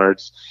lot of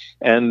yards.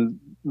 And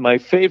my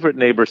favorite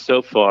neighbor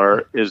so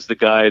far is the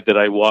guy that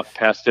I walk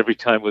past every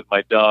time with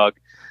my dog,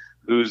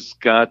 who's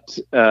got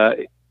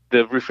the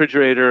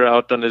refrigerator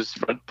out on his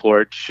front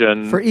porch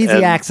for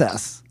easy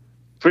access.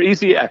 For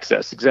easy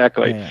access,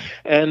 exactly.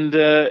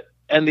 Yeah.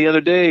 And the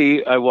other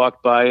day I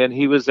walked by and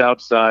he was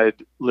outside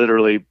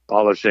literally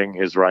polishing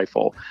his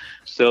rifle.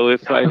 So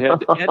if I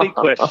had any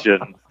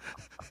question,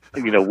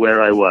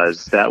 where I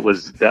was, that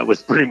was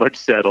pretty much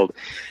settled.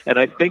 And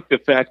I think the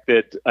fact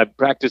that I'm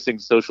practicing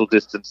social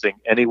distancing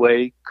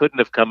anyway couldn't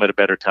have come at a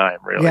better time,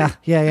 really.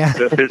 Yeah.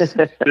 So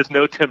there's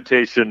no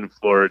temptation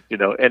for,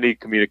 any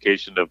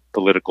communication of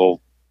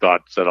political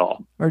thoughts at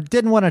all. Or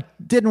didn't want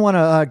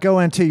to go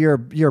into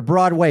your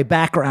Broadway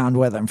background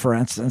with him, for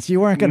instance. You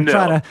weren't going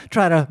to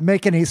try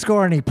to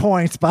score any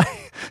points by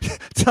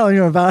telling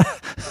you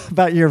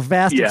about your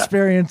vast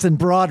experience in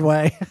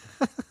Broadway.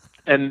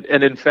 And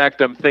in fact,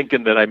 I'm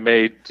thinking that I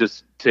may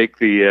just take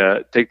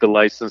the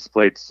license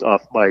plates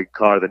off my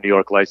car, the New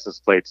York license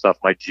plates off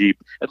my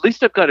Jeep. At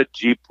least I've got a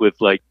Jeep with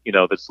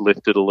that's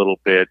lifted a little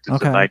bit.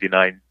 It's a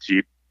 99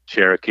 Jeep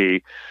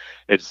Cherokee.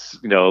 It's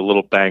a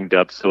little banged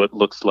up, so it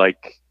looks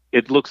like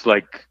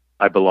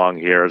I belong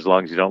here as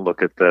long as you don't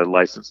look at the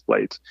license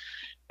plates.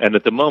 And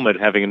at the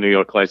moment, having a New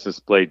York license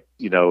plate,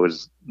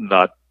 is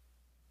not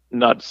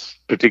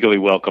particularly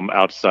welcome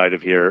outside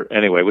of here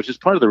anyway, which is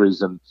part of the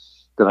reason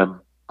that I'm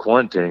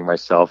quarantining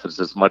myself, is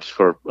as much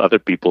for other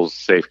people's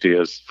safety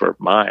as for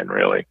mine,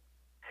 really.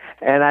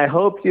 And I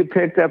hope you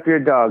picked up your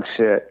dog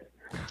shit.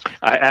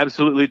 I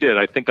absolutely did.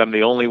 I think I'm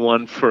the only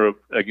one for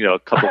a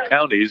couple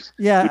counties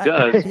who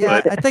does.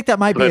 Yeah, I think that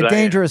might be a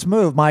dangerous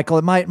move, Michael.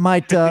 It might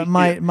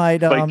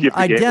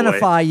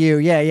identify you.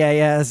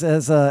 As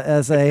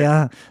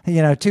a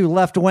too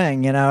left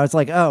wing. It's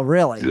like, oh,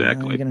 really?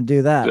 Exactly. You're going to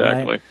do that,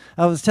 exactly. Right?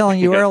 I was telling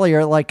you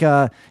earlier,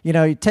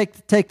 you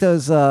take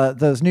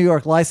those New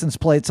York license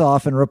plates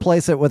off and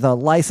replace it with a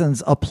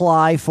license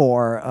apply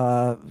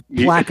for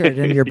placard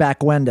in your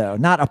back window.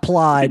 Not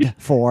applied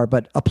for,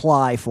 but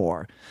apply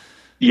for.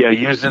 Yeah,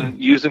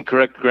 using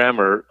correct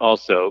grammar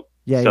also.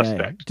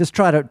 Suspect. Just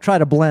try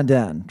to blend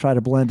in. Try to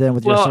blend in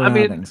with your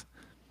surroundings.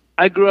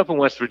 I grew up in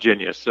West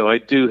Virginia, so I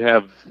do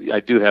have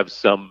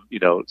some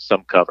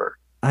some cover.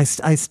 I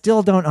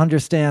still don't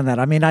understand that.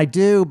 I mean, I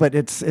do, but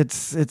it's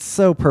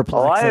so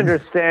perplexing. Oh, I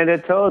understand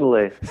it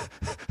totally.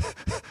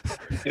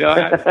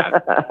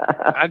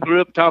 I grew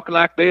up talking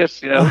like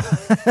this. What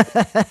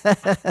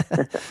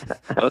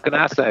can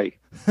I say?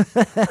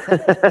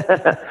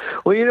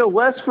 Well,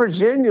 West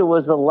Virginia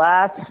was the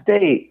last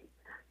state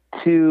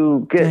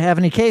to have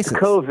any cases.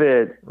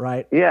 COVID,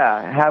 right?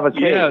 Yeah, have a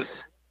case.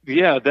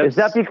 Yeah. Is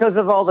that because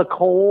of all the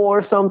coal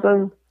or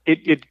something?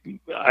 It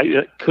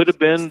could have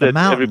been that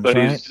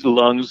everybody's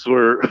lungs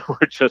were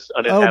just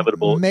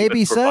uninhabitable.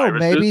 Maybe so.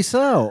 Maybe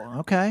so.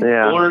 Okay.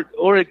 Yeah.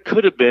 Or it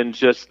could have been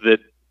just that,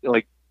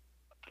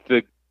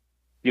 the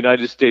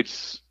United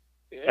States,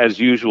 as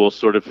usual,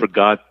 sort of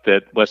forgot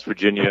that West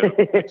Virginia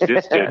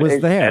existed. Was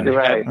there,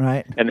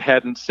 right? And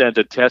hadn't sent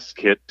a test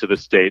kit to the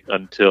state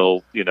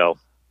until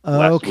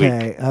last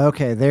week.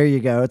 Okay, there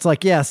you go. It's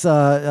like, yes,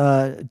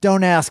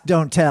 don't ask,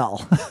 don't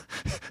tell.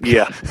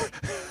 Yeah.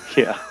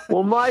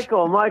 Well,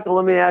 Michael,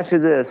 let me ask you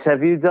this: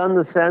 have you done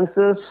the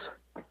census?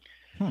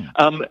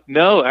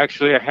 No,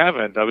 actually, I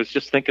haven't. I was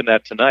just thinking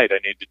that tonight. I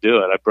need to do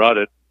it. I brought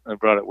it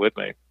with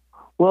me.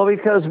 Well,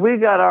 because we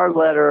got our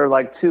letter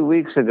like 3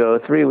 weeks ago,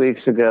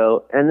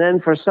 and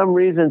then for some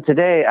reason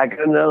today I got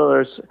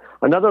another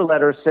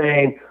letter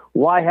saying,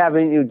 "Why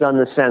haven't you done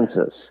the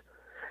census?"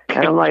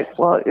 And I'm like,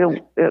 well,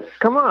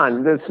 come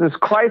on, there's this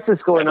crisis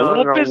going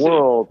on in our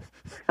world.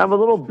 I'm a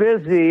little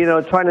busy,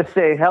 trying to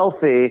stay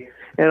healthy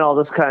and all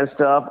this kind of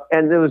stuff.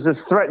 And there was this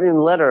threatening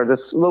letter, this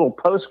little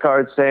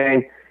postcard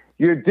saying,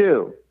 "You're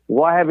due.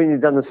 Why haven't you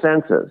done the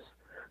census?"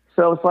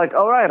 So it's like,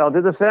 all right, I'll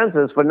do the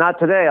census, but not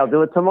today. I'll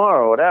do it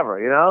tomorrow or whatever,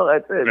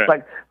 It's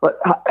like,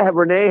 but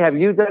Renee, have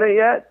you done it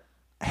yet?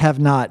 Have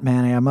not,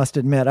 Manny. I must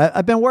admit,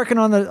 I've been working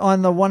on the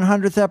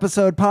 100th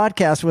episode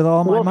podcast with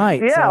all my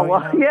might. Yeah, so,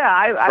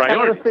 I have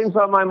other things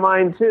on my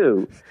mind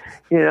too.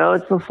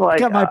 It's just like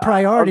got my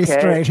priorities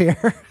straight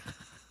here.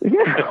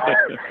 Yeah.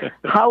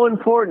 How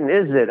important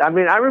is it? I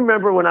mean, I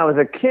remember when I was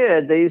a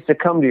kid, they used to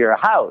come to your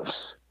house.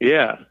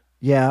 Yeah.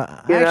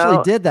 Yeah, I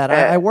actually did that.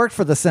 I worked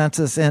for the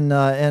census in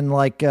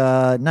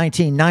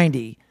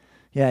 1990.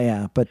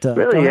 Yeah. But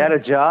really, you had a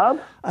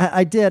job?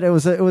 I did. It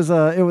was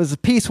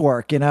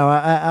piecework.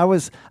 I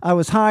was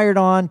hired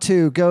on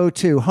to go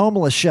to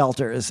homeless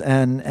shelters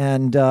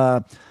and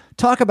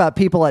talk about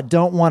people that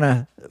don't want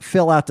to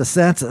fill out the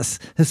census.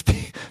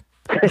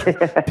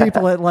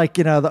 People at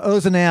the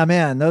Ozanam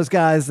Inn, those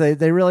guys,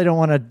 they really don't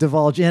want to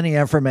divulge any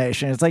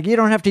information. It's like, you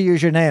don't have to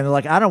use your name. They're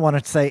like, I don't want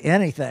to say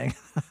anything.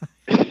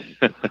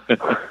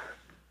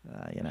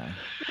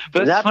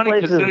 But that funny,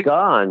 place is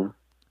gone.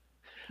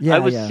 I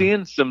was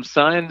seeing some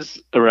signs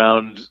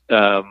around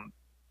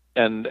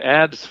and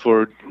ads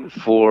for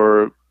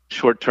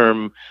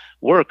short-term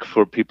work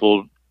for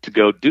people to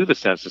go do the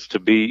census, to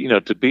be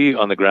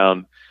on the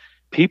ground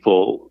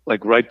people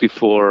like right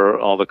before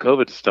all the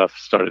COVID stuff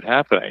started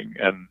happening.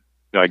 And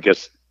I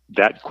guess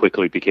that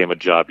quickly became a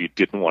job you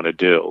didn't want to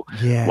do.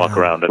 Yeah. Walk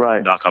around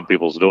and knock on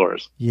people's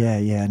doors.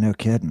 Yeah. No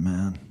kidding,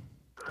 man.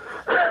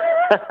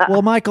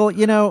 Well, Michael,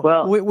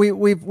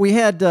 we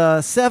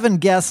had 7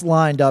 guests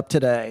lined up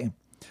today.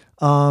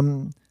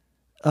 2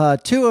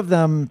 of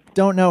them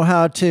don't know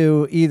how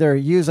to either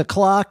use a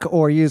clock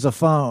or use a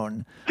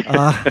phone.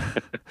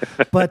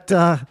 But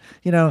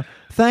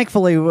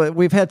thankfully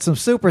we've had some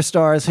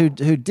superstars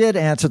who did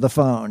answer the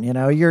phone.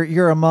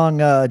 You're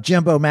among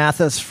Jimbo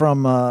Mathis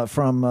from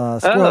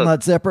Squirrel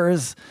Nut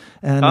Zippers,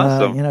 and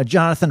awesome.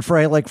 Jonathan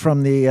Freilich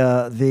from the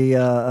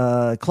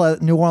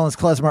New Orleans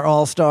Klezmer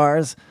All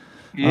Stars.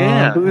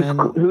 Yeah,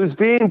 who's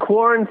being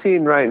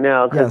quarantined right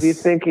now because you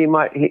think he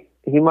might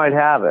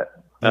have it.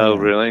 Oh,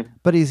 really?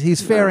 But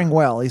he's faring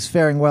well. He's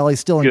faring well. He's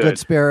still in good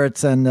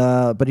spirits, and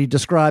but he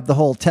described the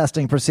whole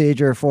testing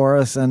procedure for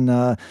us. And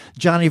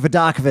Johnny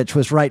Vodakovich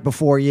was right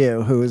before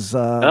you, who's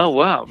oh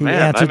wow, he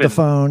man! answered the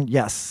phone.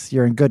 Yes,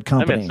 you're in good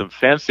company. I'm in some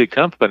fancy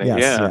company.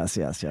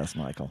 Yes,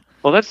 Michael.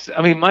 Well,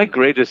 my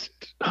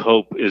greatest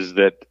hope is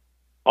that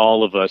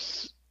all of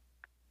us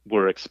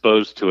were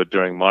exposed to it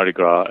during Mardi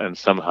Gras and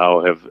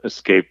somehow have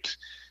escaped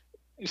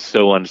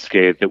so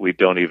unscathed that we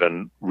don't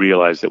even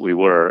realize that we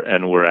were,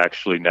 and we're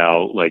actually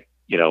now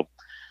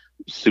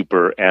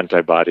super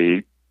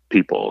antibody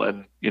people,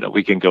 and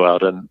we can go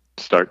out and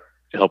start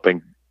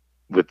helping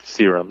with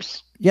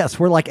serums. Yes,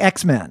 we're like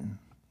X-Men.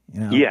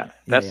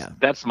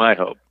 That's my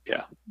hope.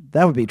 Yeah,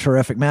 that would be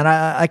terrific, man.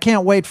 I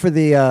can't wait for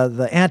the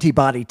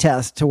antibody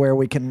test to where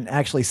we can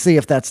actually see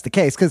if that's the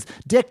case, because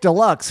Dick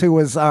Deluxe, who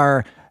was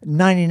our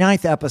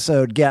 99th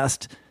episode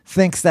guest,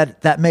 thinks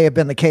that may have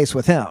been the case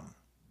with him.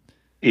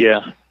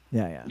 Yeah.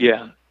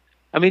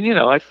 I mean,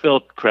 I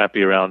felt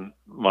crappy around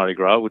Mardi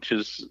Gras, which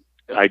is,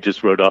 I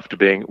just wrote off to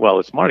being,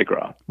 it's Mardi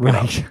Gras.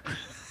 Right.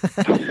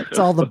 It's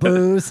all the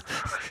booze.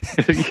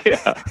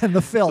 Yeah. And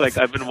the filth. Like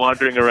I've been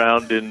wandering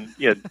around in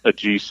a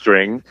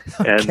G-string.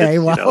 And okay,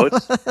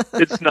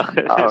 it's not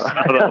always.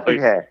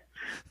 Okay.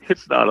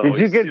 It's not always.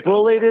 Did you get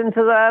bullied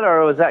into that,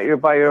 or was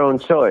that by your own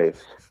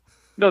choice?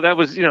 No,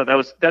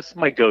 that's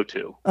my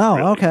go-to. Oh,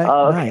 really. Okay.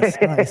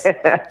 Nice.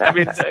 I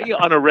mean,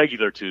 on a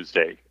regular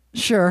Tuesday.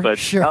 Sure.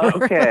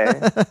 Okay.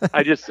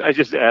 I just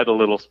add a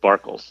little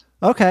sparkles.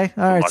 Okay.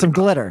 All right. Some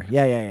glitter.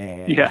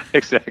 Yeah. Yeah,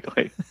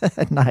 exactly.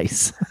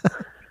 Nice.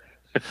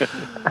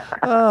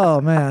 Oh,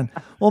 man.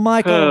 Well,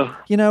 Michael,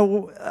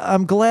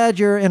 I'm glad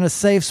you're in a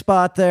safe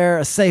spot there,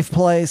 a safe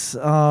place.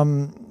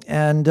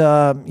 And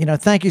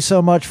thank you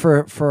so much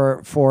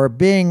for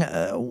being,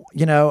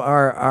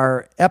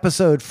 our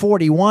episode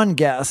 41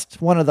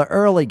 guest, one of the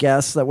early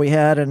guests that we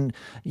had. And,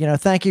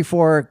 thank you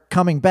for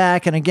coming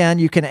back. And again,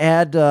 you can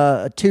add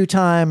a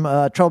 2-time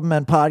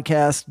Troublemen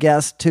podcast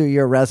guest to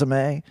your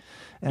resume.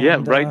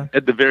 And, right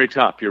at the very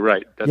top. You're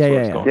right. That's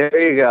where it's going.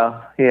 There you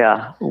go.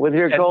 Yeah. With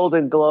your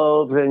Golden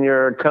Globes and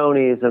your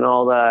Tonys and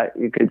all that,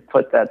 you could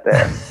put that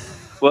there.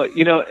 Well,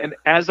 and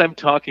as I'm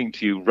talking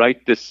to you right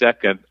this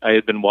second, I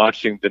had been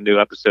watching the new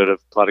episode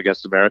of Plot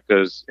Against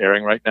America is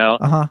airing right now.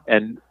 Uh-huh.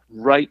 And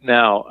right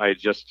now, I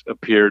just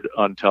appeared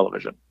on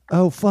television.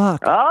 Oh,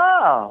 fuck.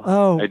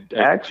 Oh,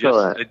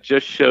 excellent. I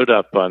just showed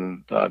up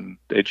on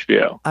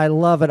HBO. I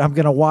love it. I'm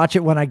going to watch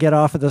it when I get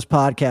off of this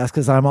podcast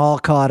because I'm all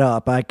caught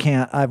up. My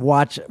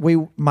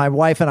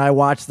wife and I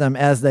watch them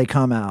as they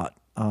come out.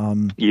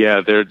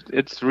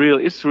 It's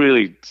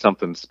really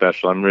something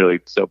special. I'm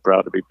really so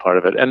proud to be part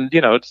of it. And,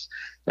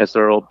 it's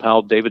our old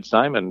pal David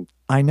Simon.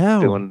 I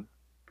know.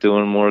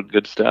 Doing more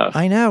good stuff.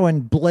 I know.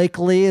 And Blake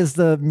Lee is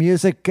the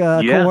music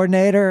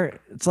coordinator.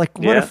 It's like,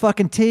 what a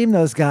fucking team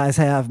those guys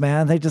have,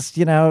 man. They just,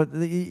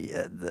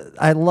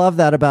 I love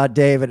that about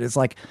David. It's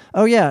like,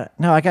 oh yeah,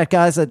 no, I got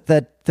guys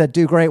that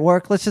do great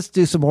work. Let's just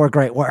do some more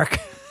great work.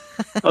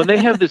 Oh, they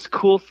have this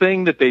cool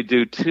thing that they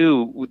do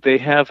too. They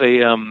have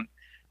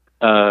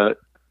a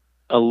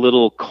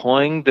little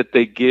coin that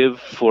they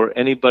give for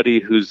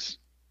anybody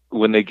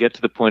when they get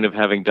to the point of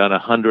having done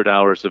 100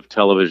 hours of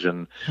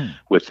television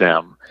with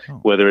them,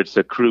 whether it's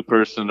a crew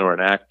person or an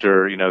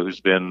actor,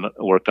 who's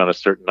worked on a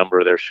certain number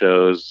of their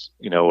shows,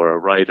 or a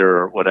writer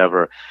or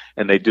whatever,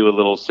 and they do a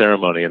little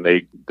ceremony and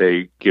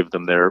they give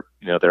them their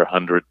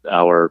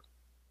 100-hour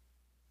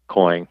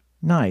coin.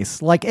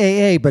 Nice, like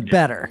AA but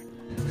better.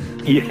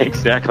 Yeah,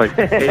 exactly.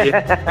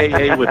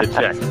 AA with a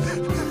check.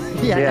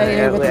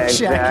 AA with a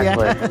check.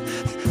 Exactly. Yeah.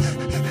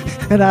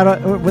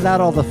 And without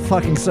all the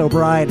fucking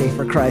sobriety,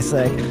 for Christ's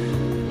sake.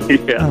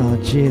 Yeah. Oh,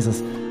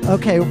 Jesus.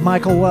 Okay,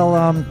 Michael, well,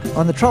 on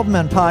the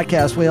Troublemen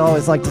podcast, we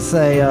always like to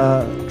say,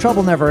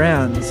 trouble never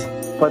ends.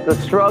 But the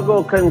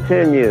struggle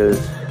continues.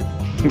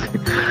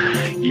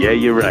 Yeah,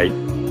 you're right.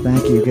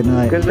 Thank you. Good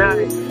night. Good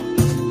night.